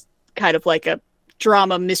there's kind of like a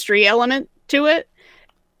drama mystery element to it.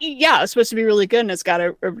 Yeah, it's supposed to be really good, and it's got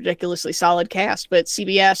a ridiculously solid cast, but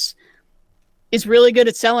CBS is really good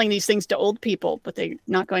at selling these things to old people, but they're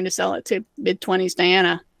not going to sell it to mid-20s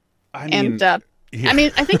Diana. I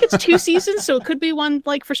think it's 2 seasons, so it could be one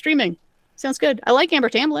like for streaming. Sounds good. I like Amber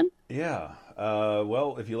Tamblyn. Yeah.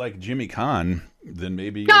 Well, if you like Jimmy Kahn, then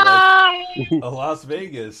maybe you like Las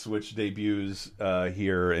Vegas, which debuts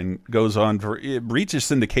here and goes on it reaches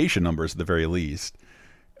syndication numbers at the very least.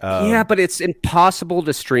 Yeah, but it's impossible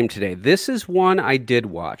to stream today. This is one I did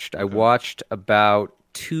watch. I watched about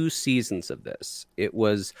 2 seasons of this. It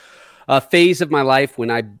was a phase of my life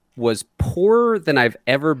when I was poorer than I've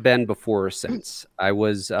ever been before or since. I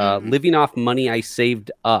was living off money I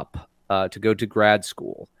saved up to go to grad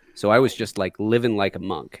school. So I was just like living like a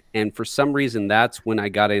monk. And for some reason, that's when I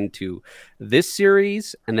got into this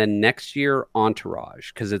series and then next year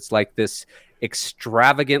Entourage, because it's like this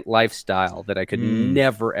extravagant lifestyle that I could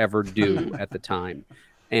never, ever do at the time.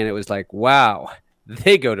 And it was like, wow,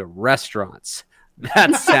 they go to restaurants.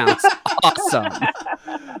 That sounds awesome.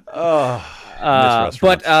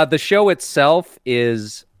 But the show itself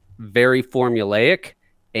is very formulaic,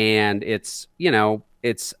 and it's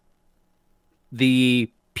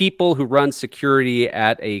the people who run security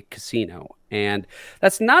at a casino. And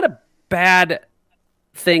that's not a bad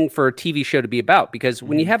thing for a TV show to be about, because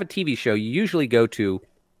when you have a TV show, you usually go to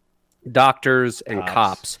doctors and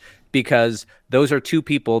cops, because those are 2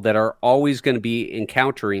 people that are always going to be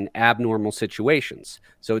encountering abnormal situations.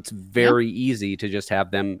 So it's very easy to just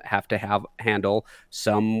have them handle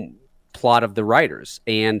some plot of the writers.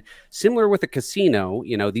 And similar with a casino,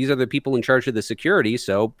 you know, these are the people in charge of the security.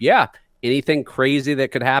 So yeah, anything crazy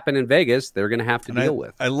that could happen in Vegas, they're going to have to deal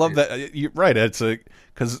with. I love that. You're right. It's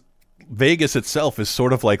because Vegas itself is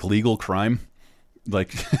sort of like legal crime.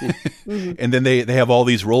 Like, and then they have all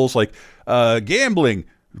these rules like gambling,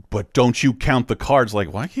 but don't you count the cards?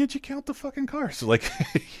 Like, why can't you count the fucking cards? Like,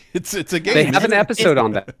 it's a game. They have an episode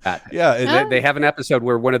on that. Yeah, they have an episode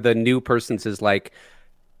where one of the new persons is like,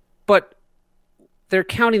 but they're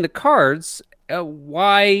counting the cards.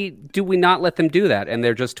 Why do we not let them do that? And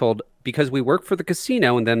they're just told, because we work for the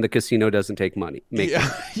casino, and then the casino doesn't take money.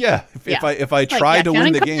 If I try to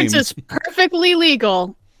win the game, it's perfectly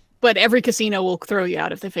legal. But every casino will throw you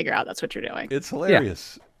out if they figure out that's what you're doing. It's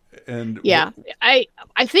hilarious. And I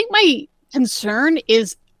think my concern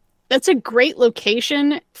is that's a great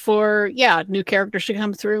location for new characters to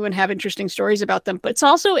come through and have interesting stories about them, but it's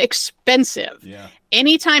also expensive. Yeah.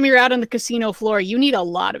 Anytime you're out on the casino floor, you need a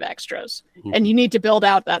lot of extras and you need to build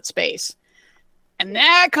out that space. And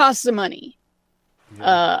that costs some money.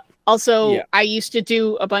 I used to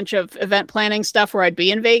do a bunch of event planning stuff where I'd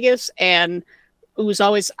be in Vegas, and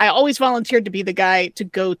I always volunteered to be the guy to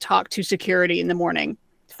go talk to security in the morning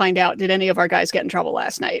to find out, did any of our guys get in trouble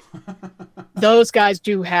last night? Those guys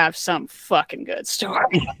do have some fucking good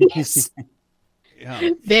stories.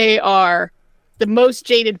 They are the most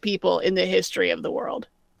jaded people in the history of the world.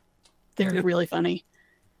 They're really funny.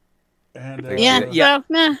 And,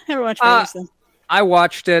 never watched Vegas then. I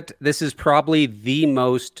watched it. This is probably the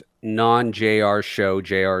most non-JR show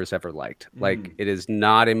JR has ever liked. Like, it is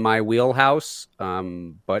not in my wheelhouse.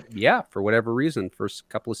 But yeah, for whatever reason, first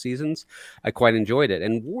couple of seasons, I quite enjoyed it.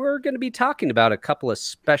 And we're going to be talking about a couple of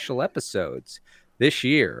special episodes this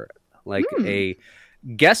year, like a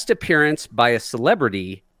guest appearance by a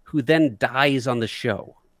celebrity who then dies on the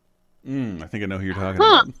show. I think I know who you're talking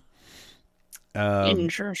about.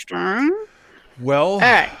 Interesting. Well,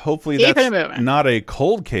 right. Hopefully that's not a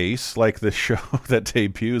cold case like the show that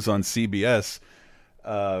debuts on CBS,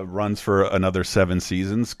 runs for another 7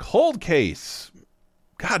 seasons. Cold Case.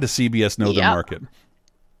 God, does CBS know their market?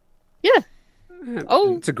 Yeah.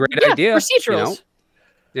 Oh, it's a great idea. Procedurals. You know?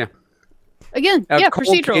 Yeah. Again, cold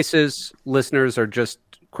procedurals. Cases, listeners, are just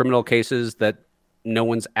criminal cases that no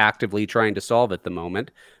one's actively trying to solve at the moment.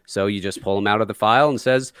 So you just pull them out of the file and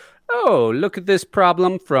says, oh, look at this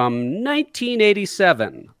problem from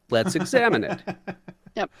 1987. Let's examine it.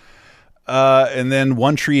 Yep. And then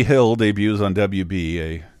One Tree Hill debuts on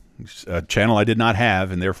WB, a channel I did not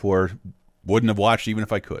have and therefore wouldn't have watched even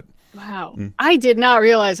if I could. Wow. I did not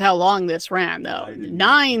realize how long this ran, though.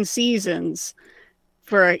 9 seasons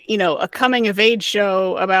for, a coming of age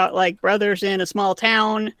show about like brothers in a small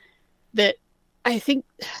town that I think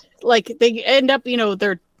like they end up,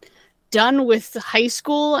 they're done with high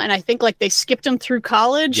school, and I think like they skipped them through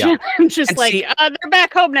college. Yeah. I'm just they're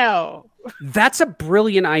back home now. That's a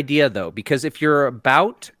brilliant idea, though, because if you're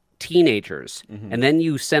about teenagers and then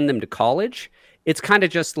you send them to college, it's kind of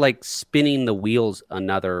just like spinning the wheels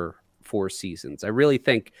another 4 seasons. I really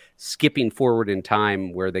think skipping forward in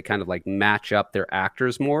time where they kind of like match up their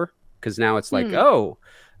actors more, because now it's like,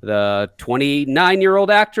 the 29-year-old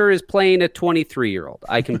actor is playing a 23-year-old.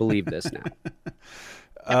 I can believe this now.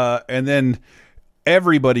 And then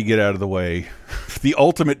everybody get out of the way. The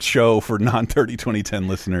ultimate show for non-30 2010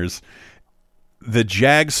 listeners. The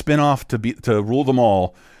Jag spinoff to rule them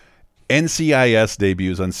all. NCIS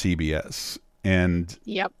debuts on CBS. And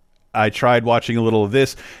I tried watching a little of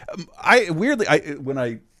this. When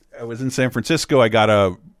I was in San Francisco, I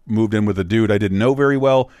got moved in with a dude I didn't know very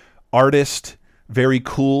well. Artist, very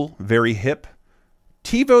cool, very hip.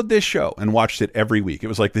 TiVo'd this show and watched it every week. It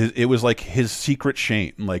was like his secret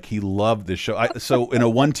shame. Like, he loved this show. So in a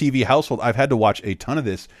 1 TV household, I've had to watch a ton of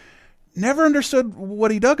this. Never understood what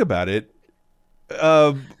he dug about it.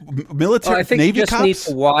 Military, I think Navy you just cops? need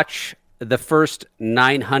to watch the first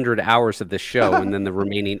 900 hours of the show, and then the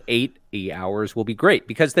remaining 80 hours will be great,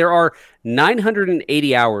 because there are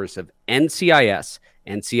 980 hours of NCIS,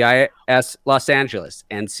 NCIS Los Angeles,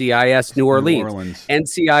 NCIS New Orleans.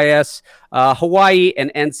 NCIS Hawaii,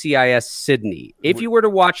 and NCIS Sydney. If you were to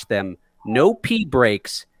watch them, no pee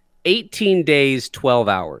breaks, 18 days, 12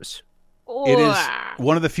 hours. It is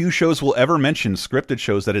one of the few shows we'll ever mention, scripted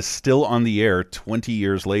shows, that is still on the air 20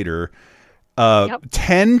 years later. 10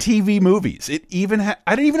 TV movies. I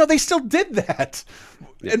didn't even know they still did that.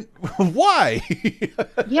 And why?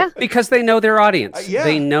 Because they know their audience.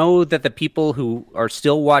 They know that the people who are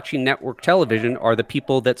still watching network television are the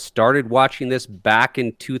people that started watching this back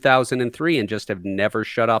in 2003 and just have never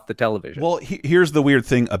shut off the television. Well, here's the weird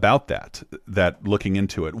thing about that looking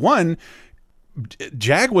into it. One,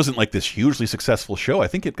 Jag wasn't like this hugely successful show. I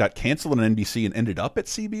think it got canceled on NBC and ended up at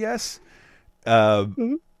CBS.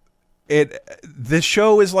 This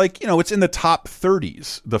show is like, it's in the top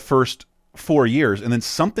 30s the first 4 years, and then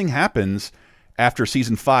something happens after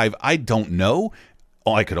season 5. I don't know.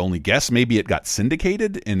 I could only guess. Maybe it got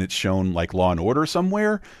syndicated and it's shown like Law and Order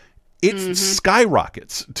somewhere. It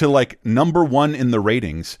skyrockets to like #1 in the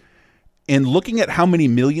ratings. And looking at how many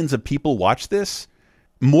millions of people watch this,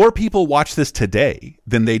 more people watch this today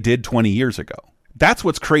than they did 20 years ago. That's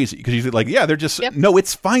what's crazy, because you think like, they're just no,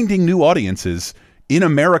 it's finding new audiences in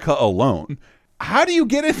America alone. How do you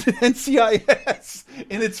get into NCIS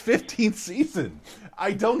in its 15th season?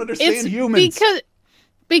 I don't understand humans.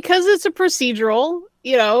 Because it's a procedural,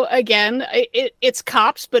 again, it's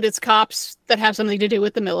cops, but it's cops that have something to do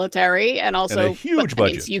with the military, and also a huge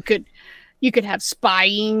budget. You could have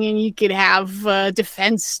spying, and you could have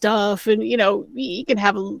defense stuff, and you could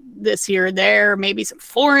have this here and there, maybe some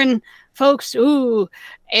foreign folks. Ooh,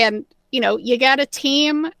 and you got a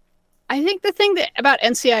team. I think the thing about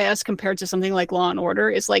NCIS compared to something like Law and Order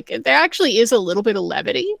is like there actually is a little bit of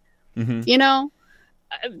levity.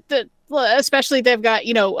 Especially they've got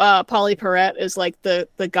Polly Perrette is like the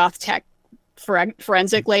goth tech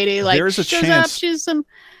forensic lady. Like there's a shows chance. up, she's some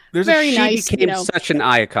very nice. She became such an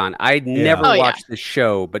icon. I'd never watched the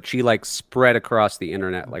show, but she like spread across the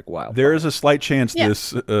internet like wildfire. There is a slight chance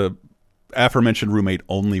this aforementioned roommate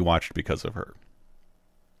only watched because of her.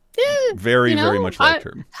 Very much liked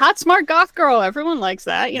her. Hot, smart goth girl. Everyone likes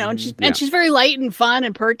that, and she's very light and fun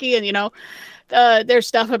and perky, and there's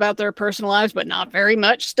stuff about their personal lives, but not very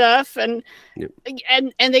much stuff. And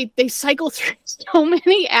they cycle through so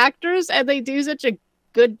many actors, and they do such a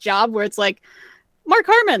good job where it's like Mark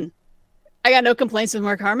Harmon. I got no complaints with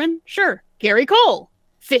Mark Harmon. Sure. Gary Cole.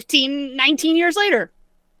 19 years later.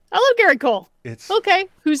 I love Gary Cole. It's okay.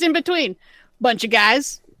 Who's in between? Bunch of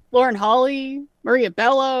guys. Lauren Holly, Maria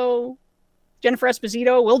Bello, Jennifer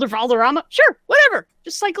Esposito, Wilder Valderrama. Sure, whatever.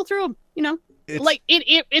 Just cycle through them.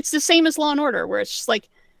 It's the same as Law and Order, where it's just like,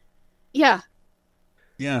 so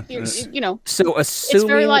it's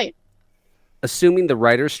very light. Assuming the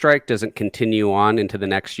writer's strike doesn't continue on into the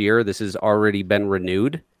next year, this has already been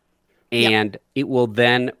renewed, and it will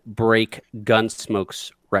then break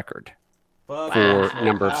Gunsmoke's record. For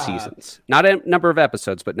number of seasons, not a number of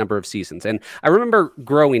episodes, but number of seasons. And I remember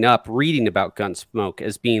growing up reading about Gunsmoke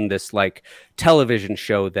as being this like television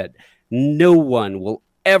show that no one will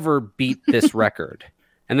ever beat this record.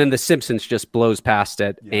 And then The Simpsons just blows past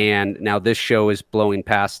it. And now this show is blowing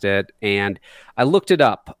past it. And I looked it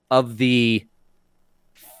up. Of the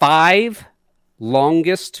 5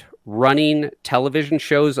 longest running television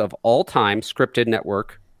shows of all time, scripted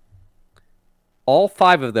network, all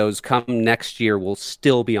 5 of those come next year will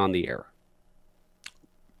still be on the air.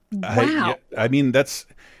 Wow. I mean,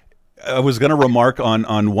 I was going to remark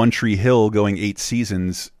on One Tree Hill going 8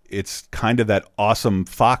 seasons. It's kind of that awesome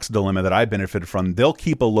Fox dilemma that I benefited from. They'll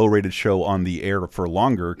keep a low-rated show on the air for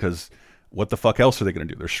longer because what the fuck else are they going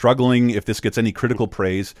to do? They're struggling. If this gets any critical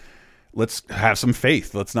praise, let's have some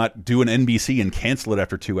faith. Let's not do an NBC and cancel it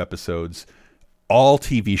after 2 episodes. All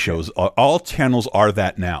TV shows, all channels are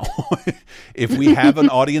that now. If we have an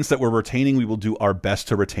audience that we're retaining, we will do our best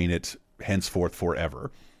to retain it henceforth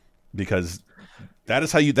forever, because that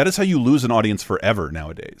is how you lose an audience forever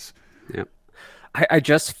nowadays. Yeah, I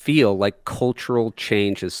just feel like cultural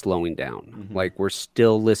change is slowing down. Like we're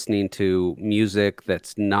still listening to music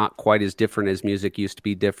that's not quite as different as music used to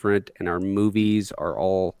be different, and our movies are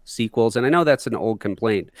all sequels. And I know that's an old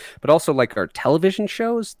complaint, but also like our television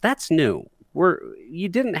shows, that's new. You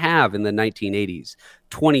didn't have in the 1980s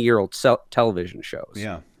 20-year-old television shows.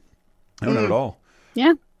 Yeah, no, not at all.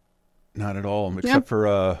 Yeah, not at all, except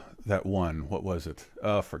for that one. What was it?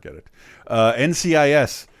 Forget it.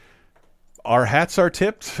 NCIS. Our hats are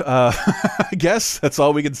tipped. I guess that's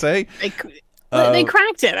all we can say. They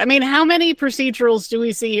cracked it. I mean, how many procedurals do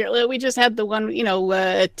we see here? We just had the one,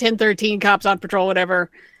 1013 Cops on Patrol,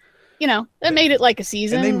 whatever. That made it like a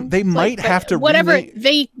season. And they might have to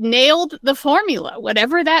they nailed the formula,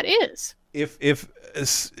 whatever that is. If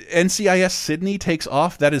NCIS Sydney takes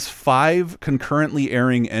off, that is 5 concurrently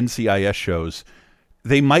airing NCIS shows.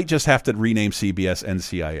 They might just have to rename CBS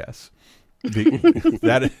NCIS.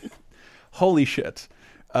 Holy shit.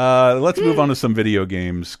 Let's move on to some video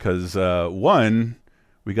games, because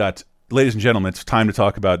we got, ladies and gentlemen, it's time to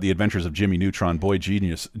talk about The Adventures of Jimmy Neutron Boy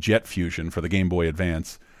Genius Jet Fusion for the Game Boy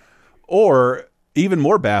Advance. Or, even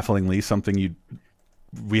more bafflingly, something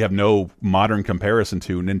we have no modern comparison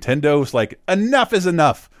to. Nintendo's like, enough is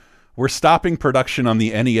enough. We're stopping production on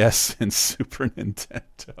the NES and Super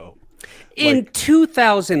Nintendo. In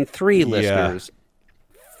 2003, listeners,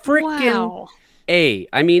 freaking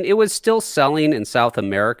I mean, it was still selling in South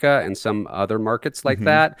America and some other markets like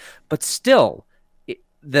that, but still,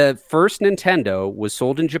 the first Nintendo was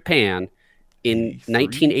sold in Japan in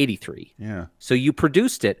 1983. Yeah. So you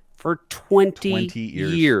produced it for 20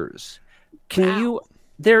 years.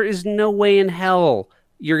 There is no way in hell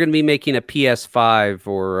you're going to be making a PS5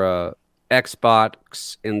 or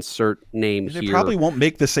Xbox insert name They here. probably won't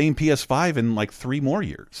make the same PS5 in like 3 more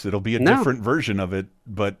years. It'll be a different version of it.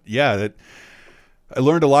 But yeah, I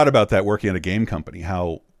learned a lot about that working at a game company,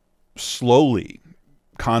 how slowly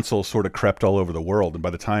consoles sort of crept all over the world. And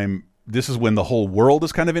by the time, this is when the whole world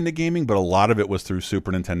is kind of into gaming, but a lot of it was through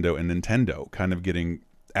Super Nintendo and Nintendo kind of getting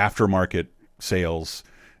aftermarket sales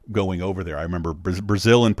going over there. I remember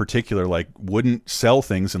Brazil in particular, like, wouldn't sell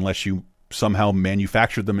things unless you somehow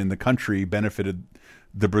manufactured them in the country, benefited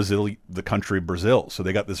the country Brazil. So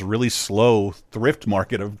they got this really slow thrift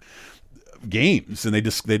market of games, and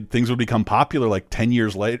things would become popular like 10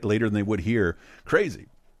 years later than they would here. Crazy.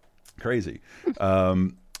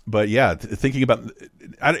 But yeah, thinking about,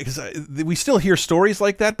 because we still hear stories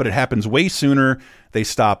like that, but it happens way sooner. They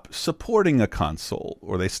stop supporting a console,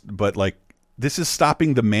 but like, this is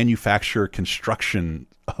stopping the manufacture construction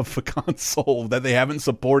of a console that they haven't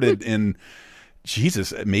supported in,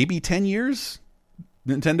 Jesus, maybe 10 years.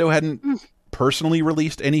 Nintendo hadn't personally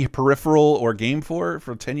released any peripheral or game for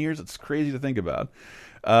 10 years. It's crazy to think about.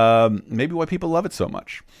 Maybe why people love it so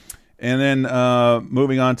much. And then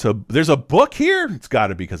moving on to, there's a book here. It's got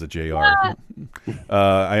to be because of JR.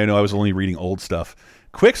 I know I was only reading old stuff.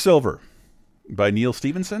 Quicksilver by Neil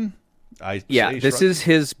Stephenson. This is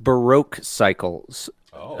his Baroque cycles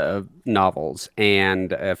novels.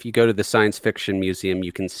 And if you go to the Science Fiction Museum,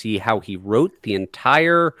 you can see how he wrote the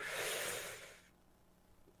entire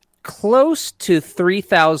close to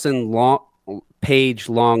 3,000 page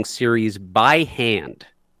long series by hand.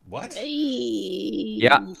 What?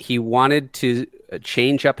 Yeah, he wanted to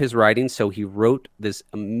change up his writing, so he wrote this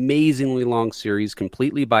amazingly long series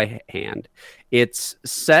completely by hand. It's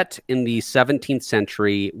set in the 17th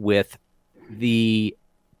century with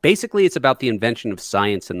basically it's about the invention of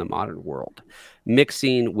science in the modern world,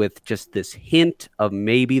 mixing with just this hint of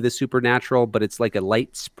maybe the supernatural, but it's like a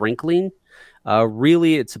light sprinkling.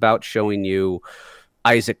 Really, it's about showing you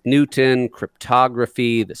Isaac Newton,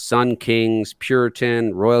 cryptography, the Sun Kings,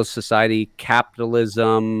 Puritan, Royal Society,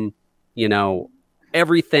 capitalism,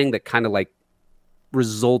 everything that kind of like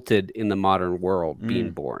resulted in the modern world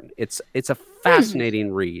being born. It's a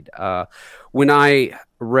fascinating read. When I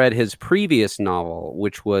read his previous novel,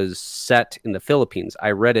 which was set in the Philippines,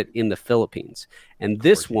 I read it in the Philippines. And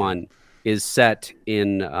this one is set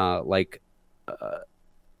in the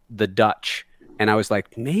Dutch. And I was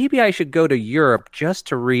like, maybe I should go to Europe just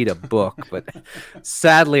to read a book. But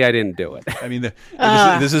sadly, I didn't do it. I mean,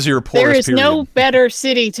 this is your poorest There is period. no better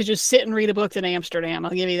city to just sit and read a book than Amsterdam.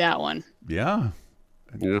 I'll give you that one. Yeah.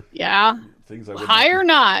 Yeah. Things I High or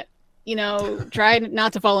not, try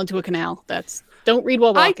not to fall into a canal. Don't read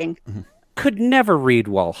while walking. Could never read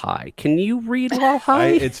while high. Can you read while high?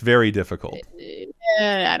 It's very difficult.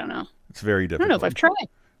 I don't know. It's very I difficult. don't know if I've tried.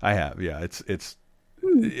 I have. Yeah. It's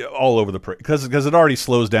all over the place because it already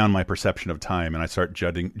slows down my perception of time, and I start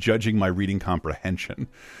judging my reading comprehension.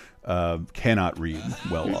 Cannot read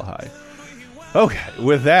well while high. Okay,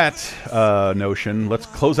 with that notion, let's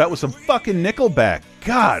close out with some fucking Nickelback.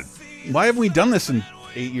 God, why have we done this in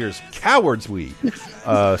 8 years? Cowards we.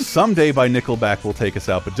 Someday by Nickelback will take us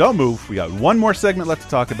out, but don't move. We got one more segment left to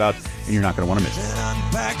talk about, and you're not going to want to miss it.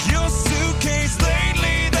 Unpack your suitcase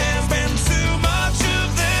lately, there's been too much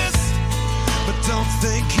of this. But don't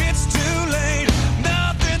think it's too late,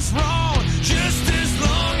 nothing's wrong, just as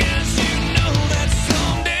long as you know that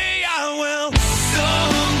someday I will.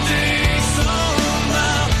 Someday,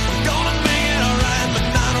 somehow, I'm gonna make it alright, but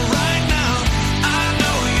not right now. I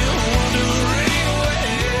know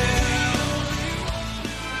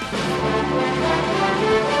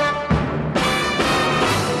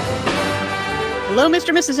Hello, Mr.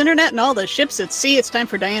 and Mrs. Internet and all the ships at sea. It's time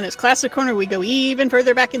for Diana's Classic Corner. We go even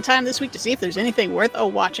further back in time this week to see if there's anything worth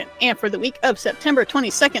watching. And for the week of September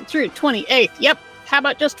 22nd through 28th, yep, how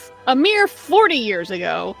about just a mere 40 years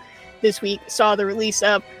ago, this week saw the release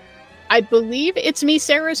of, I believe it's me,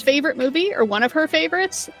 Sarah's favorite movie, or one of her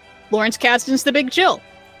favorites, Lawrence Kasdan's The Big Chill,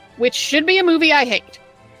 which should be a movie I hate.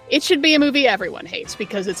 It should be a movie everyone hates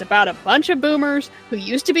because it's about a bunch of boomers who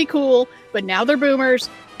used to be cool, but now they're boomers,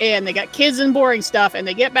 and they got kids and boring stuff, and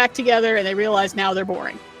they get back together, and they realize now they're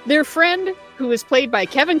boring. Their friend, who is played by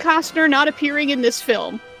Kevin Costner, not appearing in this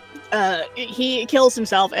film, he kills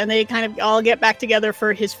himself, and they kind of all get back together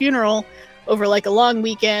for his funeral over like a long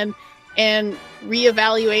weekend and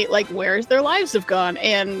reevaluate like where their lives have gone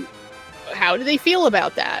and how do they feel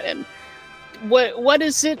about that, and what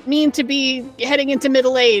does it mean to be heading into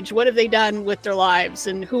middle age? What have they done with their lives,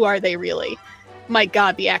 and who are they really? My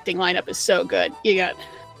God, the acting lineup is so good. You got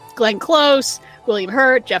Glenn Close, William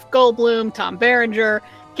Hurt, Jeff Goldblum, Tom Berenger,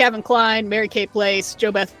 Kevin Kline, Mary Kay Place,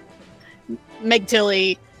 Jo Beth, Meg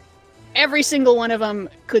Tilly. Every single one of them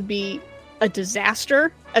could be a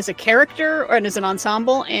disaster as a character or as an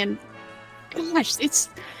ensemble. And gosh, it's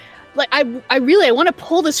like I want to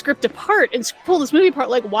pull the script apart and pull this movie apart.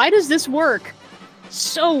 Like, why does this work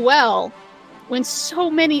so well when so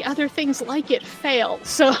many other things like it fail?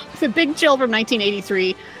 So The Big Chill from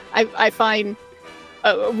 1983, I find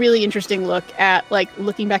a really interesting look at like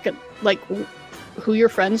looking back at like who your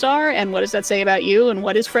friends are and what does that say about you and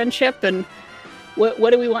what is friendship and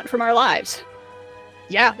what do we want from our lives.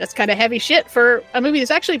 Yeah, that's kind of heavy shit for a movie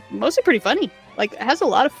that's actually mostly pretty funny. Like, it has a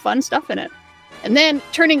lot of fun stuff in it. And then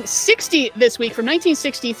turning 60 this week from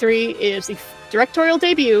 1963 is the directorial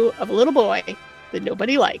debut of a little boy that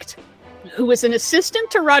nobody liked, who was an assistant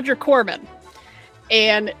to Roger Corman.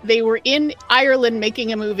 And they were in Ireland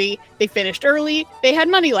making a movie. They finished early. They had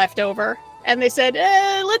money left over. And they said,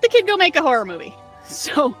 let the kid go make a horror movie.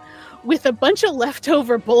 So with a bunch of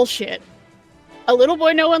leftover bullshit, a little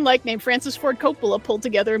boy no one liked named Francis Ford Coppola pulled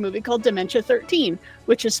together a movie called Dementia 13,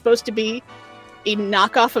 which is supposed to be a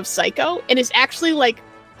knockoff of Psycho and is actually like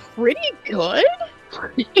pretty good.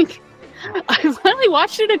 I finally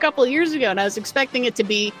watched it a couple of years ago and I was expecting it to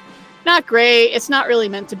be not great. It's not really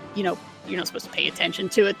meant to, you're not supposed to pay attention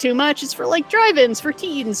to it too much. It's for like drive-ins, for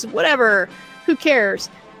teens, whatever. Who cares?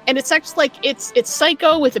 And it's actually like it's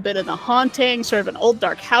Psycho with a bit of the haunting, sort of an old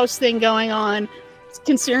dark house thing going on.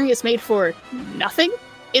 Considering it's made for nothing,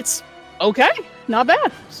 it's okay, not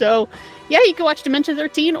bad. So yeah, you can watch Dementia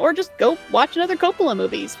 13 or just go watch another Coppola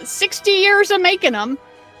movies. 60 years of making them.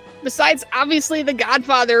 Besides, obviously, The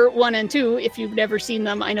Godfather 1 and 2. If you've never seen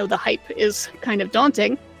them, I know the hype is kind of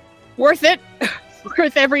daunting. Worth it.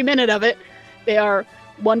 Worth every minute of it. They are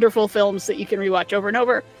wonderful films that you can rewatch over and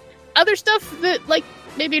over. Other stuff that, like,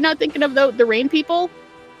 maybe you're not thinking of, though, The Rain People.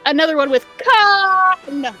 Another one with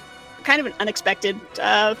kind of an unexpected,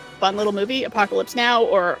 fun little movie. Apocalypse Now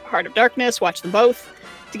or Heart of Darkness. Watch them both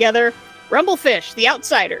together. Rumblefish, The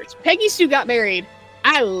Outsiders, Peggy Sue Got Married.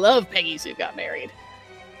 I love Peggy Sue Got Married.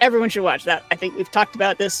 Everyone should watch that. I think we've talked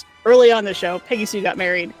about this early on the show. Peggy Sue Got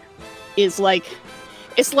Married is like,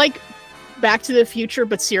 it's like Back to the Future,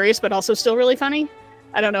 but serious, but also still really funny.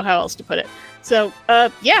 I don't know how else to put it. So,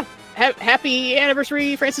 yeah, happy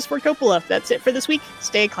anniversary, Francis Ford Coppola. That's it for this week.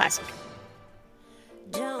 Stay classic.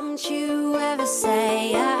 Don't you ever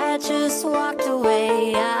say I just walked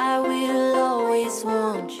away. I will always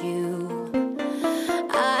want you.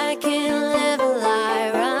 I can't live a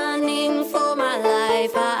lie running for my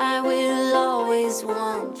life. I will always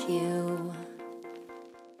want you.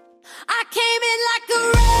 I came in like a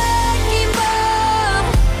wrecking ball.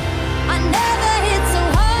 I never hit so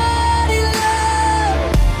hard in love.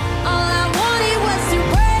 All I wanted was to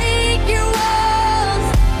break your walls.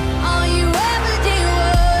 All you ever did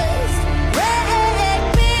was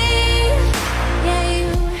wreck me. Yeah,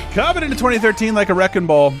 you. Coming into 2013 like a wrecking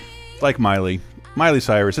ball, like Miley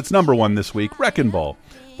Cyrus. It's #1 this week. Wrecking Ball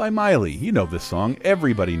by Miley. You know this song.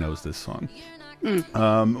 Everybody knows this song.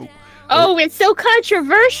 Oh, it's so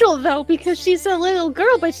controversial though because she's a little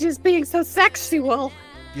girl, but she's being so sexual.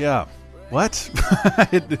 Yeah. What?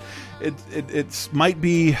 It might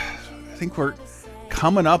be. I think we're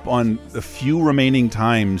coming up on the few remaining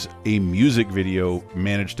times a music video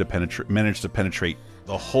managed to penetrate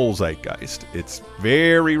the whole zeitgeist. It's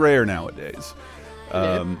very rare nowadays.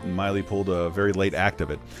 Miley pulled a very late act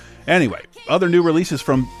of it. Anyway, other new releases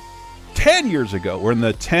from 10 years ago. We're in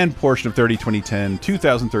the 10 portion of 2010,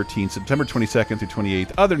 2013, September 22nd through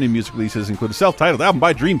 28th. Other new music releases include a self-titled album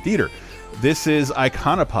by Dream Theater. This is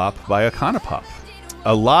Iconopop by Iconopop.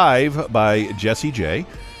 Alive by Jessie J.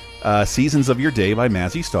 Seasons of Your Day by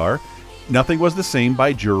Mazzy Star. Nothing Was the Same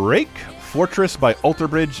by Drake. Fortress by Alter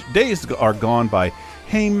Bridge. Days Are Gone by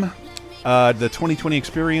Haim. The 2020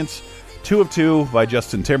 Experience. 2 of 2 by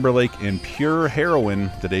Justin Timberlake, and Pure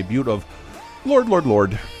Heroine, the debut of Lord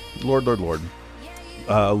debuts.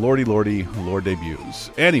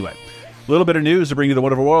 Anyway, a little bit of news to bring you the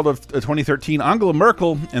wonderful world of 2013. Angela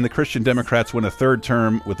Merkel and the Christian Democrats win a third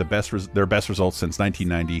term with their best results since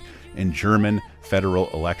 1990 in German federal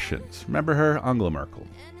elections. Remember her, Angela Merkel?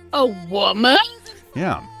 A woman?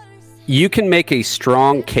 Yeah. You can make a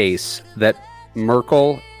strong case that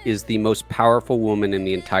Merkel is the most powerful woman in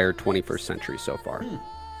the entire 21st century so far.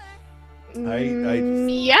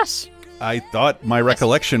 Yes. I thought my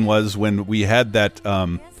recollection was when we had that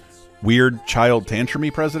weird child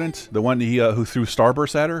tantrumy president, the one who threw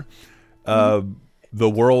Starburst at her. The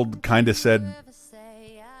world kind of said,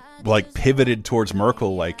 like, pivoted towards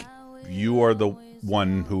Merkel, like, you are the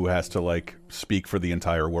one who has to, like, speak for the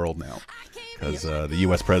entire world now, because the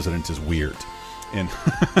U.S. president is weird. And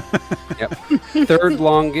yep. Third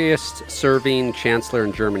longest serving chancellor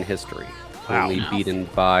in German history. Wow. Only beaten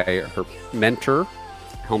by her mentor,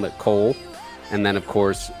 Helmut Kohl, and then, of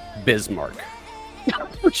course, Bismarck.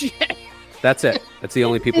 Oh, shit. That's it. That's the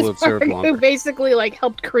only people who have served longer. Who basically like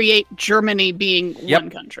helped create Germany being one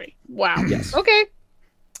country. Wow. Yes. Okay.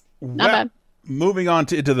 Not bad. Moving on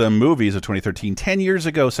into the movies of 2013, 10 years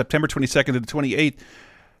ago, September 22nd to the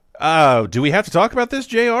 28th. Do we have to talk about this,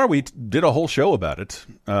 JR? We did a whole show about it.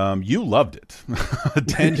 You loved it.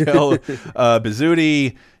 Danielle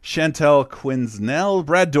Bizzuti, Chantal Quinzel,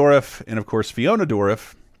 Brad Dourif, and of course Fiona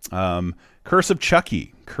Dourif. Curse of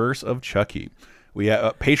Chucky. Curse of Chucky. We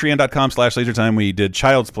Patreon.com/LaserTime. We did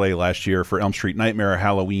Child's Play last year for Elm Street Nightmare, a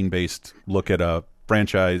Halloween-based look at a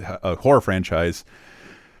franchise, a horror franchise.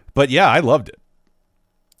 But yeah, I loved it.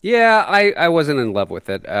 Yeah, I wasn't in love with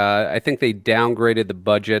it. I think they downgraded the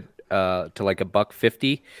budget to like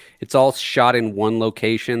 $150. It's all shot in one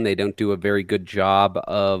location. They don't do a very good job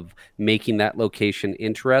of making that location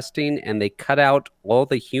interesting, and they cut out all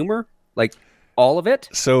the humor, like all of it.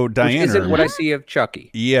 So Diana, which isn't what I see of Chucky.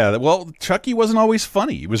 Yeah, well, Chucky wasn't always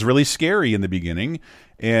funny. It was really scary in the beginning,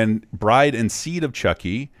 and Bride and Seed of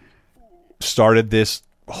Chucky started this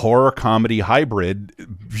horror comedy hybrid,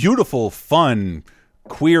 beautiful, fun,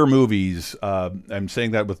 queer movies. I'm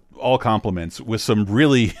saying that with all compliments, with some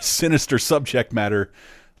really sinister subject matter,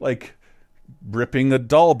 like ripping a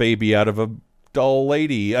doll baby out of a doll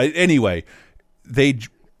lady. Anyway, the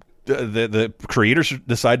creators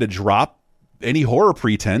decided to drop any horror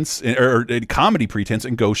pretense or comedy pretense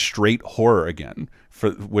and go straight horror again,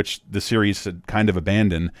 for which the series had kind of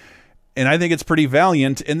abandoned. And I think it's pretty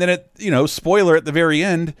valiant. And then spoiler at the very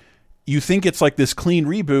end, you think it's like this clean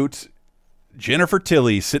reboot. Jennifer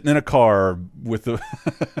Tilly sitting in a car with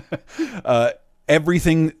the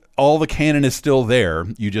everything, all the canon is still there.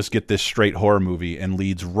 You just get this straight horror movie and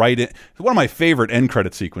leads right in. One of my favorite end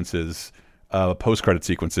credit sequences, post credit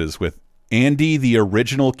sequences, with Andy, the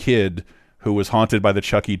original kid who was haunted by the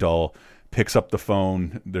Chucky doll, picks up the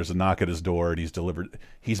phone. There's a knock at his door, and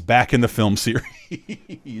he's back in the film series.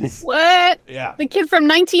 What? Yeah. The kid from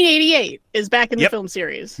 1988 is back in the film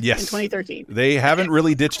series. Yes. In 2013. They haven't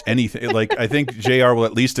really ditched anything. Like, I think JR will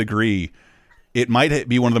at least agree, it might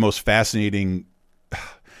be one of the most fascinating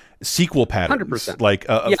sequel patterns. 100%. Like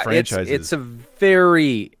of franchises. It's a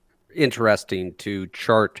very interesting to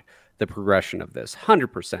chart the progression of this,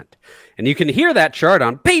 100%. And you can hear that chart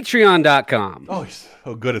on patreon.com. Oh, he's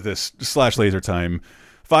so good at this. /LaserTime.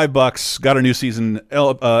 $5. Got a new season,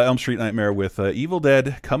 Elm Street Nightmare with Evil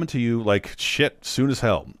Dead coming to you like shit soon as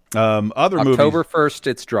hell. Other movies. October 1st,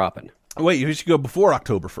 it's dropping. Wait, you should go before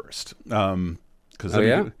October 1st. Because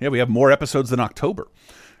we have more episodes than October,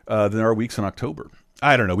 than our weeks in October.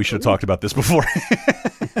 I don't know. We should have talked about this before.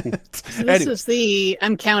 This is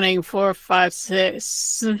I'm counting 4, 5,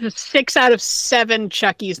 6 out of 7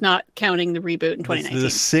 Chucky's, not counting the reboot in 2019.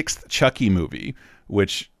 This is the 6th Chucky movie,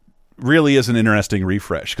 which really is an interesting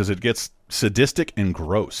refresh because it gets sadistic and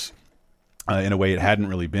gross in a way it hadn't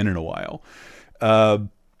really been in a while.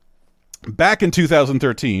 Back in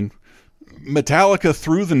 2013, Metallica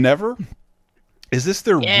Through the Never. Is this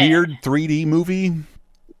their weird 3D movie?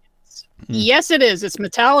 Yes, it is. It's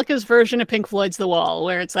Metallica's version of Pink Floyd's The Wall,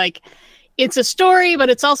 where it's like, it's a story,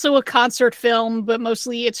 but it's also a concert film, but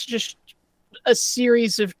mostly it's just a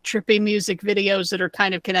series of trippy music videos that are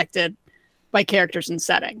kind of connected by characters and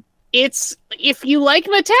setting. It's, if you like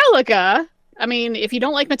Metallica, I mean, if you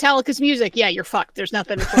don't like Metallica's music, yeah, you're fucked. There's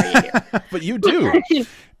nothing for you here. But you do.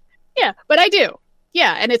 Yeah, but I do.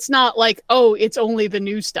 Yeah, and it's not like, oh, it's only the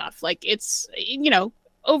new stuff. Like, it's,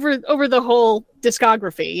 over the whole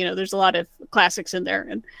discography, there's a lot of classics in there.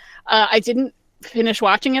 And I didn't finish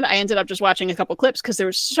watching it. I ended up just watching a couple clips because there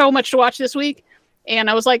was so much to watch this week.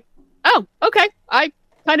 And I was like, oh, okay. I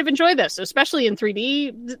kind of enjoy this, especially in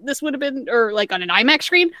 3D. This would have been, or like on an IMAX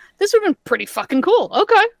screen, this would have been pretty fucking cool.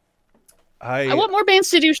 Okay. I want more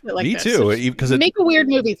bands to do shit like this. Me too. Because make a weird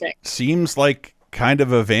movie thing. Seems like kind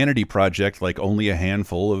of a vanity project, like only a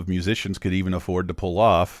handful of musicians could even afford to pull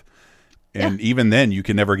off. And even then, you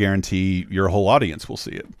can never guarantee your whole audience will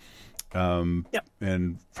see it.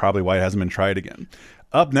 and probably why it hasn't been tried again.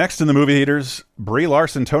 Up next in the movie theaters, Brie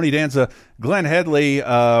Larson, Tony Danza, Glenn Headley,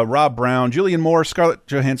 Rob Brown, Julianne Moore, Scarlett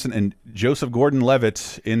Johansson, and Joseph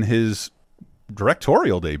Gordon-Levitt in his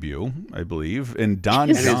directorial debut, I believe, in Don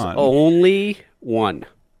And his John. only one.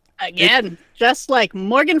 Again, just like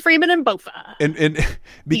Morgan Freeman and Bofa. And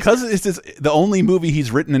because it's the only movie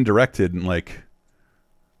he's written and directed, and like,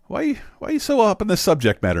 why are you so up in this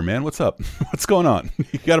subject matter, man? What's up? What's going on?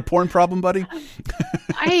 You got a porn problem, buddy?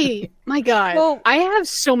 My God, I have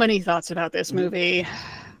so many thoughts about this movie.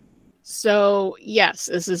 So yes,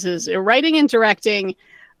 this is his writing and directing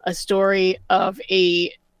a story of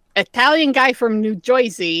a Italian guy from New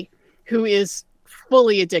Jersey who is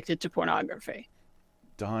fully addicted to pornography.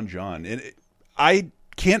 Don John. I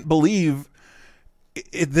can't believe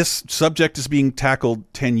this subject is being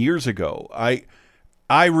tackled 10 years ago.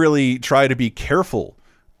 I really try to be careful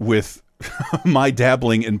with my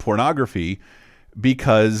dabbling in pornography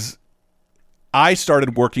because I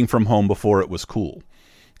started working from home before it was cool.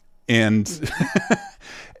 And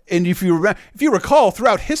and if you recall,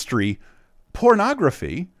 throughout history,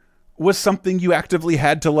 pornography was something you actively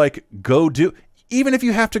had to like go do. Even if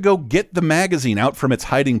you have to go get the magazine out from its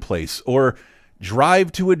hiding place or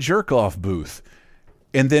drive to a jerk-off booth.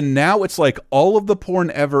 And then now it's like all of the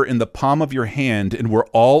porn ever in the palm of your hand, and we're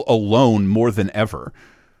all alone more than ever.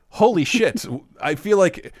 Holy shit. I feel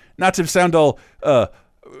like, not to sound all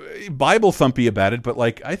Bible thumpy about it, but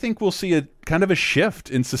like I think we'll see a kind of a shift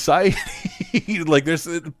in society. Like there's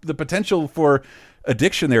the potential for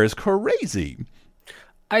addiction there is crazy.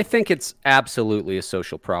 I think it's absolutely a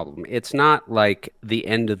social problem. It's not like the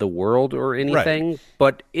end of the world or anything,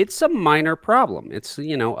 but it's a minor problem. It's,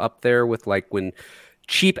 up there with like when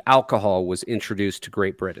cheap alcohol was introduced to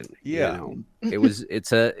Great Britain. Yeah.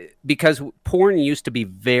 Because porn used to be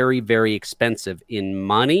very, very expensive in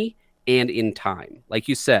money and in time. Like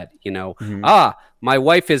you said, my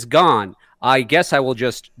wife is gone. I guess I will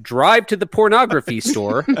just drive to the pornography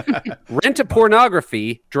store, rent a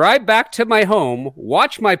pornography, drive back to my home,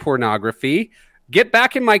 watch my pornography, get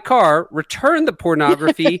back in my car, return the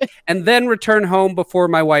pornography, and then return home before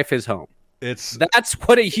my wife is home. That's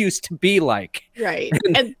what it used to be like. Right.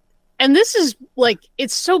 And this is like,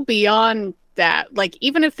 it's so beyond that. Like,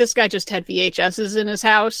 even if this guy just had VHSs in his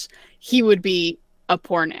house, he would be a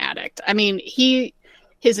porn addict. I mean,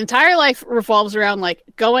 his entire life revolves around like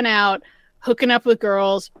going out, hooking up with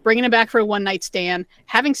girls, bringing them back for a one-night stand,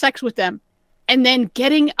 having sex with them, and then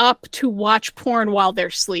getting up to watch porn while they're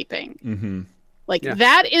sleeping. Mm-hmm. Like,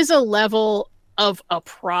 that is a level of a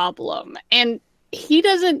problem. And he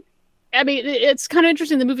doesn't, I mean, it's kind of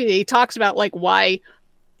interesting in the movie that he talks about, like, why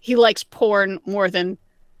he likes porn more than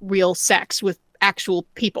real sex with actual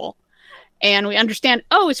people. And we understand,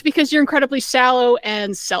 it's because you're incredibly shallow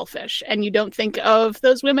and selfish, and you don't think of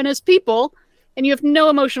those women as people, and you have no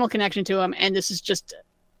emotional connection to them, and this is just,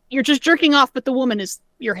 you're just jerking off, but the woman is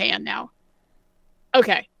your hand now.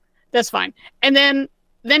 Okay, that's fine. And then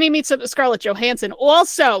he meets up with Scarlett Johansson,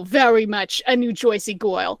 also very much a New Jersey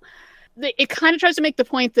girl. It kind of tries to make the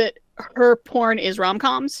point that her porn is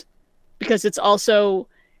rom-coms, because it's also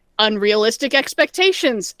unrealistic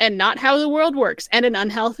expectations and not how the world works, and an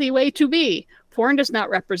unhealthy way to be. Porn does not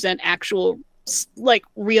represent actual, like,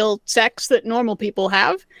 real sex that normal people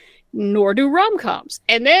have, nor do rom-coms.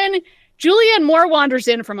 And then Julianne Moore wanders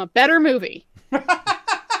in from a better movie.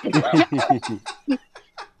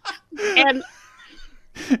 And,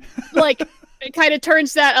 like, it kind of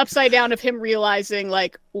turns that upside down of him realizing,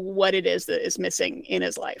 like, what it is that is missing in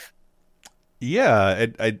his life. Yeah.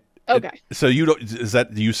 Okay. So is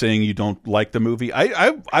that you saying you don't like the movie?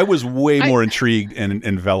 I was way more intrigued and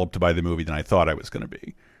enveloped by the movie than I thought I was going to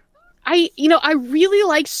be. I really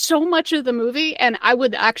like so much of the movie, and I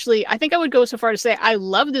think I would go so far to say I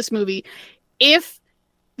love this movie if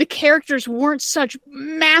the characters weren't such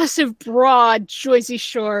massive, broad Jersey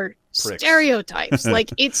Shore stereotypes.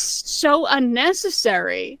 Like, it's so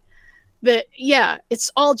unnecessary that,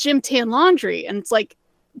 it's all gym tan laundry. And it's like,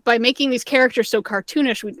 by making these characters so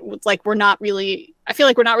cartoonish, we're not really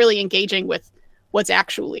engaging with what's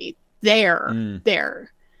actually there,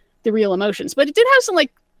 the real emotions. But it did have some,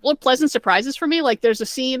 like, pleasant surprises for me. Like, there's a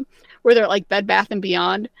scene where they're at, like, Bed Bath &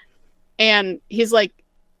 Beyond, and he's like,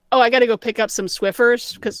 I got to go pick up some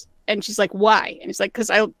Swiffers, and she's like, why? And he's like, because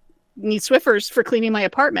I need Swiffers for cleaning my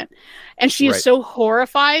apartment. And she is so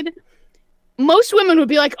horrified. Most women would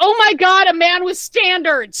be like, oh my God, a man with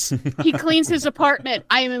standards. He cleans his apartment.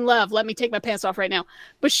 I am in love. Let me take my pants off right now.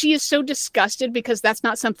 But she is so disgusted because that's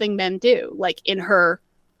not something men do. Like, in her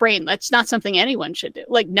brain, that's not something anyone should do.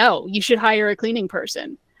 Like, no, you should hire a cleaning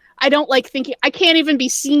person. I don't like thinking, I can't even be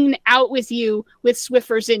seen out with you with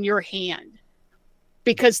Swiffers in your hand,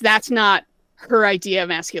 because that's not her idea of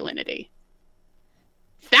masculinity.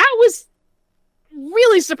 That was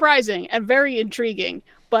really surprising and very intriguing,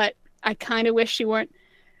 but I kind of wish she weren't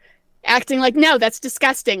acting like, no, that's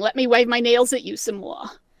disgusting. Let me wave my nails at you some more.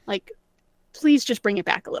 Like, please just bring it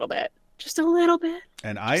back a little bit. Just a little bit.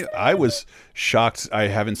 And I was shocked. I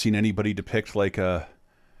haven't seen anybody depict like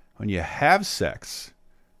when you have sex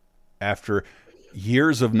after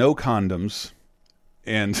years of no condoms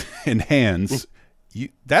and in hands,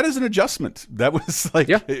 that is an adjustment. That was like,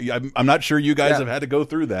 I'm not sure you guys have had to go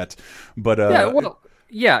through that, but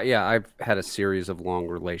yeah, I've had a series of long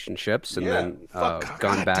relationships and then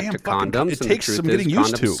gone back to condoms. It takes some getting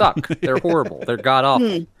used to. Suck. They're horrible. They're god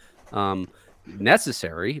awful.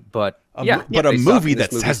 Necessary, but a movie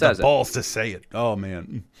that has the balls to say it. Oh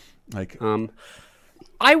man, like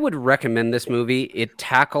I would recommend this movie. It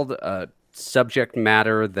tackled a subject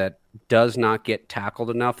matter that does not get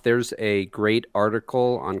tackled enough. There's a great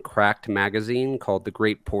article on Cracked magazine called "The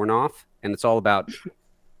Great Porn Off," and it's all about.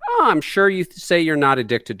 Oh, I'm sure you say you're not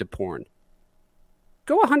addicted to porn.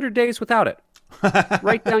 Go 100 days without it.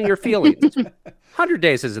 Write down your feelings. 100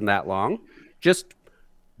 days isn't that long. Just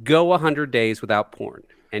go 100 days without porn,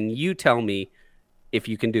 and you tell me if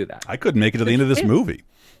you can do that. I couldn't make it to the end of this movie.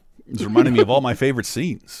 It's reminding me of all my favorite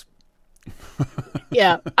scenes.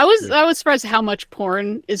 Yeah, I was surprised how much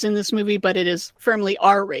porn is in this movie, but it is firmly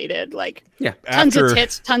R-rated. Like, tons of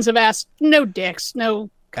tits, tons of ass, no dicks, no.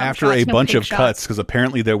 After a bunch of cuts, because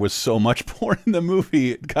apparently there was so much porn in the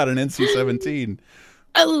movie, it got an NC-17.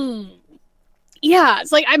 Oh, yeah.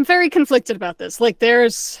 It's like, I'm very conflicted about this. Like,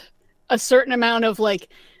 there's a certain amount of like,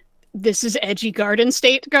 this is edgy Garden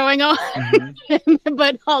State going on,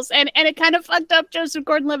 but also, and it kind of fucked up Joseph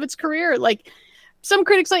Gordon-Levitt's career. Like, some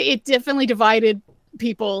critics like it definitely divided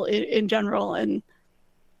people in general, and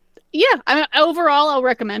yeah, I mean, overall, I'll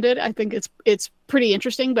recommend it. I think it's pretty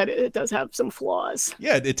interesting, but it does have some flaws.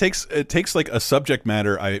 Yeah, it takes like a subject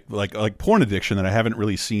matter like porn addiction that I haven't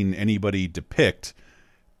really seen anybody depict,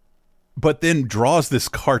 but then draws this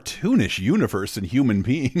cartoonish universe and human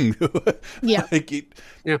being. Yeah,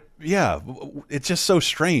 it's just so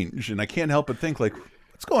strange, and I can't help but think like,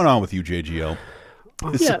 what's going on with you, JGO?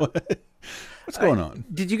 Yeah. What's going on?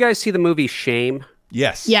 Did you guys see the movie Shame?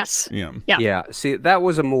 Yes. Yeah. See, that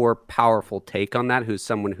was a more powerful take on that. Who's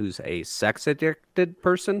someone who's a sex addicted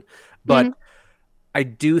person, but I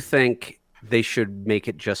do think they should make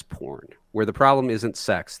it just porn, where the problem isn't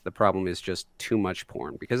sex. The problem is just too much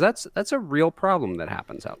porn, because that's a real problem that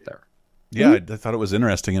happens out there. Yeah, I thought it was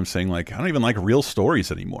interesting him saying like, I don't even like real stories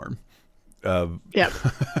anymore.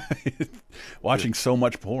 Watching so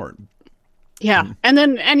much porn. Yeah,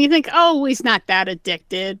 and you think, oh, he's not that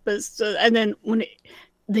addicted, but and then when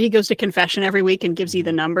he goes to confession every week and gives you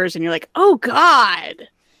the numbers, and you're like, oh God,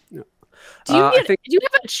 do you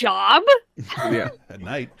have a job? Yeah, at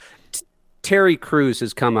night. Terry Crews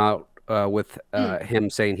has come out with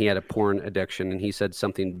him saying he had a porn addiction, and he said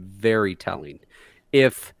something very telling.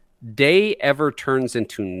 If day ever turns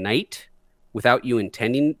into night without you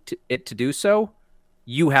intending it to do so,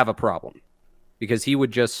 you have a problem, because he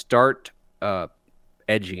would just start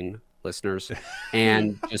edging, listeners,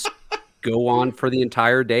 and just go on for the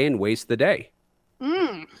entire day and waste the day.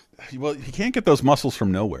 Well, he can't get those muscles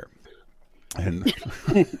from nowhere, and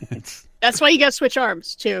that's why you got to switch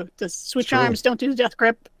arms too. The switch arms don't do the death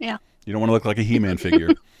grip. Yeah, you don't want to look like a He-Man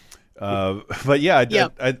figure. But yeah,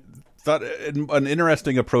 I thought an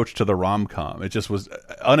interesting approach to the rom-com. It just was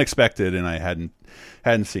unexpected, and I hadn't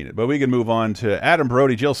seen it. But we can move on to Adam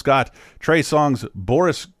Brody, Jill Scott, Trey Songz,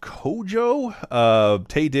 Boris Kojo,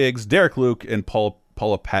 Tay Diggs, Derek Luke, and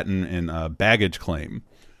Paula Patton in Baggage Claim.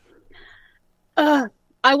 I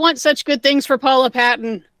want such good things for Paula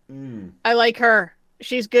Patton. I like her.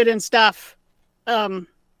 She's good in stuff. I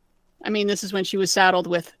mean, this is when she was saddled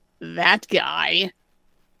with that guy.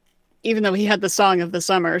 Even though he had the song of the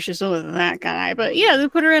summer, she's still with that guy. But yeah, they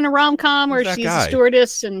put her in a rom-com where she's a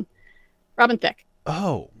stewardess and Robin Thicke.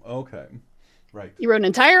 Oh, okay. Right. He wrote an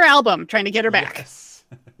entire album trying to get her back. Yes.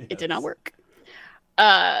 It did not work.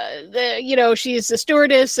 She's a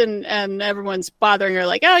stewardess and everyone's bothering her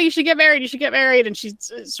like, oh, you should get married. And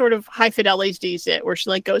she's sort of high fidelity's it, where she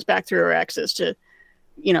like goes back through her exes to,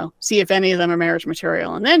 see if any of them are marriage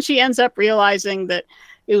material. And then she ends up realizing that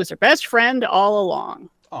it was her best friend all along.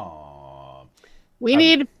 Aww. We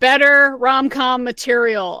need better rom-com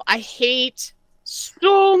material. I hate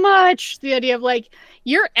so much the idea of like,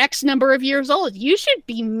 you're X number of years old. You should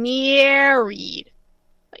be married.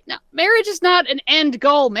 Like, no, marriage is not an end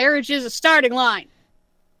goal. Marriage is a starting line.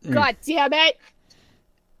 God damn it.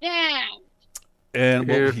 Yeah. And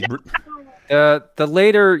the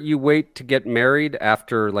later you wait to get married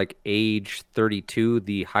after like age 32,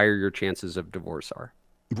 the higher your chances of divorce are.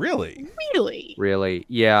 Really? Really?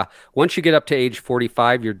 Yeah. Once you get up to age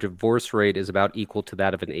 45, your divorce rate is about equal to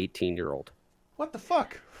that of an 18-year-old. What the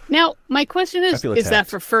fuck? Now, my question is that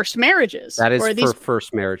for first marriages? That is or are for these...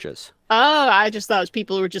 first marriages. Oh, I just thought it was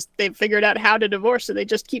people who were they figured out how to divorce, so they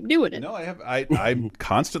just keep doing it. No, I'm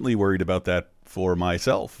constantly worried about that for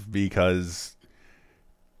myself because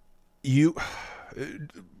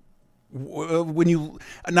when you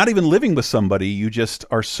not even living with somebody, you just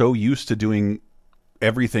are so used to doing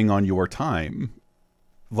everything on your time.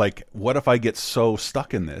 Like, what if I get so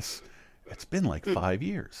stuck in this? It's been like 5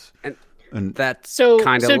 years. And that's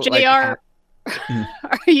kind of so JR,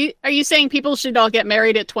 are you saying people should all get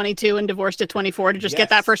married at 22 and divorced at 24 to just get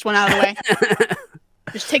that first one out of the way?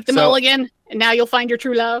 Just take the mulligan, and now you'll find your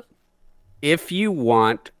true love. If you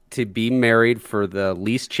want to be married for the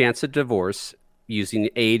least chance of divorce, using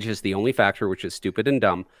age as the only factor, which is stupid and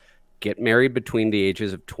dumb, get married between the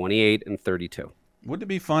ages of 28 and 32. Wouldn't it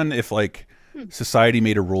be fun if, like, society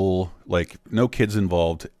made a rule, like, no kids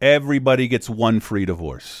involved, everybody gets one free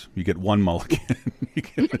divorce. You get one mulligan. You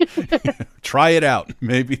can, try it out.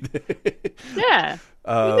 Maybe. Yeah.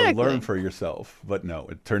 Exactly. Learn for yourself. But no,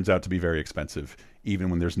 it turns out to be very expensive,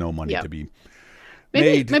 even when there's no money to be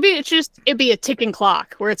made. Maybe it'd be a ticking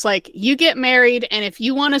clock where it's like, you get married, and if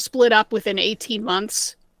you want to split up within 18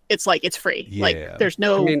 months, it's like, it's free. Yeah. Like, there's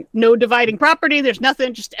no dividing property. There's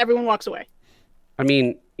nothing. Just everyone walks away. I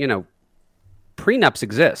mean, prenups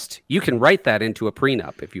exist. You can write that into a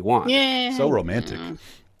prenup if you want. Yeah. So romantic.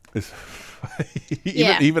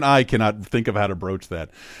 Even I cannot think of how to broach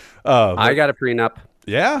that. I got a prenup.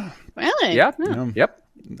 Yeah. Really? Yeah. Yep.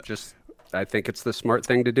 I think it's the smart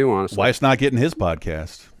thing to do, honestly. Why it's not getting his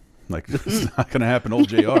podcast? Like, it's not going to happen, old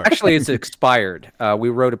JR. Actually, it's expired. We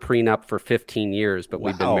wrote a prenup for 15 years, but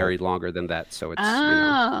we've been married longer than that. So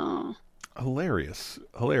it's, hilarious.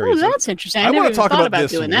 Oh, that's interesting. I want to talk about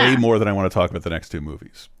this way more than I want to talk about the next two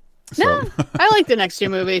movies. No, I like the next two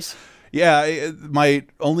movies. Yeah, my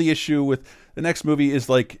only issue with the next movie is,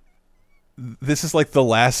 like, this is like the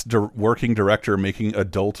last working director making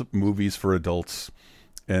adult movies for adults.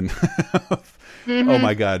 And oh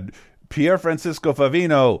my God, Pier Francisco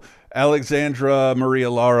Favino, Alexandra Maria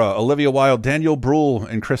Lara, Olivia Wilde, Daniel Bruhl,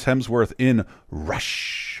 and Chris Hemsworth in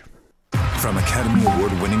Rush. From Academy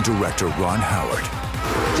Award-winning director Ron Howard.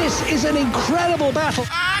 This is an incredible battle.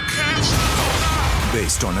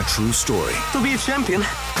 Based on a true story. To be a champion,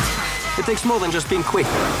 it takes more than just being quick.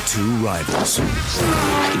 Two rivals.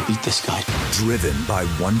 I can beat this guy. Driven by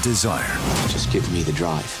one desire. Just give me the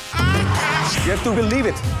drive. You have to believe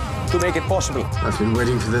it to make it possible. I've been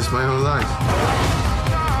waiting for this my whole life.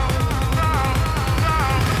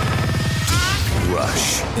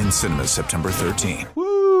 Rush in cinemas September 13.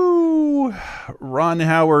 Woo! Ron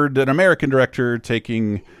Howard, an American director,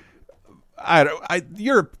 taking...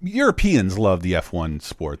 Europeans love the F1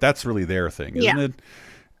 sport. That's really their thing, isn't it?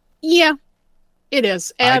 Yeah, it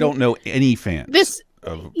is. And I don't know any fans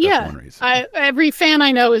of F1 racing. Every fan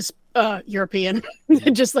I know is European.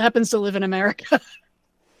 It just happens to live in America.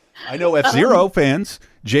 I know F-Zero fans,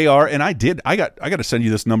 JR, and I got to send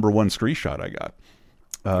you this #1 screenshot I got.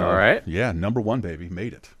 All right. Yeah, #1, baby.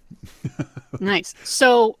 Made it. Nice.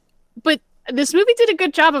 So, but this movie did a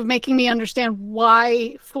good job of making me understand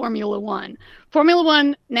why Formula One. Formula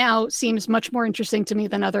One now seems much more interesting to me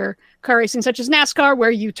than other car racing, such as NASCAR,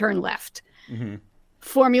 where you turn left. Mm-hmm.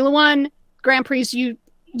 Formula One Grand Prix,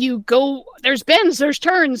 you go. There's bends, there's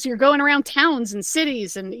turns. You're going around towns and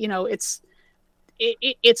cities, and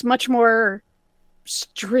it's much more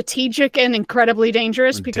strategic and incredibly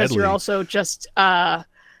dangerous because you're also just.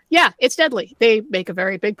 It's deadly. They make a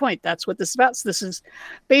very big point. That's what this is about. So this is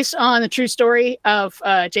based on the true story of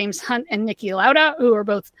James Hunt and Niki Lauda, who are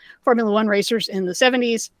both Formula One racers in the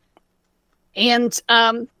 70s. And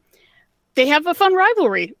they have a fun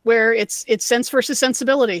rivalry where it's sense versus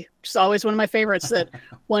sensibility, which is always one of my favorites, that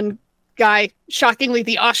one guy, shockingly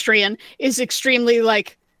the Austrian, is extremely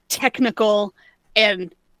like technical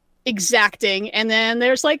and exacting, and then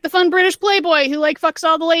there's like the fun British playboy who like fucks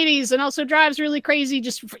all the ladies and also drives really crazy,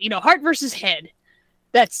 just heart versus head.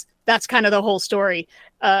 That's kind of the whole story,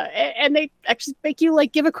 and they actually make you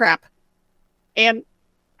like give a crap. And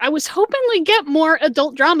I was hoping we get more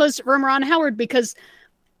adult dramas from Ron Howard, because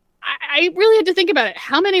I really had to think about it.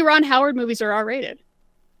 How many Ron Howard movies are R-rated?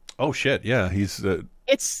 Oh shit, yeah, he's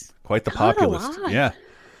it's quite the populist. Yeah,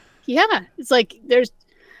 it's like there's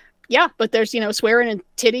swearing and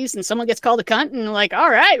titties, and someone gets called a cunt, and like, all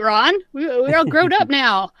right, Ron, we're all grown up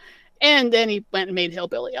now. And then he went and made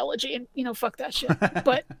Hillbilly Elegy, and fuck that shit.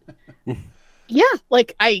 But yeah,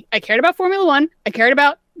 like I cared about Formula One. I cared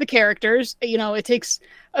about the characters. It takes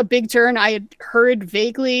a big turn. I had heard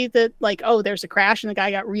vaguely that there's a crash and the guy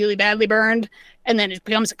got really badly burned, and then it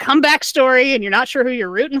becomes a comeback story, and you're not sure who you're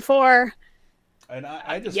rooting for. And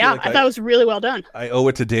I just I thought it was really well done. I owe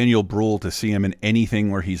it to Daniel Bruhl to see him in anything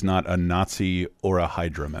where he's not a Nazi or a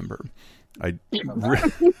Hydra member. I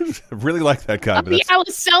really like that guy. But I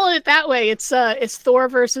was selling it that way. It's Thor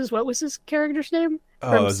versus, what was his character's name?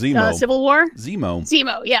 From Zemo. Civil War?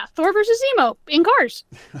 Zemo, yeah. Thor versus Zemo in cars.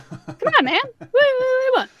 Come on, man.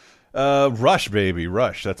 What? Rush, baby.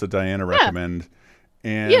 Rush. That's a Diana recommend.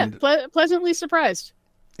 And pleasantly surprised.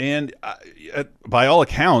 And by all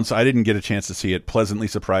accounts, I didn't get a chance to see it. Pleasantly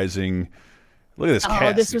surprising. Look at this cast.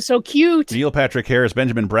 Oh, this was so cute. Neil Patrick Harris,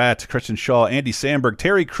 Benjamin Bratt, Kristen Shaw, Andy Samberg,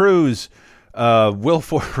 Terry Crews,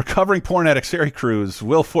 recovering porn addict Terry Crews,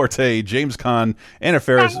 Will Forte, James Caan, Anna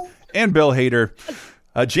Faris, and Bill Hader.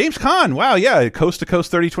 James Caan, wow, yeah, Coast to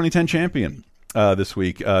Coast 2010 champion this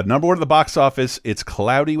week. Number one at the box office, it's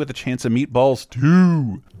Cloudy with a Chance of Meatballs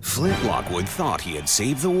 2. Flint Lockwood thought he had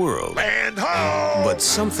saved the world. And home! But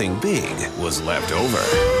something big was left over.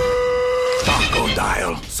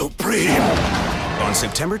 Crocodile Supreme. On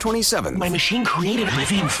September 27th. My machine created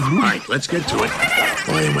living food. All right, let's get to it.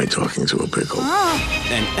 Why am I talking to a pickle?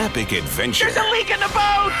 An epic adventure. There's a leak in the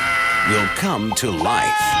boat! Will come to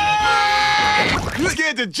life. You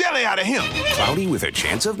scared the jelly out of him. Cloudy with a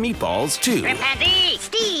Chance of Meatballs 2. Rip Andy!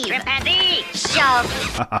 Steve! Rip Andy! Shove!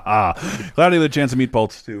 Cloudy with a Chance of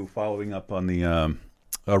Meatballs 2, following up on the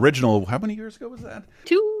original. How many years ago was that?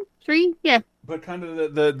 2, 3, yeah. But kind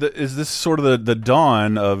of the is this sort of the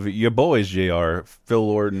dawn of your boys, JR, Phil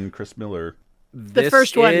Lord and Chris Miller? The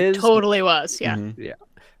first one totally was, yeah. Mm-hmm. Yeah.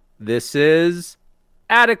 This is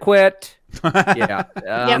adequate. Yeah.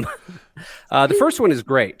 The first one is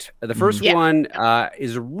great. The first one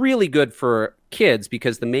is really good for kids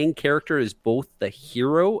because the main character is both the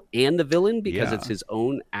hero and the villain because it's his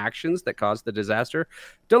own actions that caused the disaster.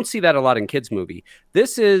 Don't see that a lot in kids movie.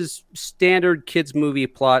 This is standard kids movie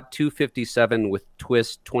plot 257 with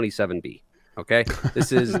twist 27B. Okay.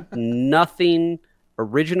 This is nothing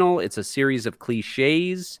original. It's a series of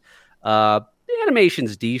cliches. The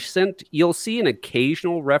animation's decent. You'll see an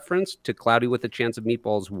occasional reference to Cloudy with a Chance of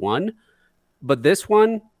Meatballs 1, but this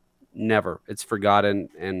one, never. It's forgotten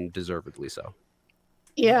and deservedly so.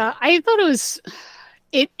 Yeah, I thought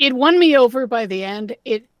it won me over by the end.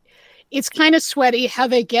 It's kind of sweaty how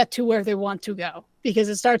they get to where they want to go because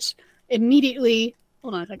it starts immediately.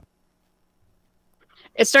 Hold on a second.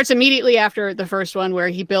 It starts immediately after the first one where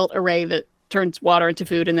he built a ray that turns water into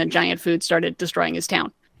food, and then giant food started destroying his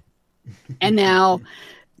town. And now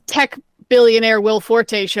tech billionaire Will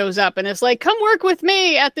Forte shows up and it's like, come work with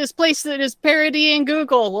me at this place that is parodying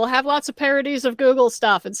Google. We'll have lots of parodies of Google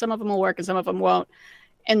stuff, and some of them will work and some of them won't.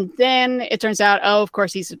 And then it turns out, of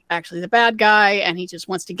course, he's actually the bad guy, and he just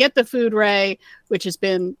wants to get the food ray, which has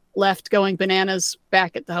been left going bananas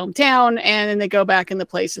back at the hometown. And then they go back, and the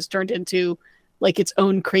place is turned into like its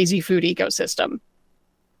own crazy food ecosystem.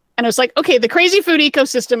 And I was like, okay, the crazy food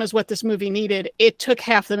ecosystem is what this movie needed. It took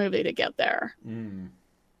half the movie to get there.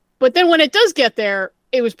 But then when it does get there,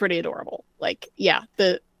 it was pretty adorable. Like, yeah,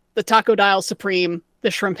 the Crocodile Supreme,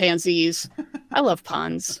 the Shrimpanzees. I love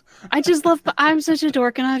puns. I'm such a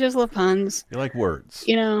dork, and I just love puns. You like words.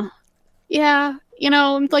 Yeah.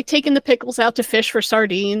 I'm like taking the pickles out to fish for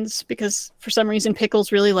sardines because for some reason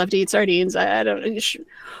pickles really love to eat sardines. I don't.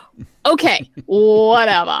 Okay,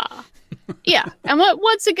 whatever. Yeah, and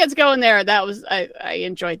once it gets going there, I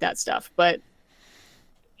enjoyed that stuff. But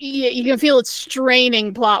yeah, you can feel it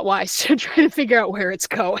straining plot wise to try to figure out where it's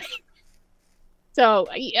going. So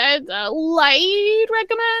light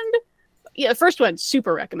recommend. Yeah, the first one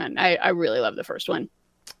super recommend. I really love the first one.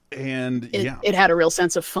 And it had a real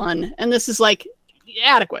sense of fun, and this is like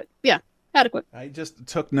adequate. Yeah, adequate. I just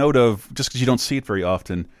took note of, just because you don't see it very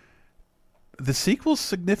often, the sequel's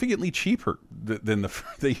significantly cheaper than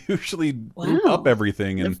they usually up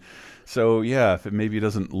everything, and so yeah, if maybe it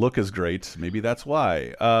doesn't look as great, maybe that's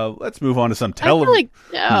why. Let's move on to some television.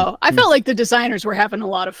 I felt like the designers were having a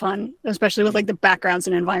lot of fun, especially with like the backgrounds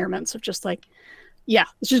and environments of just like, yeah,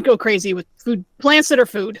 let's just go crazy with plants that are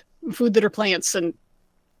food that are plants, and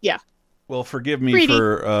yeah. Well, forgive me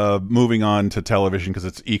for moving on to television because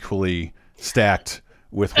it's equally stacked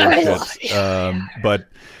with horseshit. But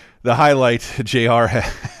the highlight JR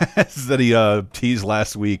has that he teased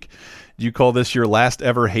last week. Do you call this your last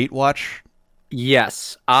ever hate watch?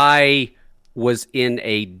 Yes, I was in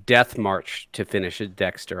a death march to finish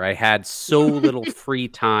Dexter. I had so little free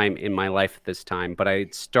time in my life at this time, but I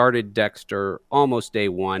started Dexter almost day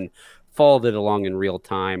one, followed it along in real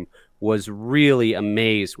time, was really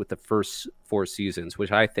amazed with the first 4 seasons,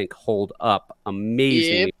 which I think hold up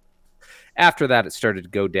amazingly. Yep. After that, it started to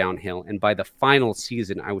go downhill. And by the final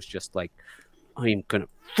season, I was just like, I am going to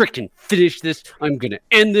freaking finish this. I'm going to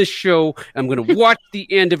end this show. I'm going to watch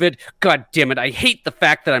the end of it. God damn it. I hate the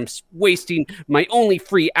fact that I'm wasting my only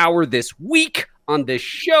free hour this week on this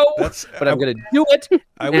show, but I'm going to do it.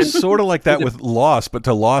 I was sort of like that with Lost, but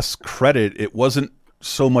to Lost's credit, it wasn't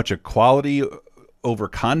so much a quality over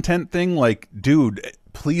content thing. Like, dude,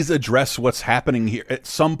 please address what's happening here. At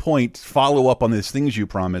some point, follow up on these things you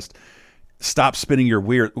promised. Stop spinning your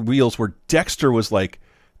wheels. Where Dexter was like,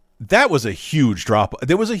 that was a huge drop.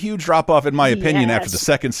 There was a huge drop off, in my opinion, after the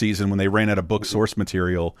second season when they ran out of book source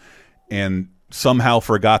material and somehow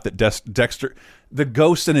forgot that Dexter, the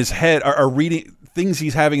ghosts in his head are reading things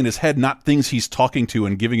he's having in his head, not things he's talking to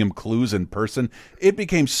and giving him clues in person. It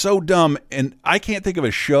became so dumb, and I can't think of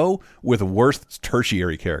a show with worse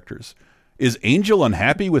tertiary characters. Is Angel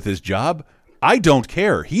unhappy with his job? I don't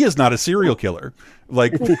care. He is not a serial killer.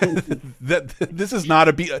 Like this is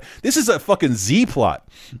not this is a fucking Z plot.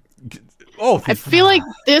 Oh, I feel like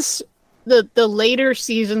the later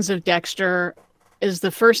seasons of Dexter is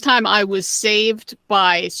the first time I was saved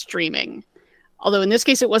by streaming. Although in this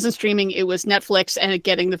case it wasn't streaming, it was Netflix and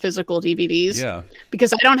getting the physical DVDs. Yeah.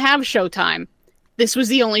 Because I don't have Showtime. This was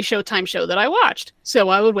the only Showtime show that I watched. So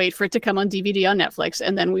I would wait for it to come on DVD on Netflix,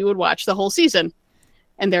 and then we would watch the whole season.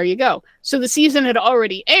 And there you go. So the season had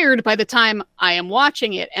already aired by the time I am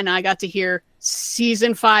watching it, and I got to hear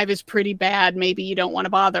season 5 is pretty bad. Maybe you don't want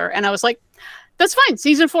to bother. And I was like, that's fine.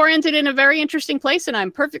 Season 4 ended in a very interesting place, and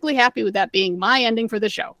I'm perfectly happy with that being my ending for the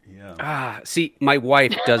show. Yeah. See, my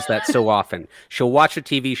wife does that so often. She'll watch a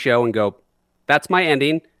TV show and go, that's my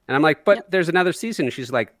ending. And I'm like, but there's another season. And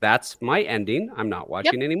she's like, that's my ending. I'm not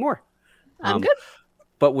watching anymore. I'm good.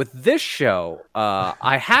 But with this show,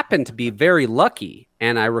 I happened to be very lucky,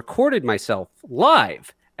 and I recorded myself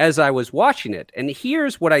live as I was watching it. And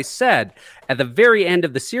here's what I said at the very end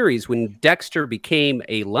of the series when Dexter became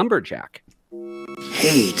a lumberjack.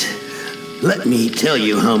 Hate. Let me tell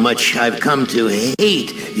you how much I've come to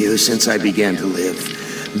hate you since I began to live.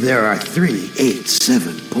 There are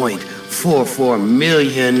 387.44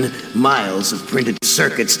 million miles of printed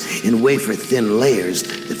circuits in wafer-thin layers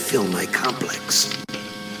that fill my complex.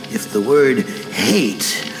 If the word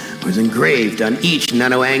hate was engraved on each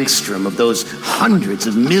nanoangstrom of those hundreds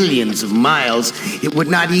of millions of miles, it would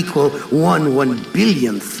not equal 1/1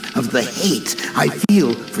 billionth of the hate I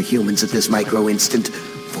feel for humans at this micro instant.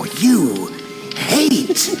 For you,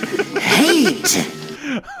 hate.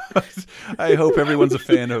 I hope everyone's a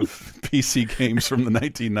fan of PC games from the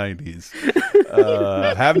 1990s.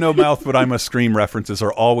 Have no mouth, but I must scream references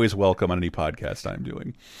are always welcome on any podcast I'm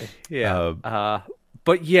doing. Yeah.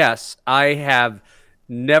 But yes, I have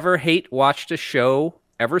never hate watched a show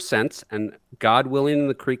ever since, and God willing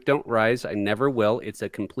the creek don't rise, I never will. It's a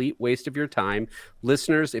complete waste of your time.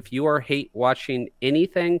 Listeners, if you are hate watching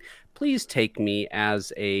anything, please take me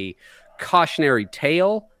as a cautionary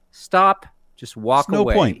tale. Stop. Just walk There's no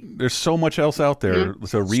away. point. There's so much else out there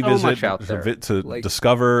to revisit, so much out there. to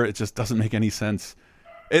discover. It just doesn't make any sense.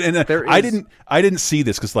 And I didn't see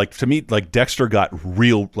this because, like, to me, like, Dexter got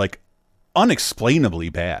real, like, unexplainably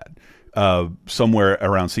bad somewhere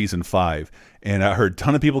around season 5, and I heard a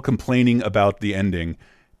ton of people complaining about the ending.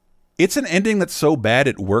 It's an ending that's so bad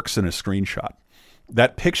it works in a screenshot.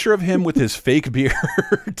 That picture of him with his fake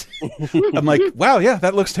beard, I'm like, wow, yeah,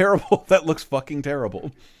 that looks terrible. That looks fucking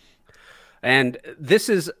terrible. And this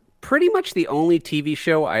is pretty much the only TV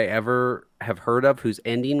show I ever have heard of whose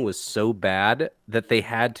ending was so bad that they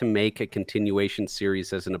had to make a continuation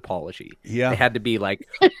series as an apology. Yeah. They had to be like,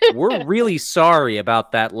 we're really sorry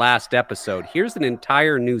about that last episode. Here's an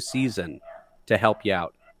entire new season to help you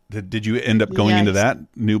out. Did you end up going into that?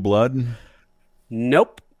 New Blood?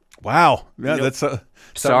 Nope. Wow. Yeah, nope. That's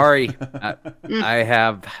sorry. I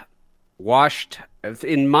have washed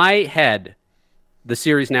in my head. The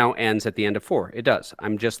series now ends at the end of 4. It does.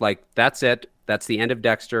 I'm just like, that's it. That's the end of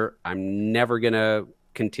Dexter. I'm never going to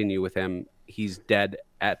continue with him. He's dead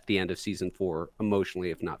at the end of season 4,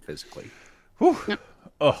 emotionally, if not physically. Whew.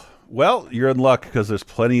 Oh, well, you're in luck because there's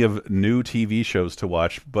plenty of new TV shows to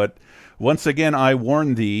watch. But once again, I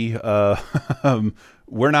warn thee,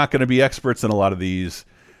 we're not going to be experts in a lot of these.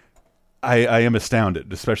 I am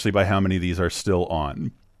astounded, especially by how many of these are still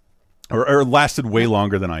on or lasted way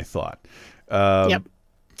longer than I thought.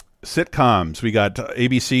 Sitcoms. We got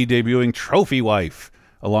ABC debuting Trophy Wife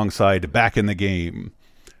alongside Back in the Game.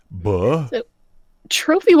 Buh. So,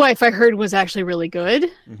 Trophy Wife, I heard, was actually really good.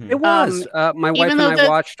 It was. My wife and I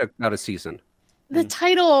watched about a season. The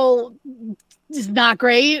title is not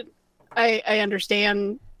great. I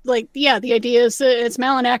understand. Like, yeah, the idea is that it's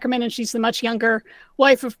Malin Ackerman and she's the much younger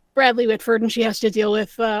wife of Bradley Whitford and she has to deal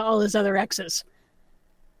with all his other exes.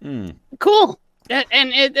 Cool. And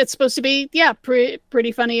it's supposed to be,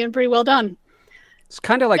 pretty funny and pretty well done. It's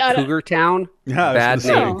kind of like Cougar Town. Yeah, bad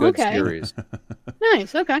name, good okay. series.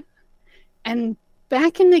 Nice, okay. And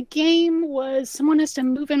Back in the Game was someone has to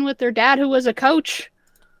move in with their dad who was a coach.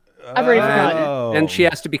 I've already forgotten. And she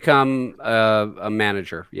has to become a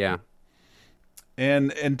manager, yeah.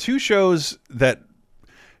 And two shows that,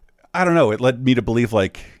 I don't know, it led me to believe,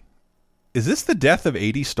 like, is this the death of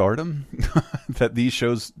 80s stardom? That these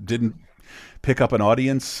shows didn't pick up an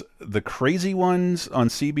audience? The Crazy Ones on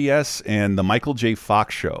CBS and the Michael J.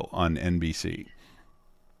 Fox Show on NBC.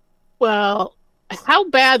 Well, how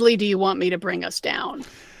badly do you want me to bring us down?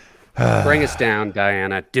 Bring us down,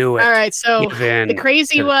 Diana. Do it. All right, so the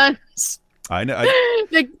Crazy Ones. I know.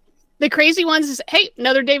 The Crazy Ones is, hey,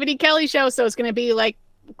 another David E. Kelly show, so it's going to be like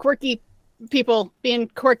quirky people being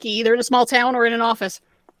quirky, either in a small town or in an office.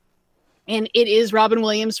 And it is Robin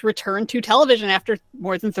Williams' return to television after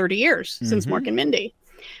more than 30 years since Mork and Mindy,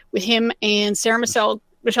 with him and Sarah Michelle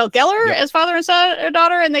Gellar as father and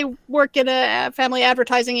daughter, and they work at a family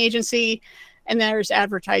advertising agency, and there's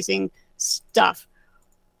advertising stuff.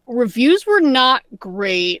 Reviews were not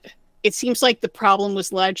great. It seems like the problem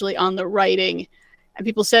was largely on the writing. And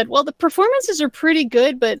people said, well, the performances are pretty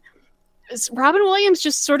good, but Robin Williams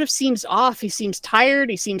just sort of seems off. He seems tired.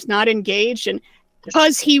 He seems not engaged. And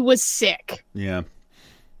because he was sick,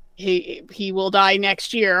 he will die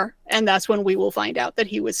next year. And that's when we will find out that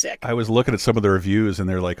he was sick. I was looking at some of the reviews and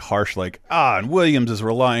they're like harsh, like, and Williams is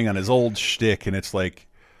relying on his old shtick. And it's like,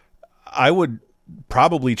 I would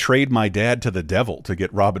probably trade my dad to the devil to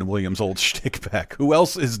get Robin Williams' old shtick back. Who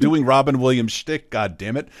else is doing Robin Williams' shtick? God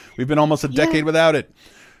damn it. We've been almost a decade without it.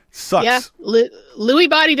 Sucks. Yeah. Lewy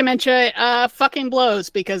body dementia fucking blows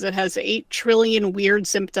because it has 8 trillion weird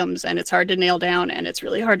symptoms and it's hard to nail down and it's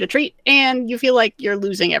really hard to treat. And you feel like you're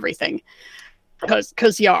losing everything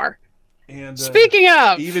because you are. And speaking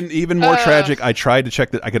of even more tragic, I tried to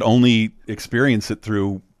check that I could only experience it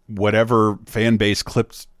through whatever fan base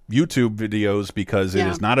clips YouTube videos because it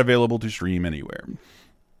is not available to stream anywhere.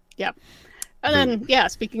 Yep. And then,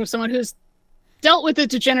 speaking of someone who's dealt with the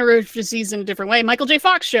degenerative disease in a different way, Michael J.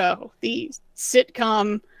 Fox Show, the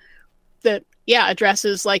sitcom that,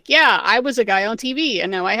 addresses like, I was a guy on TV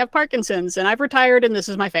and now I have Parkinson's and I've retired and this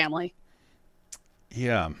is my family.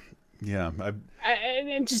 Yeah. I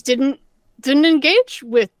just didn't engage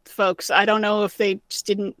with folks. I don't know if they just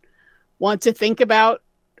didn't want to think about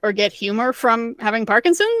or get humor from having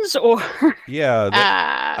Parkinson's, or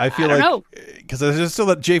I feel like because there's still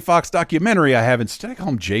that J. Fox documentary I haven't. Did I call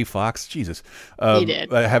him J. Fox? Jesus, you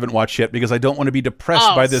did. I haven't watched yet because I don't want to be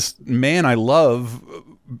depressed by this man I love.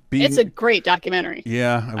 It's a great documentary.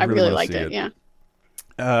 Yeah, I really liked it.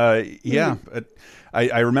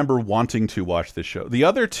 I remember wanting to watch this show. The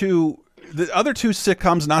other two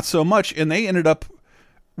sitcoms, not so much, and they ended up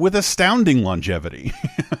with astounding longevity.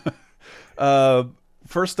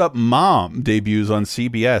 First up, Mom debuts on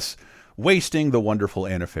CBS, wasting the wonderful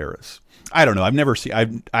Anna Faris. I don't know.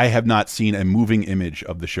 I have not seen a moving image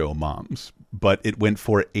of the show Moms, but it went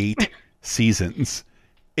for 8 seasons.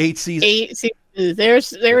 8 seasons. 8 seasons.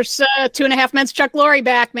 There's 2.5 Men's Chuck Lorre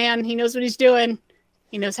back, man. He knows what he's doing.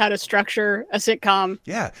 He knows how to structure a sitcom.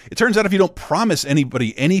 Yeah. It turns out if you don't promise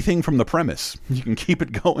anybody anything from the premise, you can keep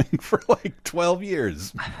it going for like 12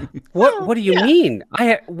 years. What do you mean?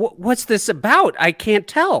 What's this about? I can't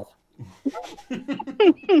tell. And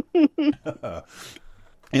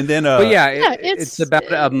then it's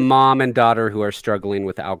about a mom and daughter who are struggling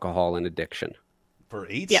with alcohol and addiction. For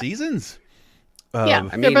 8 seasons? I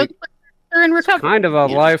mean, they're in recovery. Kind of a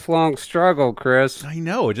lifelong struggle, Chris. I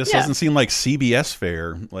know. It just doesn't seem like CBS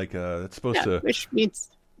fare. Like it's supposed to. Which means,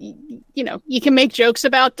 you can make jokes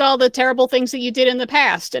about all the terrible things that you did in the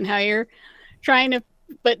past and how you're trying to,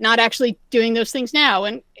 but not actually doing those things now.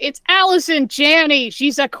 And it's Allison Janney.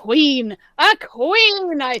 She's a queen. A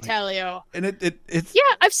queen, I tell you. And it's. Yeah,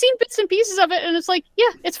 I've seen bits and pieces of it, and it's like,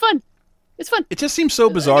 it's fun. It's fun. It just seems so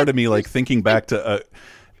bizarre to me, like thinking back to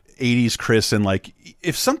 80s Chris, and like,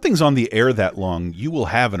 if something's on the air that long, you will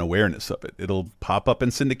have an awareness of it. It'll pop up in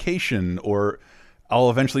syndication, or I'll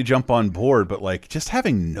eventually jump on board. But like, just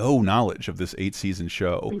having no knowledge of this 8-season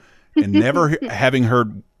show and never having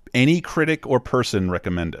heard any critic or person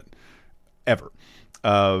recommend it ever.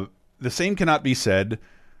 The same cannot be said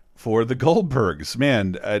for the Goldbergs.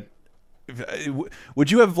 Man,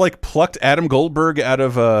 would you have like plucked Adam Goldberg out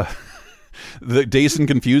of the Dazed and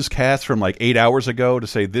Confused cast from like 8 hours ago to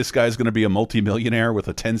say this guy's going to be a multimillionaire with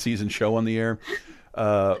a 10-season show on the air?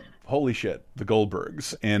 Holy shit, the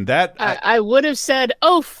Goldbergs. And that I would have said,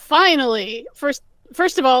 oh, finally.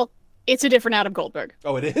 First of all, it's a different Adam Goldberg.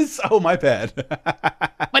 Oh, it is? Oh, my bad.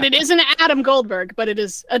 But it isn't Adam Goldberg, but it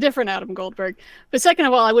is a different Adam Goldberg. But second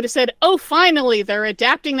of all, I would have said, oh, finally, they're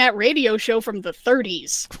adapting that radio show from the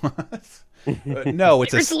 30s. No,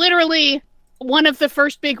 it's literally one of the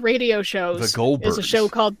first big radio shows. The Goldbergs. Is a show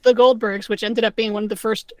called The Goldbergs, which ended up being one of the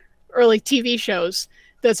first early TV shows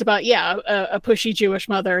that's about, a pushy Jewish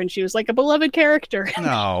mother, and she was like a beloved character.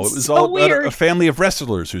 No, it was so all weird. a family of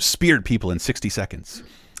wrestlers who speared people in 60 seconds.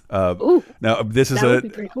 Now, this is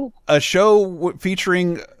cool. a show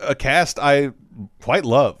featuring a cast I quite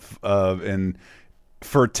love, and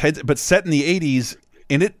but set in the 80s.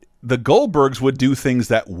 In it, the Goldbergs would do things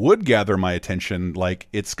that would gather my attention, like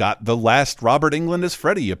it's got the last Robert Englund as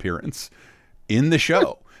Freddy appearance in the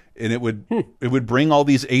show. And it would bring all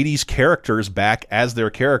these 80s characters back as their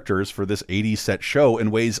characters for this 80s set show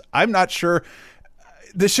in ways I'm not sure.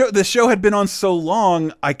 The show had been on so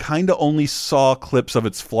long, I kind of only saw clips of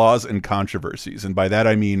its flaws and controversies. And by that,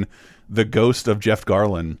 I mean the ghost of Jeff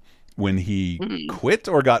Garlin when he quit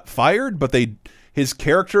or got fired, but his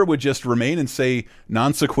character would just remain and say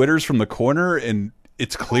non sequiturs from the corner, and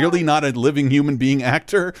it's clearly not a living human being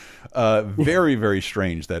actor. Very, very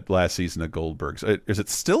strange, that last season of Goldbergs. Is it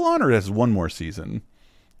still on, or has one more season?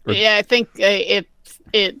 Yeah, I think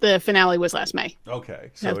the finale was last May. Okay.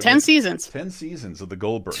 So 10 seasons. 10 seasons of the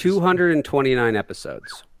Goldbergs. 229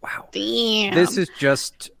 episodes. Wow. Damn. This is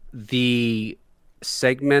just the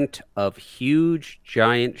segment of huge,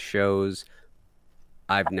 giant shows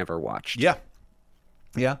I've never watched. Yeah.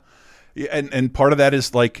 And part of that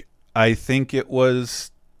is like, I think it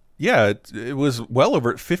was, it was well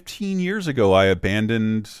over 15 years ago I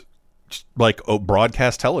abandoned like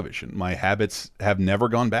broadcast television. My habits have never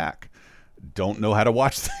gone back. Don't know how to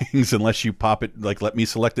watch things unless you pop it, like let me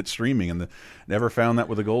select it streaming, and never found that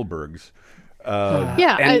with the Goldbergs.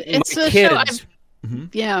 It's a kids, show.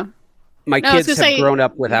 Yeah. My kids have grown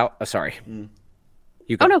up without. Sorry.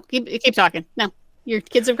 You go. Oh, no. Keep talking. No. Your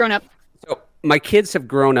kids have grown up. So my kids have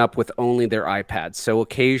grown up with only their iPads. So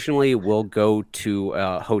occasionally we'll go to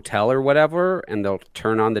a hotel or whatever, and they'll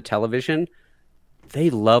turn on the television. They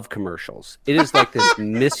love commercials. It is like this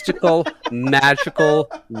mystical, magical,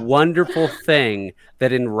 wonderful thing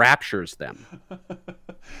that enraptures them.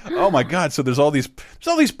 Oh my God! So there's all these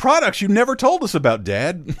products you never told us about,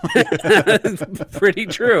 Dad. Pretty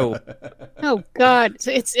true. Oh God!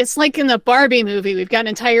 It's like in the Barbie movie. We've got an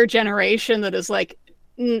entire generation that is like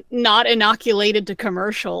not inoculated to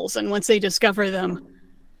commercials, and once they discover them,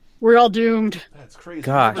 we're all doomed. That's crazy.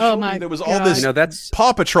 Gosh. Oh my! There was all this that's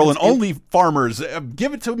Paw Patrol and only farmers.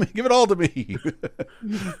 Give it to me. Give it all to me.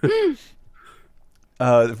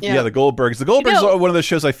 The Goldbergs. The Goldbergs are one of those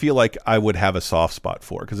shows I feel like I would have a soft spot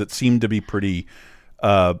for, because it seemed to be pretty.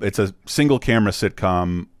 It's a single camera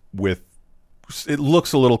sitcom with. It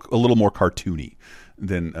looks a little more cartoony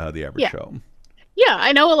than the average show. Yeah,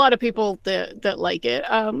 I know a lot of people that like it.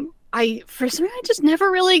 For some reason, I just never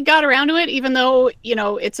really got around to it, even though,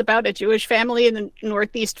 it's about a Jewish family in the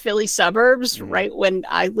Northeast Philly suburbs, right when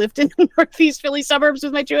I lived in the Northeast Philly suburbs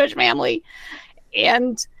with my Jewish family.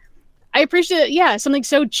 And I appreciate, something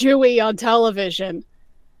so Jewy on television.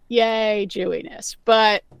 Yay, Jewiness.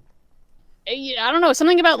 But, I don't know,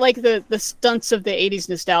 something about like the stunts of the 80s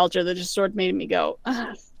nostalgia that just sort of made me go,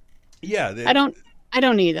 ugh. Yeah. I don't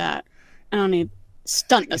need that. I don't need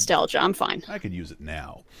stunt nostalgia. I'm fine. I could use it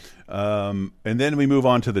now. And then we move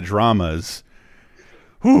on to the dramas.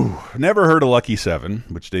 Never heard of Lucky 7,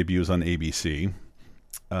 which debuts on ABC.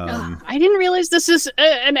 I didn't realize this is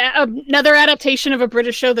another adaptation of a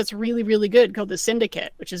British show that's really, really good called The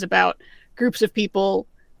Syndicate, which is about groups of people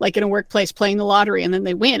like in a workplace playing the lottery, and then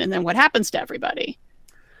they win, and then what happens to everybody.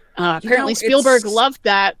 Apparently Spielberg loved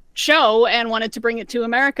that show and wanted to bring it to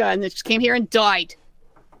America, and it just came here and died.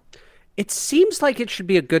 It seems like it should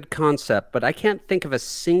be a good concept, but I can't think of a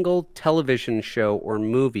single television show or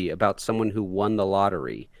movie about someone who won the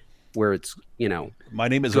lottery where it's, My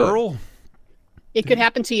Name is good. Earl. It could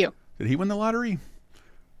happen to you. Did he win the lottery?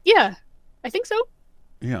 Yeah, I think so.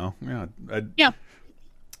 Yeah. Don't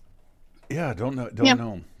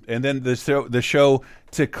know. And then the show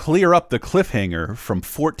to clear up the cliffhanger from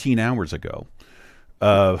 14 hours ago.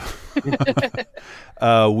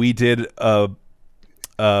 We did a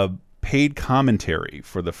paid commentary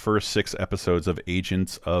for the first 6 episodes of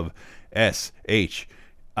Agents of S.H.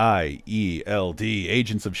 S-H-I-E-L-D,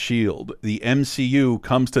 Agents of S.H.I.E.L.D. The MCU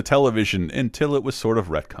comes to television until it was sort of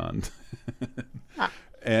retconned.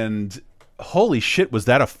 And holy shit, was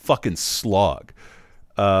that a fucking slog.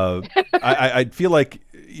 I feel like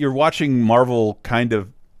you're watching Marvel kind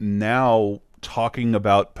of now talking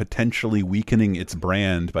about potentially weakening its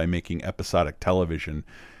brand by making episodic television.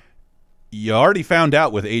 You already found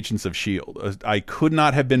out with Agents of S.H.I.E.L.D. I could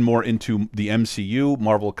not have been more into the MCU,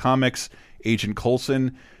 Marvel Comics, Agent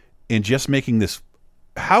Coulson, and just making this.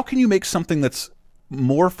 How can you make something that's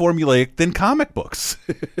more formulaic than comic books?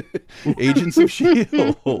 Agents of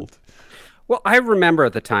S.H.I.E.L.D. Well, I remember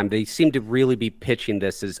at the time they seemed to really be pitching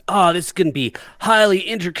this as, oh, this is going to be highly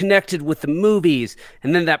interconnected with the movies.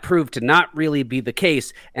 And then that proved to not really be the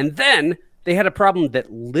case. And then they had a problem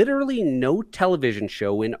that literally no television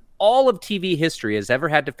show in all of TV history has ever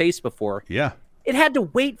had to face before. Yeah. It had to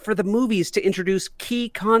wait for the movies to introduce key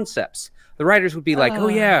concepts. The writers would be like, oh,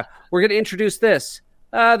 yeah, we're going to introduce this.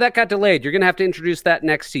 That got delayed. You're going to have to introduce that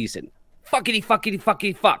next season. Fuckity, fuckity,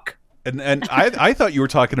 fuckity, fuck. And I thought you were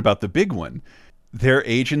talking about the big one. They're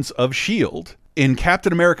Agents of S.H.I.E.L.D. In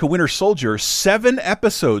Captain America Winter Soldier, 7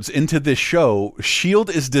 episodes into this show,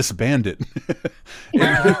 S.H.I.E.L.D. is disbanded.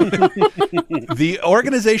 The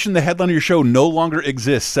organization that headlined your show no longer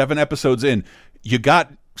exists 7 episodes in. You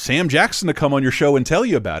got Sam Jackson to come on your show and tell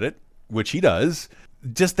you about it, which he does.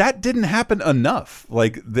 Just that didn't happen enough.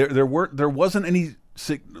 Like there wasn't any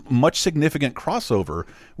much significant crossover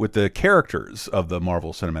with the characters of the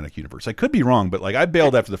Marvel Cinematic Universe. I could be wrong, but like I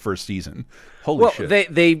bailed after the first season. Holy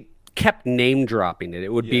shit. They kept name dropping it.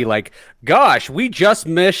 It would be like, gosh, we just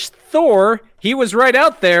missed Thor. He was right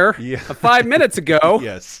out there 5 minutes ago.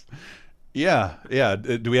 Yes. Yeah.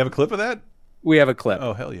 Do we have a clip of that? We have a clip.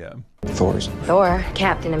 Oh, hell yeah. Thor,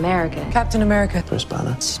 Captain America. Captain America. Chris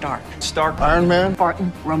Banner. Stark. Iron Man.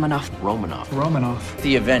 Barton. Romanoff.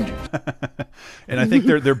 The Avengers. And I think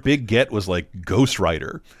their big get was like Ghost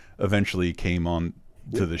Rider eventually came on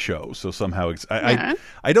to the show. So somehow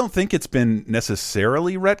I don't think it's been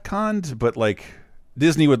necessarily retconned, but like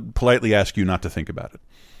Disney would politely ask you not to think about it.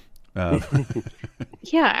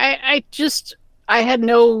 I had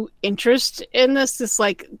no interest in this.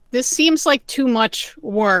 This seems like too much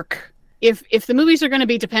work. If the movies are going to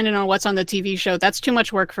be dependent on what's on the TV show, that's too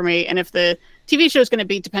much work for me. And if the TV show is going to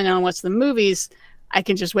be dependent on what's the movies, I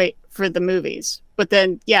can just wait for the movies. But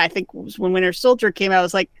then, I think when Winter Soldier came out, I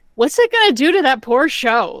was like, what's it going to do to that poor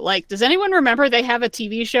show? Like, does anyone remember they have a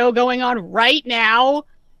TV show going on right now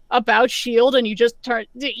about S.H.I.E.L.D. and you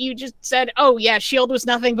just said, oh yeah, S.H.I.E.L.D. was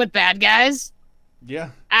nothing but bad guys?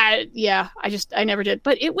 Yeah. I never did.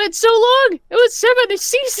 But it went so long. It was 7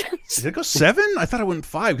 seasons. Did it go 7? I thought it went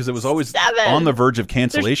 5 because it was always 7. On the verge of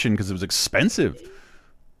cancellation because it was expensive.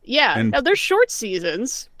 Yeah. Now, there's short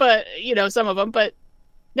seasons, but some of them. But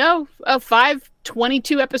no, 5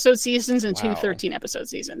 22-episode seasons and 2 13-episode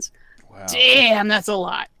seasons. Wow. Damn, that's a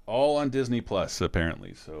lot. All on Disney Plus,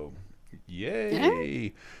 apparently. So,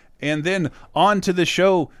 yay. And then on to the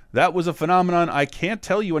show. That was a phenomenon I can't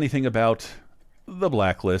tell you anything about. The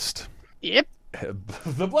Blacklist. Yep.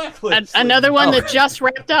 The Blacklist. Another one that just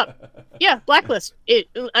wrapped up. Yeah, Blacklist.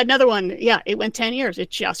 Another one. Yeah, it went 10 years. It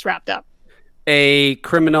just wrapped up. A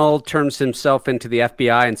criminal turns himself into the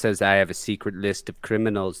FBI and says, I have a secret list of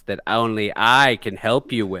criminals that only I can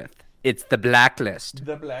help you with. It's the Blacklist.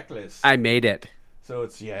 The Blacklist. I made it. So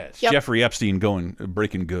it's Jeffrey Epstein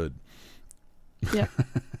breaking good. Yeah.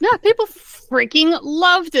 No, people freaking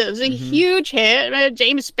loved it. It was a huge hit.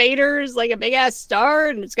 James Spader's like a big ass star,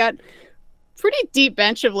 and it's got pretty deep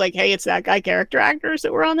bench of like, hey, it's that guy character actors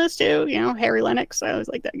that were on this too. Harry Lennox. I always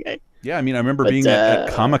like that guy. Yeah, I mean, I remember being at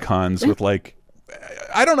Comic-Cons with like,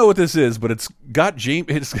 I don't know what this is, but it's got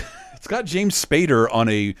James Spader on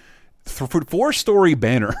a 4-story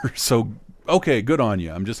banner. So okay, good on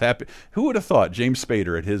you. I'm just happy. Who would have thought James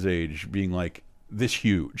Spader at his age being like this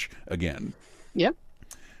huge again? Yep.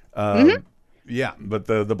 Yeah, but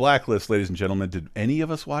the Blacklist, ladies and gentlemen, did any of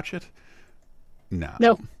us watch it?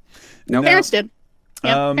 No. Parents did.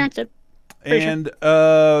 Yeah, parents did. And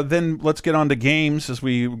then let's get on to games as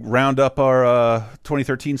we round up our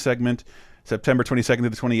 2013 segment, September 22nd to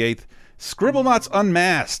the 28th. Scribblenauts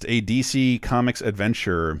Unmasked, a DC Comics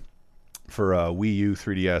adventure for Wii U,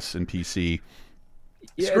 3DS, and PC.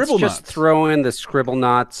 Yeah, it's just throwing the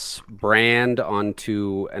Scribblenauts brand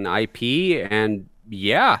onto an IP, and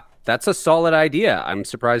that's a solid idea. I'm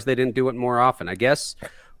surprised they didn't do it more often. I guess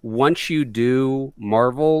once you do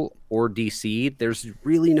Marvel or DC, there's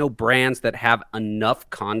really no brands that have enough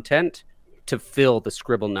content to fill the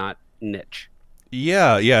Scribblenaut niche.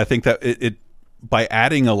 Yeah, I think that it by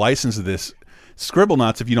adding a license to this,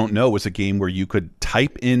 Scribblenauts, if you don't know, was a game where you could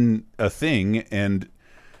type in a thing, and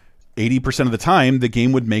 80% of the time the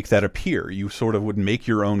game would make that appear. You sort of would make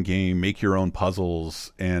your own game, make your own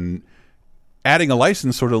puzzles, and adding a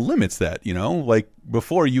license sort of limits that, you know? Like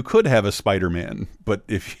before you could have a Spider-Man, but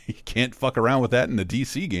if you can't fuck around with that in a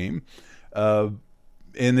DC game, and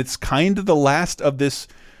it's kind of the last of this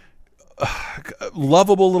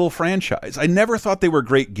lovable little franchise. I never thought they were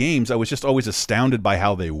great games. I was just always astounded by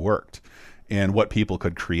how they worked and what people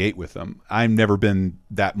could create with them. I've never been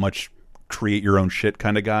that much create your own shit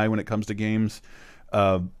kind of guy when it comes to games.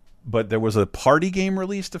 But there was a party game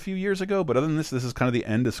released a few years ago. But other than this is kind of the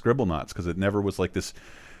end of Scribblenauts, because it never was like this.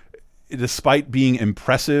 Despite being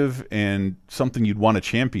impressive and something you'd want to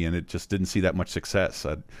champion, it just didn't see that much success.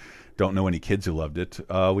 I don't know any kids who loved it.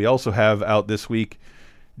 We also have out this week,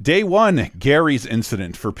 Day One, Gary's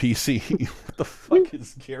Incident for PC. What the fuck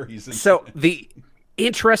is Gary's Incident? So the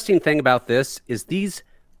interesting thing about this is these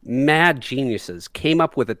mad geniuses came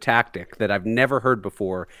up with a tactic that I've never heard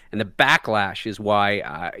before, and the backlash is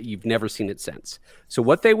why you've never seen it since. So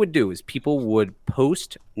what they would do is people would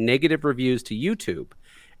post negative reviews to YouTube,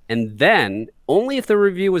 and then only if the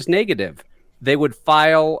review was negative, they would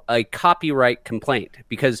file a copyright complaint,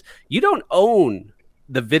 because you don't own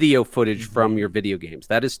the video footage from your video games.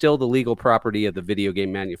 That is still the legal property of the video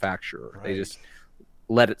game manufacturer. Right. They just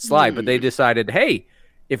let it slide, but they decided, hey,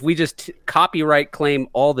 if we just copyright claim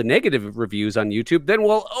all the negative reviews on YouTube, then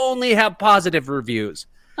we'll only have positive reviews.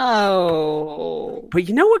 Oh. But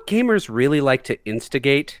you know what gamers really like to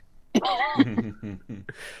instigate?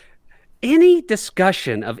 Any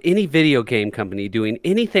discussion of any video game company doing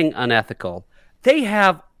anything unethical, they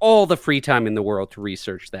have all the free time in the world to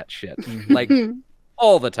research that shit. Like,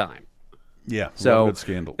 all the time. Yeah, so good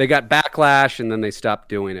scandal. They got backlash, and then they stopped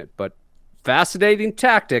doing it. But fascinating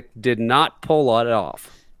tactic, did not pull it off.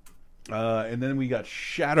 And then we got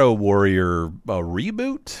Shadow Warrior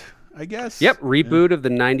reboot, I guess. Yep, reboot of the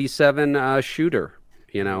 97 shooter.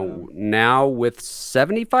 You know, now with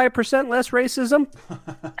 75% less racism.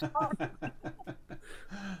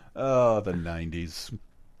 Oh, the 90s.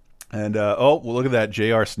 And well, look at that,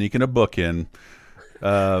 JR sneaking a book in.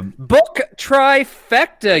 Book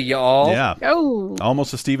trifecta, y'all. Yeah. Oh.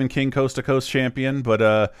 Almost a Stephen King coast to coast champion.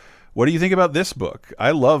 But what do you think about this book?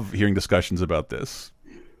 I love hearing discussions about this.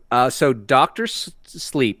 So Dr.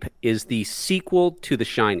 Sleep is the sequel to The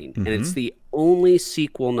Shining, and it's the only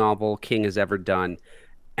sequel novel King has ever done,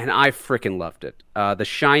 and I freaking loved it. The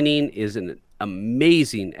Shining is an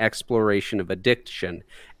amazing exploration of addiction,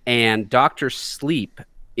 and Dr. Sleep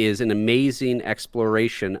is an amazing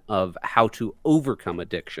exploration of how to overcome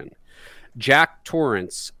addiction. Jack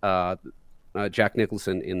Torrance, Jack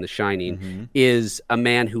Nicholson in The Shining, is a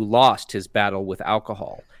man who lost his battle with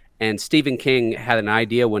alcohol. And Stephen King had an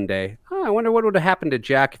idea one day, I wonder what would have happened to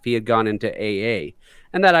Jack if he had gone into AA.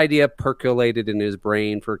 And that idea percolated in his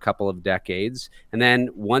brain for a couple of decades. And then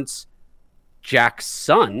once Jack's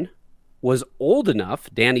son was old enough,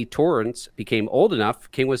 Danny Torrance became old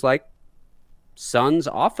enough, King was like, sons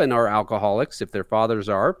often are alcoholics if their fathers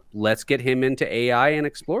are. Let's get him into AA and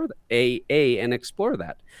explore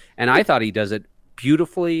that. And I thought he does it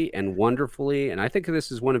beautifully and wonderfully. And I think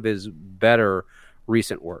this is one of his better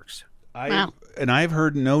recent works. And I've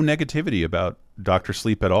heard no negativity about Dr.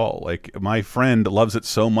 Sleep at all. Like, my friend loves it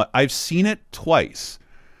so much. I've seen it twice,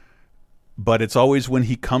 but it's always when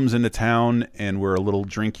he comes into town and we're a little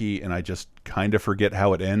drinky and I just kind of forget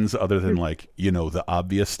how it ends, other than like, you know, the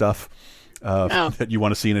obvious stuff that you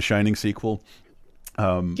want to see in a Shining sequel.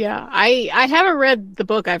 Yeah, I haven't read the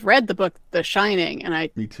book. I've read the book The Shining, and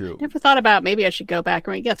Me too. never thought about maybe I should go back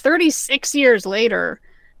and read. Yeah, 36 years later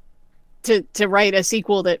to write a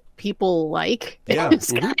sequel that people like. Yeah.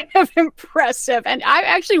 It's kind of impressive, and I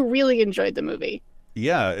actually really enjoyed the movie.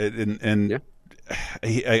 Yeah,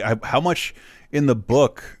 how much in the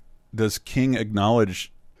book does King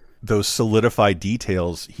acknowledge those solidified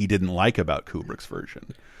details he didn't like about Kubrick's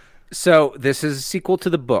version? So this is a sequel to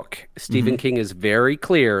the book. Stephen King is very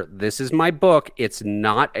clear. This is my book. It's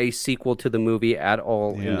not a sequel to the movie at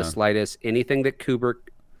all in the slightest. Anything that Kubrick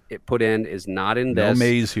put in is not in this. No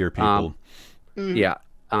maze here, people. Yeah.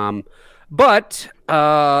 But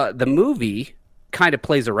the movie kind of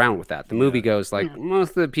plays around with that. The movie goes like,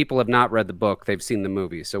 most of the people have not read the book. They've seen the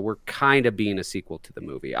movie. So we're kind of being a sequel to the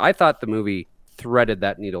movie. I thought the movie threaded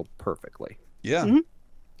that needle perfectly. Yeah.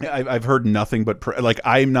 I've heard nothing but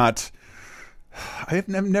I love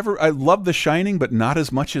The Shining, but not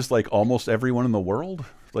as much as like almost everyone in the world.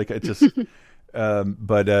 Like it just,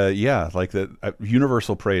 yeah, like the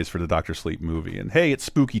universal praise for the Dr. Sleep movie. And hey, it's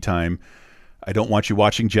spooky time. I don't want you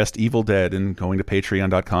watching just Evil Dead and going to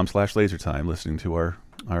patreon.com/lasertime, listening to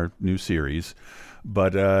our new series.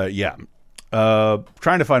 But yeah,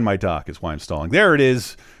 trying to find my doc is why I'm stalling. There it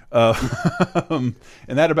is. And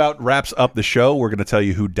that about wraps up the show. We're going to tell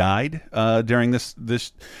you who died during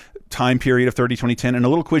this time period of 2010, and a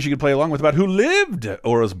little quiz you can play along with about who lived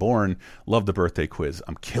or was born. Love the birthday quiz.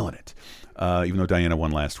 I'm killing it. Even though Diana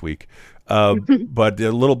won last week. But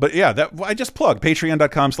a little bit, yeah, that I just plugged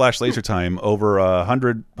patreon.com/lasertime. Over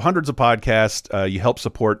hundreds of podcasts. You help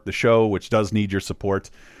support the show, which does need your support.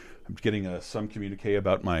 I'm getting some communique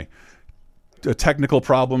about a technical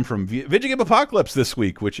problem from Video Game Apocalypse this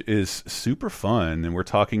week, which is super fun. And we're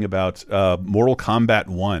talking about Mortal Kombat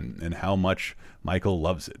 1 and how much Michael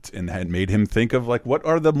loves it, and had made him think of like, what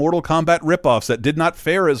are the Mortal Kombat ripoffs that did not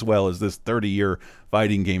fare as well as this 30-year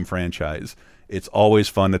fighting game franchise. It's always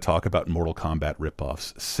fun to talk about Mortal Kombat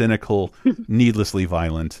ripoffs. Cynical, needlessly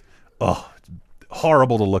violent. Oh,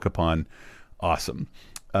 horrible to look upon. Awesome.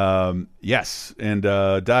 Yes. And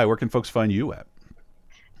Di, where can folks find you at?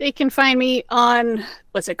 They can find me on,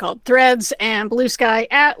 what's it called, Threads and Blue Sky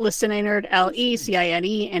at ListenAnerd,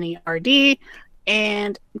 LeCineNerd.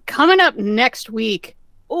 And coming up next week,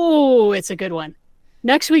 oh, it's a good one.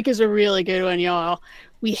 Next week is a really good one, y'all.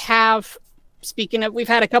 We have, speaking of, we've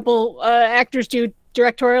had a couple actors do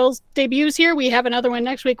directorial debuts here. We have another one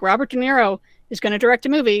next week. Robert De Niro is going to direct a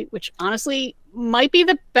movie, which honestly might be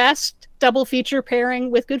the best double feature pairing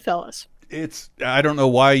with Goodfellas. I don't know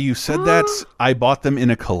why you said that. I bought them in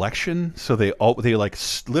a collection, so they like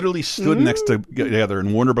literally stood next to together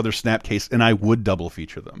in Warner Brothers Snapcase, and I would double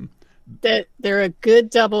feature them. That they're a good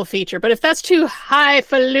double feature. But if that's too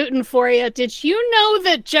highfalutin for you, did you know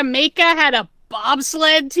that Jamaica had a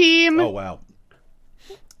bobsled team? Oh, wow.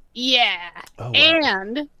 Yeah. Oh, wow.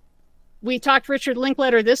 And we talked Richard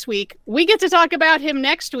Linklater this week. We get to talk about him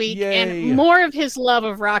next week. Yay. And more of his love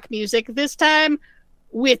of rock music, this time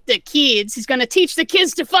with the kids. He's going to teach the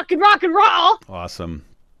kids to fucking rock and roll. Awesome.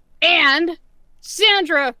 And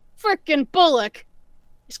Sandra frickin' Bullock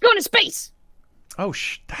is going to space. Oh,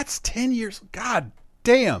 that's 10 years. God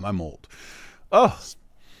damn, I'm old. Oh.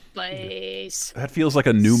 Space. That feels like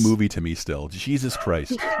a new movie to me still. Jesus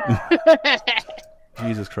Christ.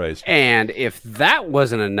 Jesus Christ. And if that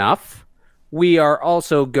wasn't enough, we are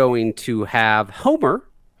also going to have Homer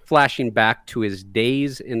flashing back to his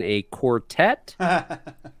days in a quartet. What?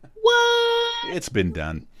 It's been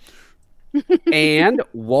done. And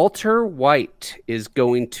Walter White is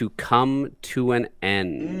going to come to an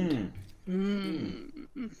end.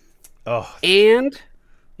 Oh. And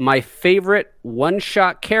my favorite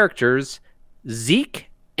one-shot characters, Zeke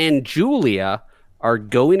and Julia, are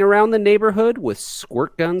going around the neighborhood with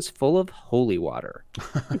squirt guns full of holy water.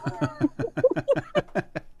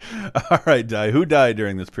 All right, Di. Who died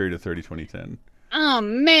during this period of 2010? Oh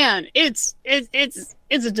man, it's a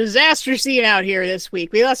disaster scene out here this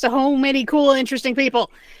week. We lost so many cool, interesting people.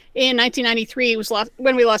 In 1993, it was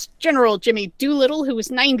when we lost General Jimmy Doolittle, who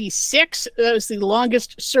was 96. That was the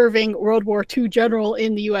longest-serving World War II general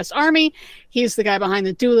in the U.S. Army. He's the guy behind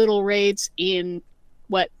the Doolittle raids in,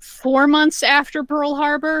 4 months after Pearl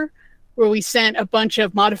Harbor, where we sent a bunch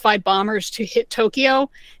of modified bombers to hit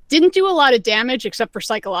Tokyo. Didn't do a lot of damage, except for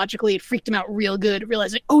psychologically. It freaked him out real good,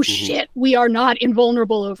 realizing, shit, we are not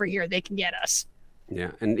invulnerable over here. They can get us.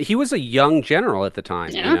 Yeah, and he was a young general at the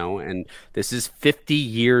time, and this is 50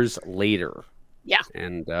 years later. Yeah.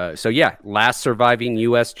 And last surviving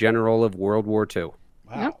U.S. general of World War II. Wow.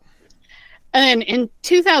 Yep. And in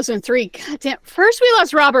 2003, goddamn, first we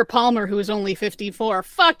lost Robert Palmer, who was only 54.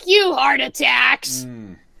 Fuck you, heart attacks.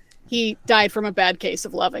 He died from a bad case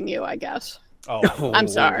of loving you, I guess. Oh, I'm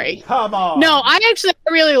sorry. Come on. No, I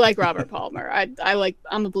really like Robert Palmer.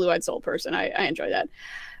 I'm a blue-eyed soul person. I enjoy that.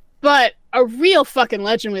 But a real fucking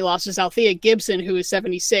legend we lost is Althea Gibson, who is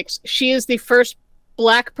 76. She is the first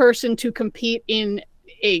black person to compete in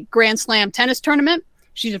a Grand Slam tennis tournament.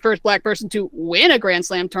 She's the first black person to win a Grand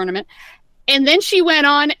Slam tournament. And then she went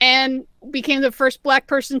on and became the first black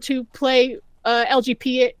person to play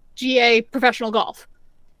LPGA professional golf.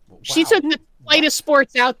 Wow. She took the lightest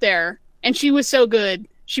sports out there, and she was so good,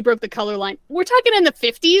 she broke the color line. We're talking in the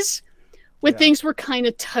 50s, when things were kind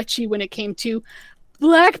of touchy when it came to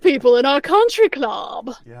black people in our country club.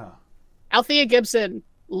 Yeah. Althea Gibson,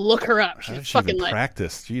 look her up. She's fucking lit.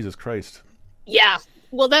 Practice. Jesus Christ. Yeah.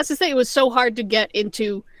 Well, that's the thing. It was so hard to get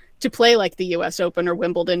into to play like the U.S. Open or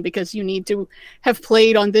Wimbledon because you need to have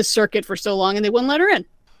played on this circuit for so long, and they wouldn't let her in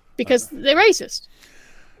because they're racist.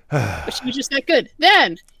 But she was just that good.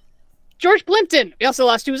 Then George Plimpton, we also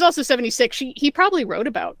lost. He was also 76. He probably wrote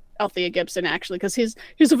about Althea Gibson, actually, because he's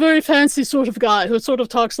a very fancy sort of guy who sort of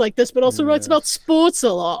talks like this, but also writes about sports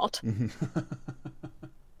a lot.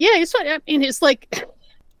 Yeah, he's like,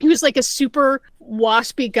 he was like a super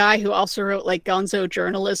waspy guy who also wrote like gonzo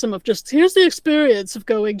journalism of just, here's the experience of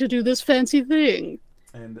going to do this fancy thing.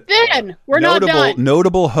 And then we're not done.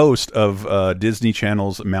 Notable host of Disney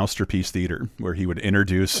Channel's Masterpiece Theater, where he would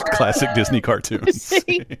introduce classic Disney cartoons.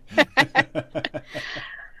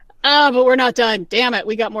 But we're not done. Damn it,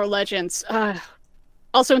 we got more legends.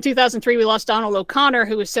 Also in 2003, we lost Donald O'Connor,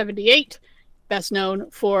 who was 78, best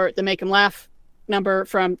known for the Make 'Em Laugh number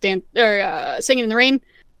from Singing in the Rain,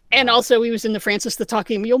 and also he was in the Francis the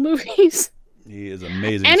Talking Mule movies. He is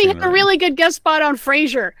amazing. And he had a really good guest spot on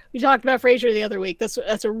Frasier. We talked about Frasier the other week. That's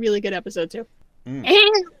a really good episode too.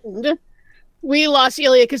 And we lost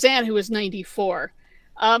Elia Kazan, who was 94.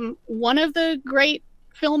 One of the great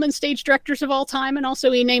film and stage directors of all time, and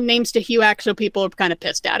also he named names to HUAC, so people are kind of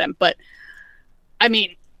pissed at him. But I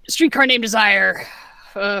mean, Streetcar Named Desire,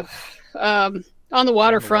 On the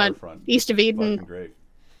Waterfront, East of Eden. Great.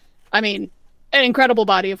 I mean, an incredible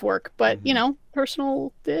body of work, but you know,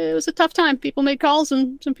 it was a tough time. People made calls,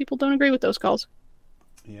 and some people don't agree with those calls.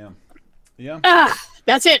 Yeah.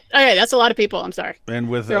 That's it. Okay, that's a lot of people. I'm sorry. And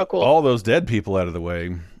with cool. all those dead people out of the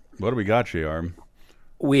way, what do we got, JR?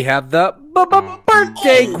 We have the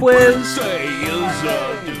birthday quiz.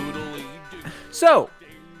 So,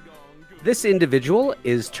 this individual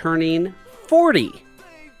is turning 40.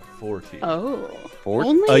 40. Oh. 40.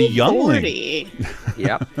 Only a youngling. 40.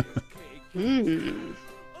 Yep.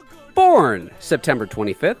 Born September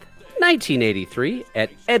 25th, 1983 at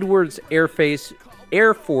Edwards Air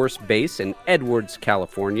Force Base in Edwards,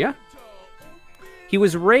 California. He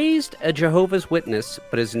was raised a Jehovah's Witness,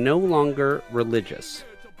 but is no longer religious.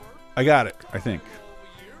 I got it, I think.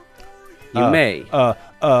 You may.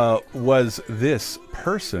 Was this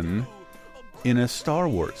person in a Star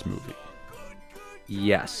Wars movie?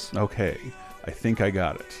 Yes. Okay. I think I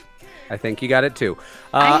got it. I think you got it too.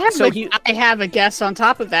 I have a guess on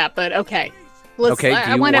top of that, but okay.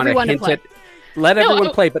 I want everyone to play. Let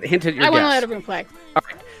everyone play, but hint at your guess. I want to let everyone play. All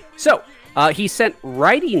right. So, he sent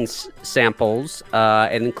writing samples,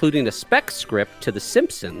 and including a spec script to The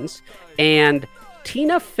Simpsons, and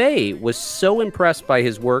Tina Fey was so impressed by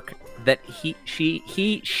his work that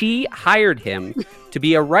she hired him to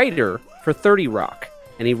be a writer for 30 Rock,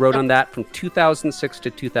 and he wrote on that from 2006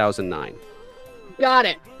 to 2009. Got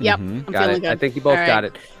it. Yep. I'm feeling it. good. I think you both got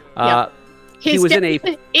it. Yep. He was in a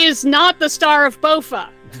is not the star of Bofa.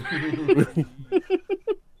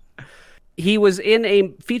 He was in a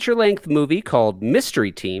feature-length movie called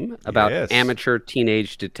Mystery Team about amateur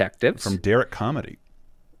teenage detectives. From Derek Comedy.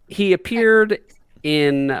 He appeared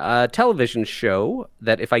in a television show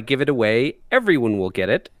that if I give it away, everyone will get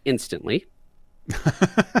it instantly.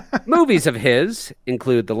 Movies of his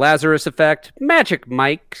include The Lazarus Effect, Magic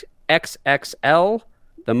Mike XXL,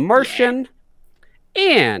 The Martian,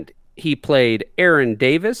 and he played Aaron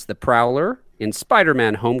Davis, the Prowler, in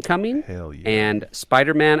Spider-Man Homecoming and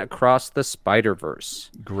Spider-Man Across the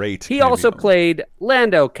Spider-Verse. Great. He also played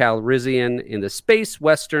Lando Calrissian in the space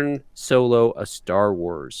western Solo: A Star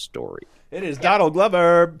Wars Story. It is Donald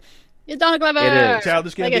Glover. It's Donald Glover. It is.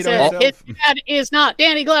 Childish Gambino himself. His dad is not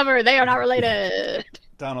Danny Glover. They are not related.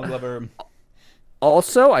 Donald Glover.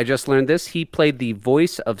 Also, I just learned this. He played the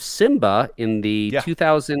voice of Simba in the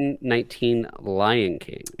 2019 Lion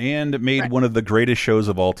King. And made one of the greatest shows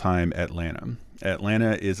of all time, Atlanta.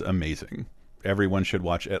 Atlanta is amazing. Everyone should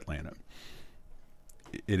watch Atlanta.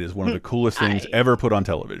 It is one of the coolest things ever put on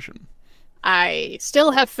television. I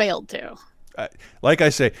still have failed to. Like I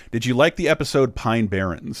say, did you like the episode Pine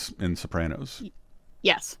Barrens in Sopranos?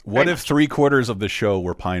 Yes. What if 3/4 of the show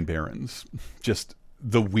were Pine Barrens? Just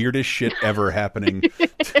the weirdest shit ever happening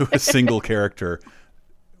to a single character.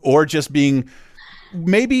 Or just being...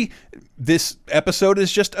 Maybe this episode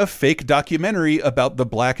is just a fake documentary about the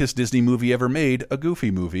blackest Disney movie ever made, a Goofy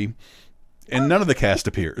movie. And none of the cast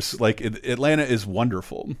appears. Like, Atlanta is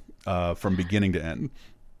wonderful from beginning to end.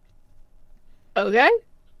 Okay.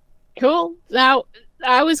 Cool. Now,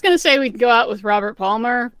 I was going to say we could go out with Robert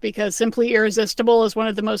Palmer because Simply Irresistible is one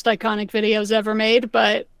of the most iconic videos ever made,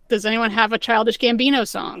 but does anyone have a Childish Gambino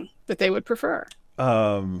song that they would prefer?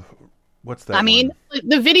 What's that? I mean,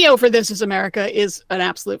 the video for This Is America is an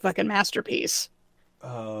absolute fucking masterpiece.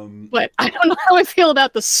 But I don't know how I feel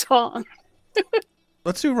about the song.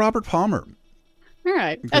 Let's do Robert Palmer. All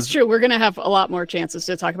right. That's true. We're going to have a lot more chances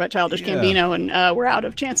to talk about Childish Gambino, and we're out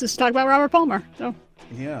of chances to talk about Robert Palmer. So.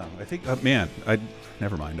 Yeah, I think,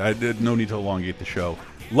 never mind. I did no need to elongate the show.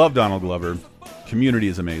 Love Donald Glover. Community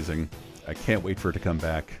is amazing. I can't wait for it to come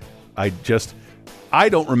back. I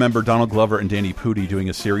don't remember Donald Glover and Danny Pudi doing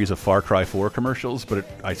a series of Far Cry 4 commercials, but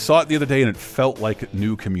I saw it the other day and it felt like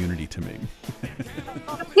new Community to me.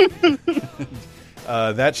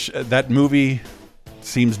 That movie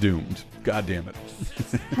seems doomed. God damn it.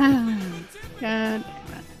 God.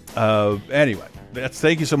 Anyway,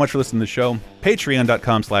 thank you so much for listening to the show.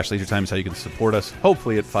 Patreon.com/LaserTime is how you can support us,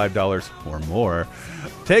 hopefully at $5 or more.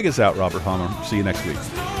 Take us out, Robert Palmer. See you next week.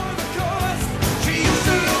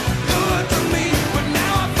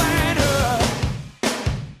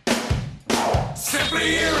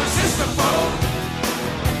 Simply